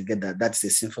consummated together, that's a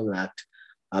sinful act,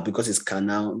 because it's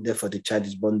carnal, therefore the child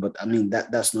is born. But I mean,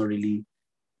 that's not really,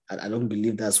 I don't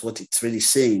believe that's what it's really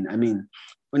saying. I mean,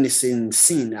 when it's saying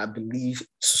sin, I believe to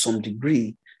some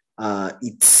degree,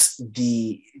 it's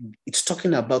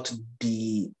talking about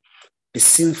the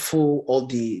sinful or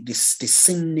the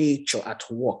sin nature at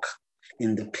work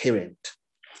in the parent,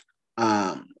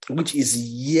 which is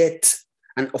yet,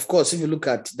 and of course, if you look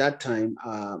at that time,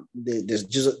 there's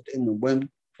Jesus, when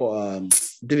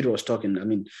David was talking, I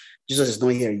mean, Jesus is not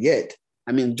here yet.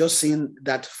 I mean, just seeing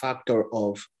that factor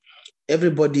of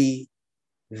everybody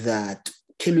that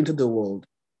came into the world,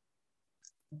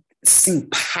 sin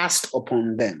passed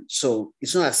upon them. So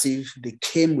it's not as if they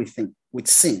came with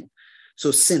sin.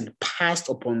 So sin passed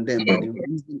upon them by the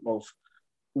reason of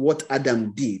what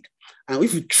Adam did. And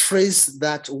if you trace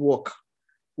that work,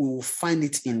 we will find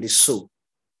it in the soul.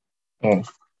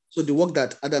 So the work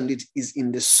that Adam did is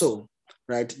in the soul,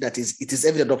 right? That is, it is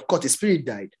evident. Of course, the spirit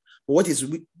died. But what is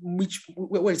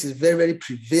very, very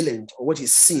prevalent, or what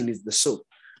is seen, is the soul.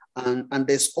 And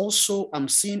there's also, I'm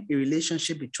seeing a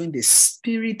relationship between the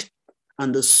spirit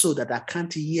and the soul that I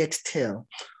can't yet tell.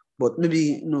 But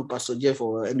maybe, Pastor Jeff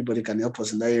or anybody can help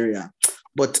us in that area.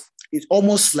 But it's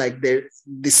almost like the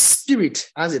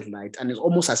spirit has a light, and it's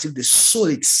almost as if the soul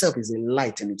itself is a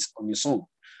light and it's on its own.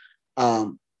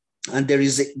 And there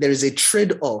is a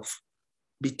trade-off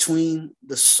between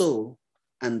the soul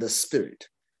and the spirit.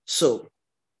 So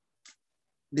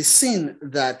the sin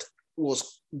that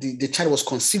was the child was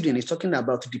conceived in is talking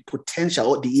about the potential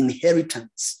or the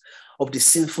inheritance of the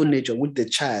sinful nature which the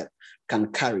child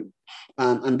can carry.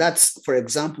 And that's, for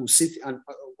example,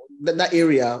 that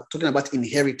area talking about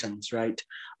inheritance, right?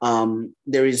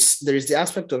 There is the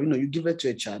aspect of, you give it to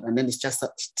a child and then it's just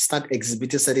start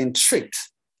exhibiting certain traits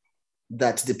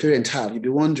that the parent have. You'd be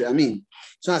wondering, I mean,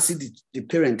 it's not as if the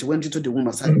parent went into the womb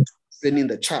and started training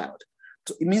the child.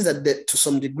 So it means that to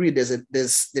some degree there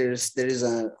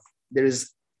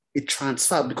is a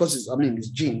transfer, because it's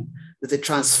gene. There's a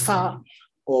transfer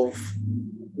of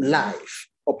life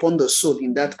upon the soul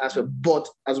in that aspect. But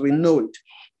as we know it,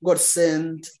 God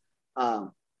sent a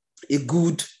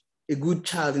good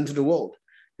child into the world.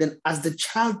 Then as the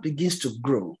child begins to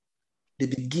grow, they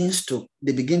begin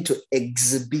to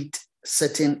exhibit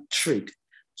certain traits.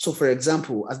 So for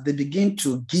example, as they begin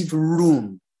to give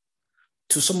room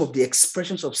to some of the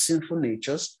expressions of sinful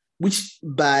natures, which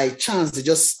by chance they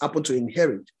just happen to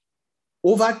inherit,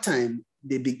 over time,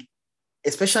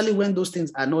 especially when those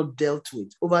things are not dealt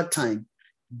with, over time,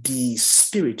 the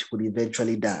spirit will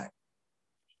eventually die.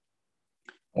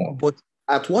 But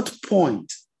at what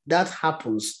point that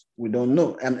happens, we don't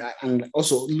know. And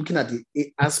also looking at the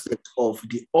aspect of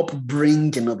the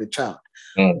upbringing of the child,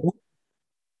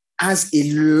 has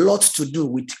a lot to do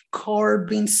with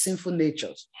curbing sinful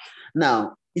natures.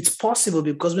 Now, it's possible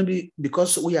because we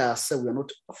ourselves, we are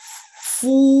not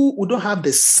full, we don't have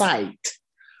the sight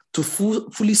to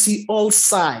fully see all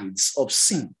sides of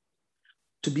sin,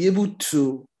 to be able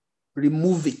to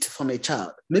remove it from a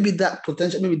child. Maybe that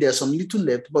potential, maybe there's some little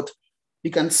left, but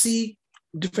You can see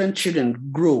different children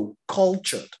grow,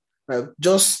 cultured, right?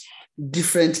 Just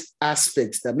different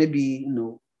aspects that maybe,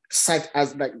 sight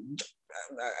as like,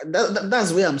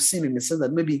 that's where I'm seeing in the sense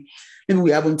that maybe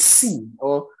we haven't seen,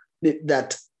 or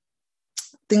that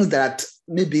things that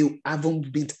maybe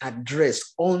haven't been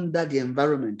addressed under the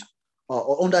environment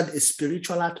or under a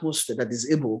spiritual atmosphere that is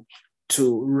able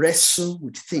to wrestle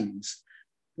with things,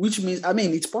 which means,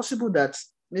 it's possible that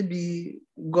maybe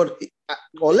God,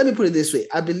 or let me put it this way,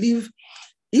 I believe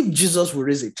if Jesus will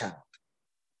raise a child,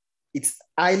 it's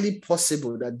highly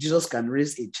possible that Jesus can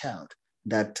raise a child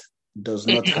that does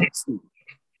not have sin,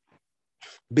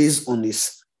 based on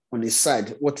his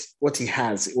side, what he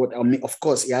has. Of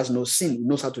course, he has no sin. He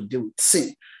knows how to deal with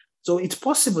sin. So it's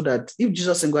possible that if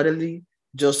Jesus singularly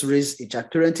just raised a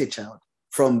child, parent a child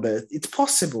from birth, it's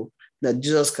possible that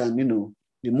Jesus can,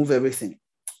 remove everything.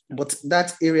 But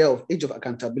that area of age of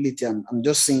accountability, I'm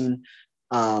just saying,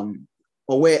 or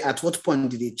where, at what point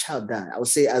did a child die? I would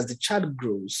say as the child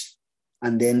grows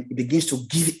and then it begins to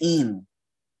give in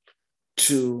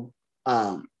to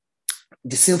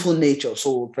the sinful nature.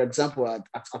 So, for example, at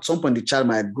some point, the child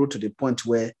might grow to the point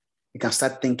where he can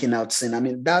start thinking out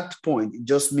sin. That point, it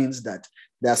just means that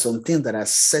there are some things that are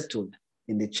settled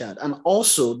in the child. And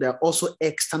also, there are also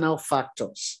external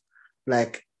factors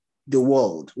like the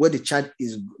world, where the child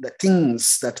is, the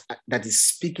things that is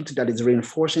speaking to, that is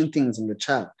reinforcing things in the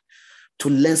child to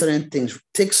learn certain things,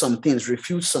 take some things,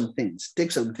 refuse some things,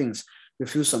 take some things,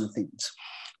 refuse some things.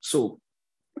 So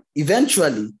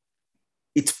eventually,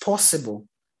 it's possible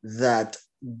that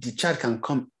the child can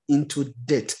come into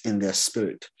death in their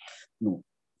spirit,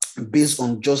 based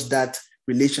on just that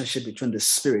relationship between the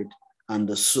spirit and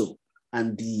the soul,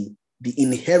 and the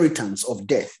inheritance of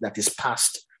death that is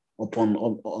passed upon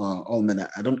all men.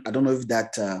 I don't know if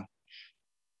that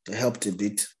helped a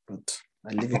bit, but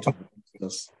I leave it to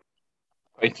us.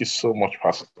 Thank you so much,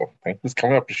 Pastor. Thank you.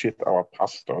 Can we appreciate our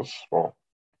pastors for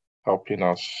helping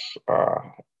us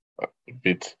a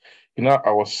bit?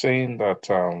 I was saying that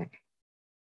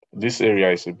this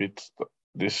area is a bit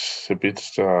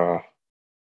difficult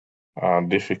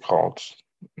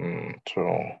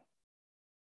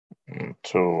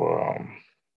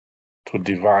to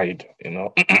divide.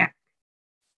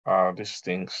 These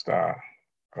things that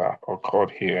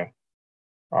occurred here.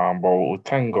 But we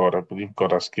thank God. I believe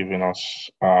God has given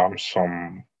us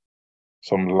some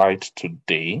light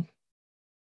today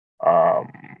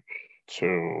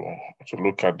to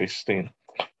look at this thing.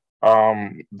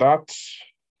 That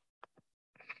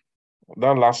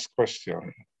last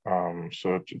question.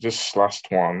 So this last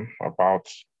one about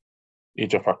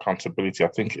age of accountability. I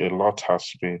think a lot has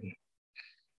been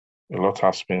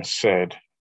said.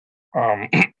 And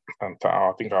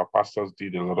I think our pastors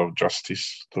did a lot of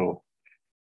justice to.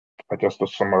 Just to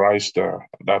summarize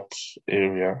that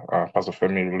area, Pastor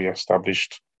Femi really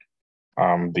established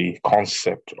the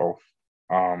concept of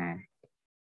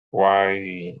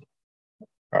why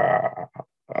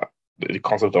the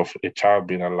concept of a child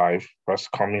being alive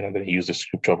first coming, and then he used the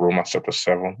scripture of Romans chapter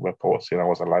 7, where Paul was saying, I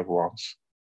was alive once,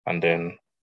 and then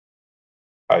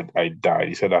I died.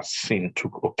 He said that sin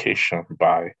took occasion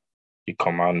by the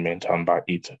commandment, and by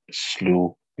it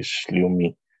slew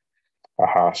me.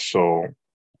 So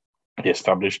he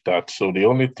established that. So the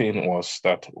only thing was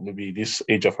that maybe this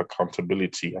age of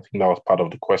accountability, I think that was part of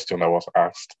the question that was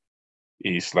asked,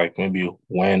 is like maybe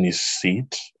when is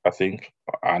it, I think.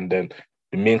 And then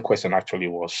the main question actually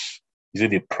was, is it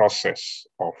the process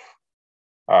of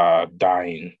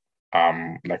dying?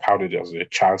 Like how does a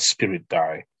child's spirit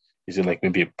die? Is it like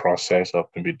maybe a process of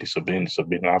maybe disobeying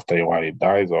after a while it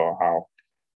dies, or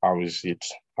how is it?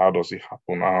 How does it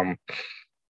happen?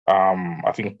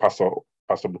 I think Pastor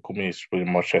Bukumi is pretty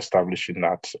much establishing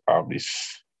that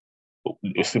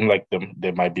it seems like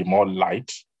there might be more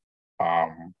light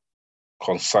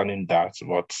concerning that,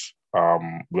 but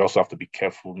we also have to be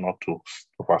careful not to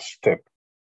overstep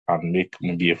and make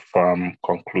maybe a firm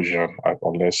conclusion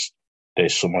unless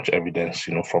there's so much evidence,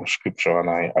 from scripture, and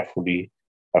I fully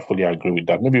agree with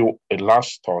that. Maybe a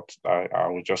last thought I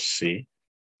will just say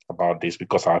about this,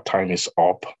 because our time is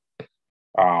up,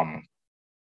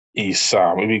 is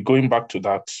maybe going back to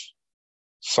that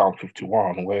Psalm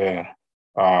 51 where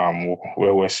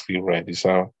Wesley read. Is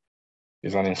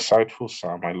an insightful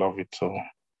psalm. I love it too.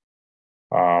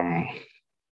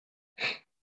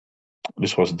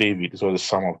 This was David. This was the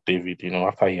Psalm of David.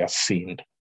 After he had sinned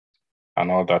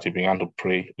and all that, he began to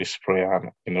pray this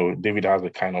prayer. And David has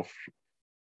a kind of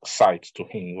sight to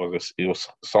him. It was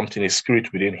something, a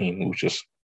spirit within him, which is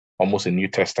almost a New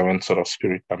Testament sort of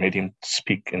spirit that made him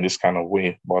speak in this kind of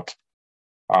way. But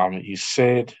he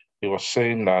was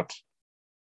saying that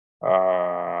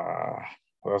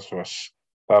That's verse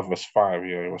 5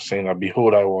 here. It was saying that,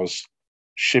 behold, I was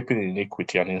shaping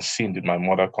iniquity, and in sin did my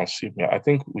mother conceive me. I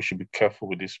think we should be careful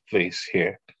with this place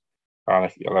here.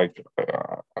 Like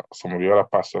some of the other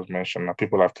pastors mentioned, that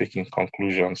people are taking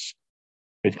conclusions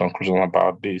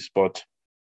about this. But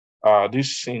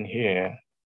this sin here,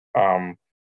 to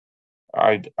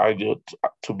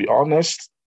be honest,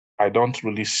 I don't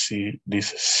really see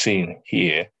this sin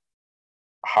here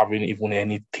having even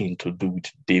anything to do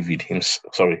with David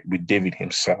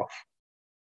himself.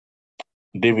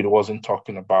 David wasn't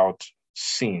talking about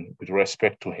sin with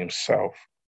respect to himself.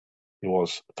 He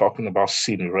was talking about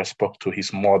sin with respect to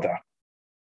his mother.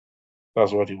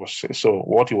 That's what he was saying. So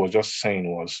what he was just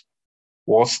saying was,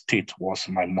 what state was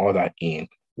my mother in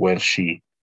when she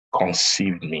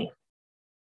conceived me?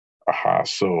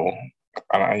 So,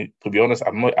 and to be honest,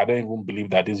 I don't even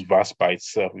believe that this verse by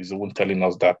itself is even telling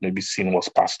us that maybe sin was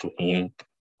passed to him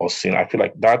or sin. I feel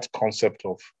like that concept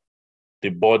of the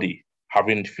body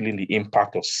feeling the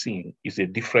impact of sin is a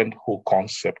different whole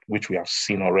concept, which we have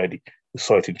seen already. We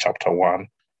saw it in chapter 1,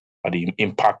 the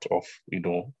impact of,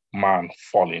 man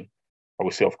falling. I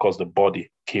would say, of course, the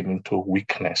body came into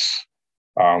weakness,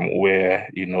 where,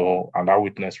 and that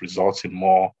weakness results in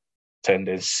more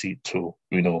tendency to,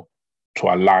 to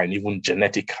align, even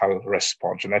genetic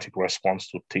response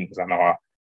to things, and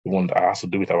even that has to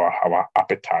do with our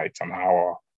appetites and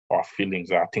our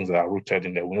feelings are things that are rooted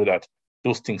in there. We know that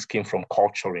those things came from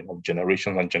culturing of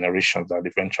generations and generations that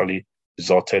eventually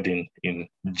resulted in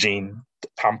gene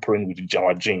tampering with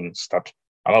our genes, and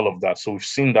all of that. So we've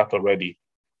seen that already.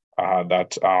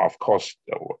 Of course,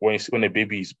 when a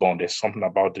baby is born, there's something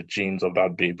about the genes of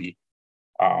that baby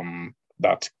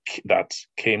that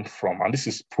came from, and this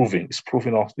is proven. It's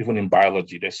proven off even in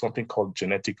biology. There's something called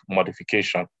genetic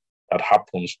modification that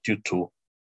happens due to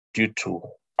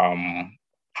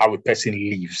how a person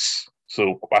lives.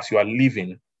 So as you are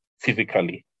living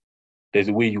physically, there's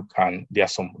a way there are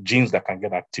some genes that can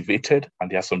get activated, and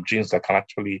there are some genes that can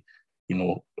actually,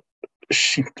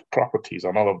 shift properties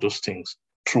and all of those things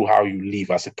through how you live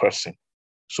as a person.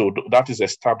 So that is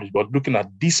established. But looking at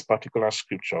this particular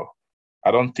scripture,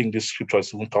 I don't think this scripture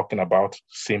is even talking about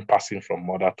sin passing from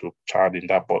mother to child in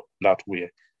that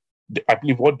way. I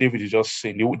believe what David is just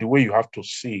saying, the way you have to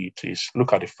see it is,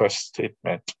 look at the first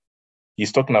statement.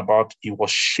 He's talking about he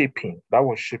was shaping. That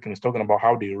was shaping. He's talking about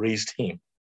how they raised him.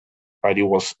 Right? It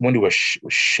was when they were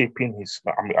shaping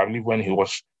I believe when he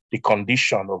was, the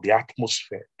condition of the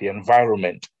atmosphere, the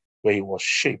environment where he was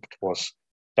shaped was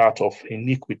that of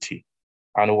iniquity.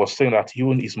 And it was saying that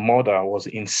even his mother was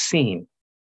in sin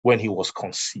when he was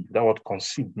conceived. That word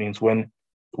conceived means when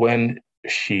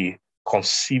she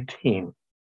conceived him,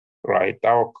 right?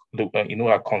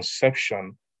 That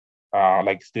conception,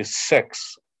 like the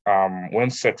sex, when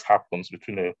sex happens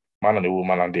between a man and a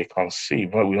woman and they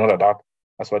conceive, we know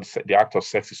that's why the act of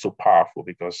sex is so powerful,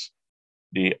 because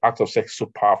the act of sex is so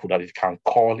powerful that it can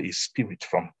call a spirit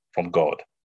from God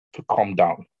to come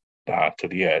down to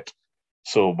the earth.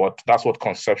 So, but that's what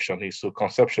conception is. So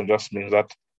conception just means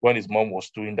that when his mom was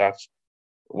doing that,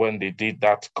 when they did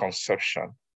that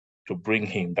conception to bring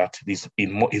him, that his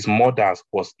mother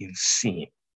was in sin.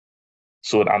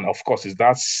 So, and of course, it's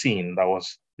that sin that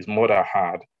was his mother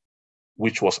had,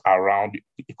 which was around.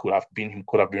 It could have been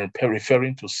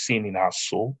referring to sin in her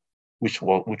soul, which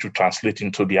would translate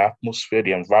into the atmosphere,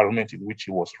 the environment in which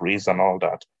he was raised, and all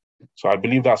that. So I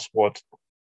believe that's what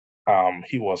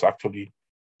he was actually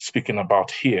speaking about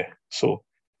here. So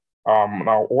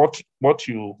now what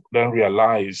you then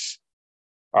realize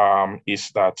is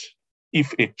that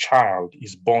if a child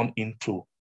is born into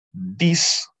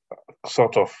this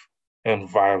sort of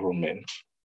environment,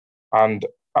 and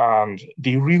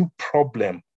the real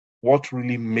problem, what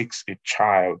really makes a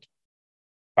child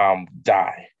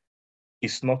die,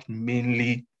 is not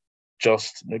mainly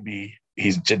just maybe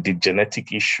the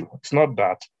genetic issue. It's not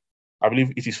that. I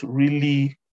believe it is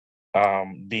really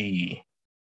the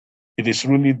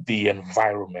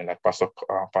environment, like Pastor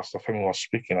Femi was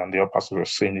speaking, and the other pastor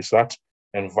was saying, is that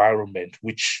environment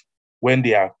which, when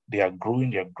they are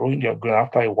growing.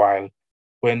 After a while,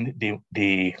 when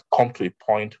they come to a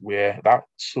point where that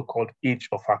so-called age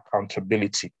of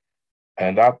accountability,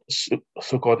 and that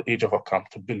so-called age of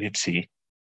accountability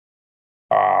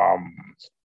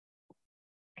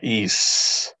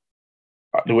is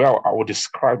the way I would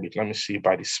describe it. Let me see,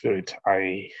 by the Spirit.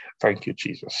 I thank you,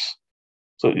 Jesus.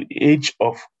 So the age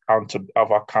of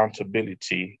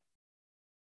accountability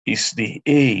is the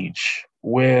age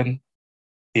when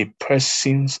a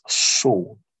person's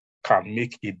soul can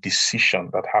make a decision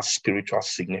that has spiritual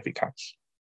significance.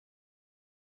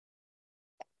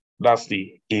 that's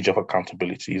the age of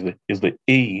accountability. Is the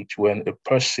age when a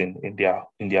person in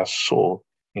their soul,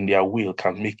 in their will,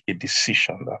 can make a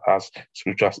decision that has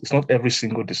spiritual. It's not every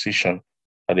single decision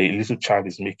that a little child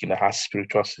is making that has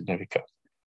spiritual significance,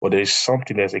 but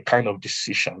there's a kind of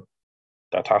decision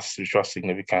that has spiritual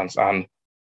significance. And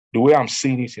the way I'm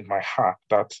seeing it in my heart,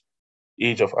 that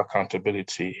age of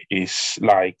accountability is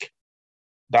like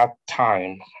that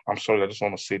time. I'm sorry, I just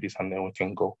want to say this and then we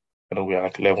can go. We are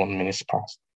like 11 minutes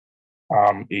past.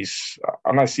 And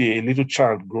I see a little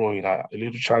child growing,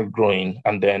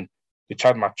 and then the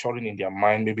child maturing in their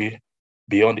mind, maybe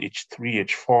beyond age 3,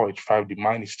 age 4, age 5, the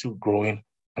mind is still growing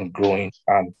and growing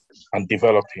and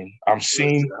developing. I'm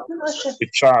seeing the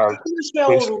child.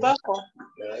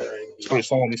 Sorry,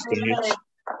 someone needs to mute.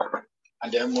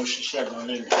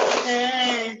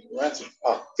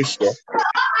 This girl.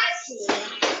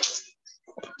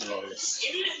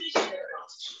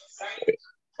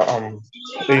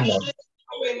 Amen.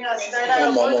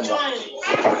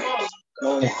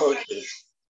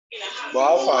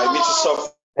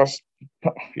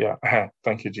 Yeah,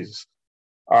 thank you, Jesus.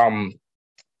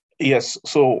 Yes,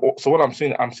 so what I'm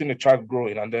seeing the child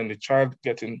growing, and then the child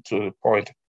getting to the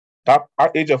point that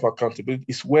our age of accountability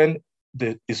is when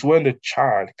the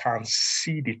child can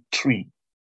see the tree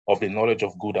of the knowledge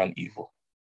of good and evil.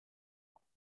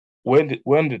 When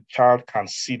the child can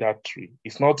see that tree,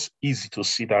 it's not easy to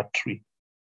see that tree.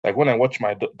 Like when I watch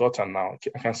my daughter now,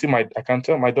 I can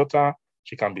tell my daughter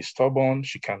she can be stubborn,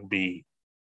 she can be,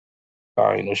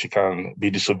 she can be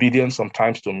disobedient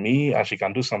sometimes to me, and she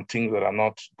can do some things that are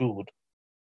not good.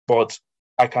 But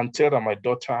I can tell that my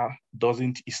daughter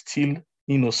is still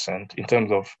innocent in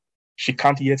terms of she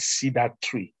can't yet see that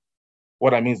tree.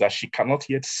 What I mean is that she cannot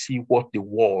yet see what the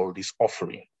world is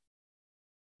offering.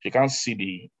 She can't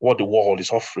see what the world is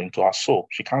offering to her soul.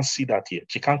 She can't see that yet.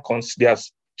 She can't consider.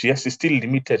 She's still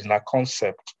limited in her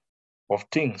concept of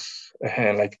things,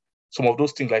 like some of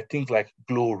those things like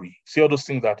glory. See all those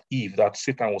things that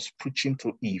Satan was preaching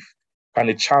to Eve. Can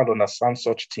a child understand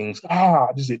such things?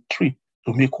 This is a tree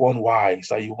to make one wise,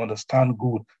 that you understand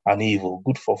good and evil,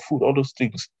 good for food, all those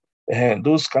things. And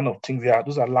those kind of things,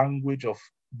 those are language of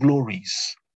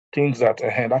glories, things that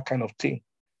kind of thing.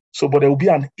 So, but there will be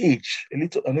an age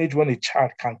when a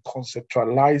child can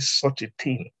conceptualize such a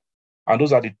thing. And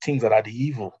those are the things that are the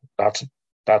evil that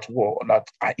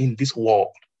are in this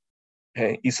world.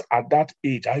 It's at that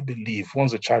age, I believe,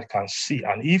 once a child can see,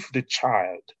 and if the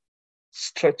child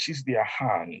stretches their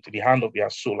hand, the hand of their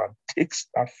soul, and takes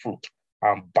that fruit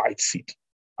and bites it,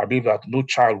 I believe that no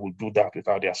child will do that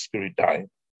without their spirit dying.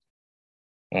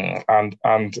 And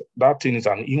that thing is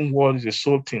an inward, is a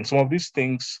soul thing. Some of these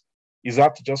things, is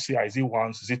that just say, is it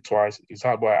once, is it twice? Is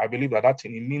that why I believe that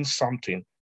thing, it means something.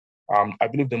 I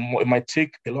believe it might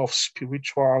take a lot of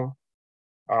spiritual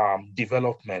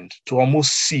development to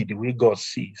almost see the way God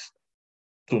sees,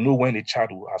 to know when a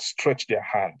child will have stretched their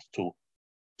hand to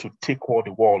take what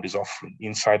the world is offering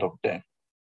inside of them.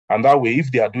 And that way,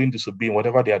 if they are doing disobedience,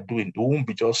 whatever they are doing, they won't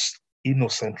be just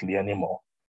innocently anymore,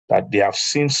 that they have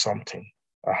seen something.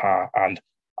 And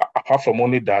apart from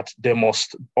only that, there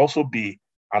must also be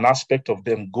an aspect of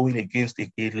them going against a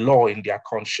law in their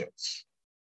conscience,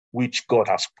 which God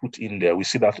has put in there. We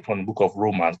see that from the book of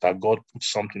Romans, that God put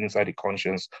something inside the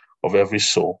conscience of every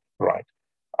soul, right?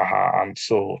 And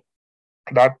so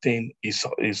that thing is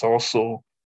also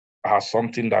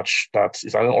something that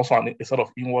is also a sort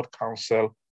of inward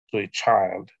counsel to a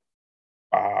child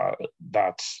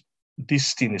that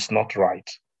this thing is not right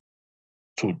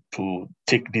to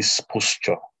take this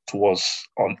posture towards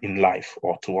in life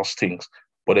or towards things.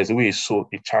 But there's a way so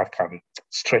a child can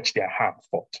stretch their hand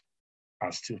forth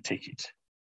and still take it.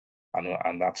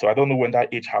 And that. So I don't know when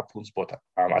that age happens, but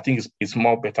I think it's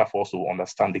more better for us to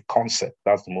understand the concept.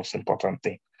 That's the most important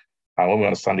thing. And when we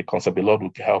understand the concept, the Lord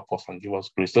will help us and give us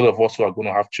grace. Those of us who are going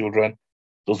to have children,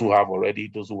 those who have already,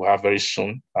 those who have very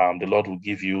soon, the Lord will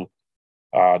give you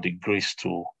the grace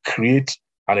to create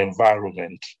an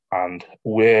environment and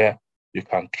where you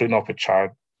can train up a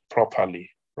child properly,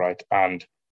 right? And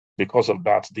because of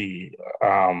that,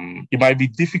 it might be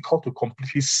difficult to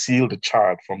completely seal the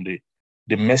child from the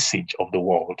message of the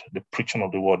world, the preaching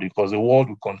of the world, because the world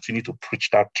will continue to preach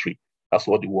that tree. That's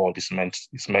what the world is meant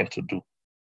to do.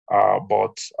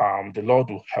 But the Lord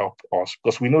will help us,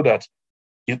 because we know that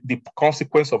the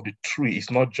consequence of the tree is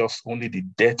not just only the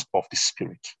death of the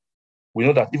spirit. We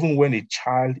know that even when a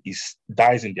child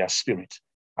dies in their spirit,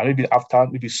 and maybe after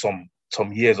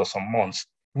some years or some months,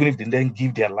 even if they then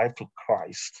give their life to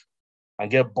Christ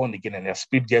and get born again and their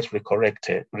spirit gets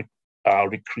recreated,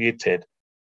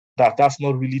 that's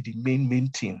not really the main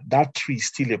thing. That tree is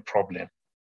still a problem.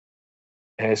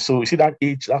 So you see that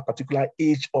age, that particular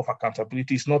age of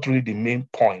accountability is not really the main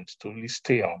point to really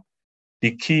stay on.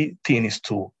 The key thing is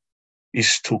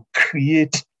to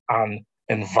create an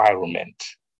environment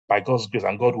by God's grace,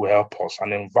 and God will help us,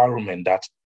 an environment that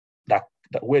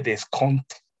where there's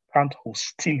constant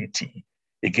hostility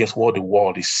against what the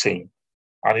world is saying.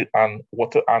 And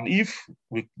if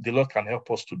the Lord can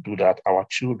help us to do that, our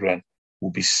children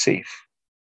will be safe.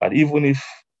 But even if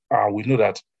we know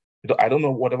that, I don't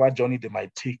know whatever journey they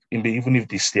might take, even if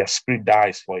their spirit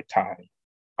dies for a time,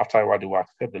 after a while they will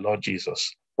accept the Lord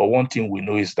Jesus. But one thing we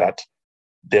know is that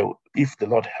if the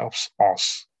Lord helps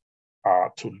us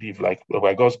to live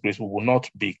by God's grace, we will not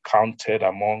be counted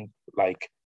among like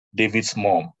David's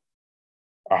mom,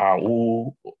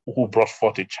 who brought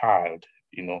forth a child,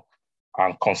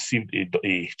 and conceived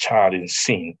a child in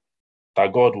sin.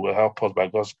 That God will help us by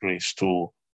God's grace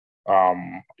to,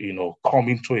 come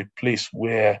into a place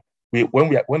where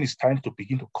when it's time to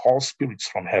begin to call spirits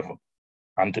from heaven,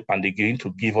 and they begin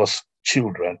to give us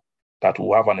children, that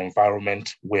will have an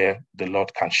environment where the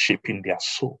Lord can shape in their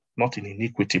soul, not in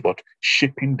iniquity, but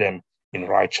shaping them in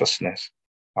righteousness.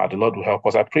 The Lord will help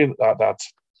us. I pray that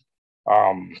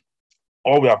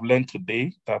all we have learned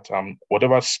today, that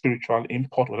whatever spiritual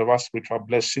import, whatever spiritual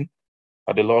blessing,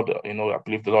 the Lord, I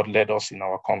believe the Lord led us in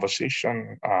our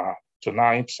conversation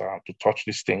tonight to touch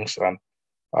these things, and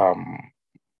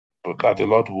that the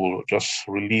Lord will just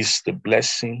release the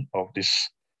blessing of this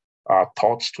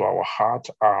thoughts to our heart.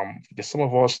 There's some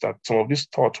of us that some of these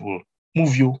thoughts will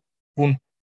move you even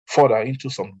further into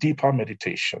some deeper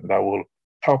meditation that will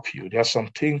help you. There are some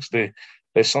things,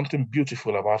 there's something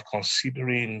beautiful about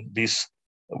considering this.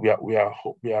 We are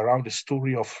around the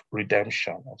story of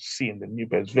redemption, of seeing the new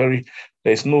birth.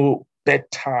 There's no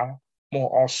better,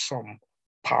 more awesome,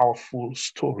 powerful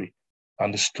story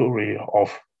than the story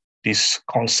of this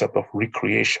concept of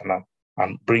recreation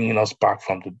and bringing us back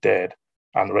from the dead,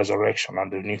 and resurrection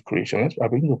and the new creation. I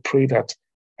begin to pray that,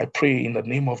 I pray in the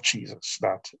name of Jesus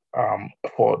that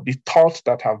for the thoughts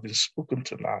that have been spoken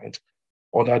tonight,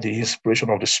 under the inspiration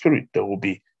of the Spirit, they will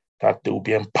be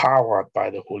empowered by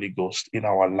the Holy Ghost in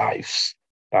our lives.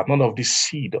 That none of this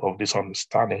seed of this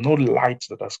understanding, no light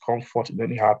that has come forth in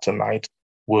any heart tonight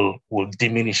will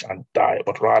diminish and die,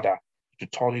 but rather to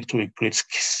turn into a great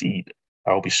seed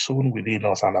that will be sown within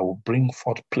us, and that will bring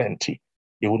forth plenty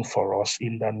even for us.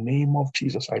 In the name of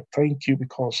Jesus, I thank you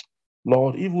because,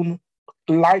 Lord, even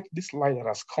this light that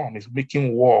has come is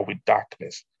making war with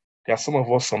darkness. There are some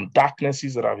of us, some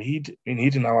darknesses that have been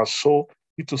hidden in our soul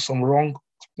due to some wrong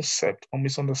concept or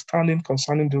misunderstanding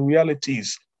concerning the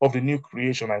realities of the new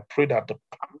creation. I pray that the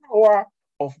power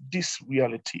of these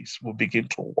realities will begin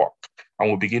to work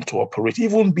and will begin to operate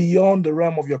even beyond the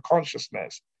realm of your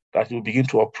consciousness, that will begin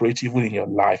to operate even in your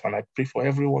life. And I pray for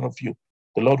every one of you,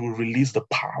 the Lord will release the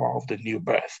power of the new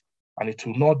birth. And it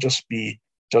will not just be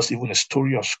even a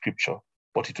story of scripture,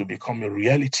 but it will become a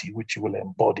reality which you will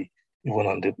embody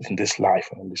even in this life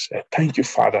and on this earth. Thank you,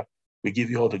 Father. We give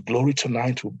you all the glory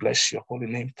tonight. We bless your holy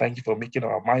name. Thank you for making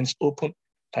our minds open.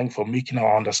 Thank you for making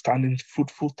our understanding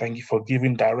fruitful. Thank you for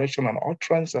giving direction and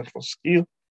utterance, and for skill,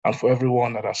 and for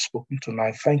everyone that has spoken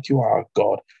tonight. Thank you, our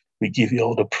God. We give you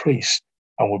all the praise,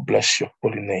 and we bless your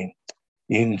holy name.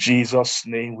 In Jesus'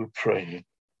 name we pray.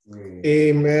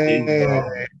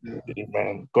 Amen.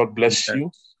 Amen. God bless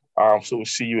you. So we'll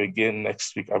see you again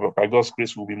next week. By God's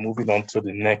grace, we'll be moving on to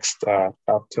the next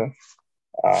chapter,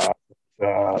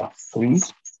 3,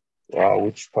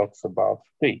 which talks about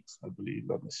faith, I believe.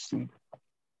 Let me see.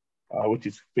 Which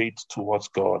is faith towards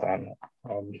God. And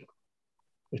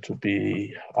it will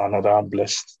be another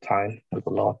blessed time with the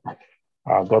Lord.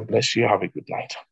 God bless you. Have a good night.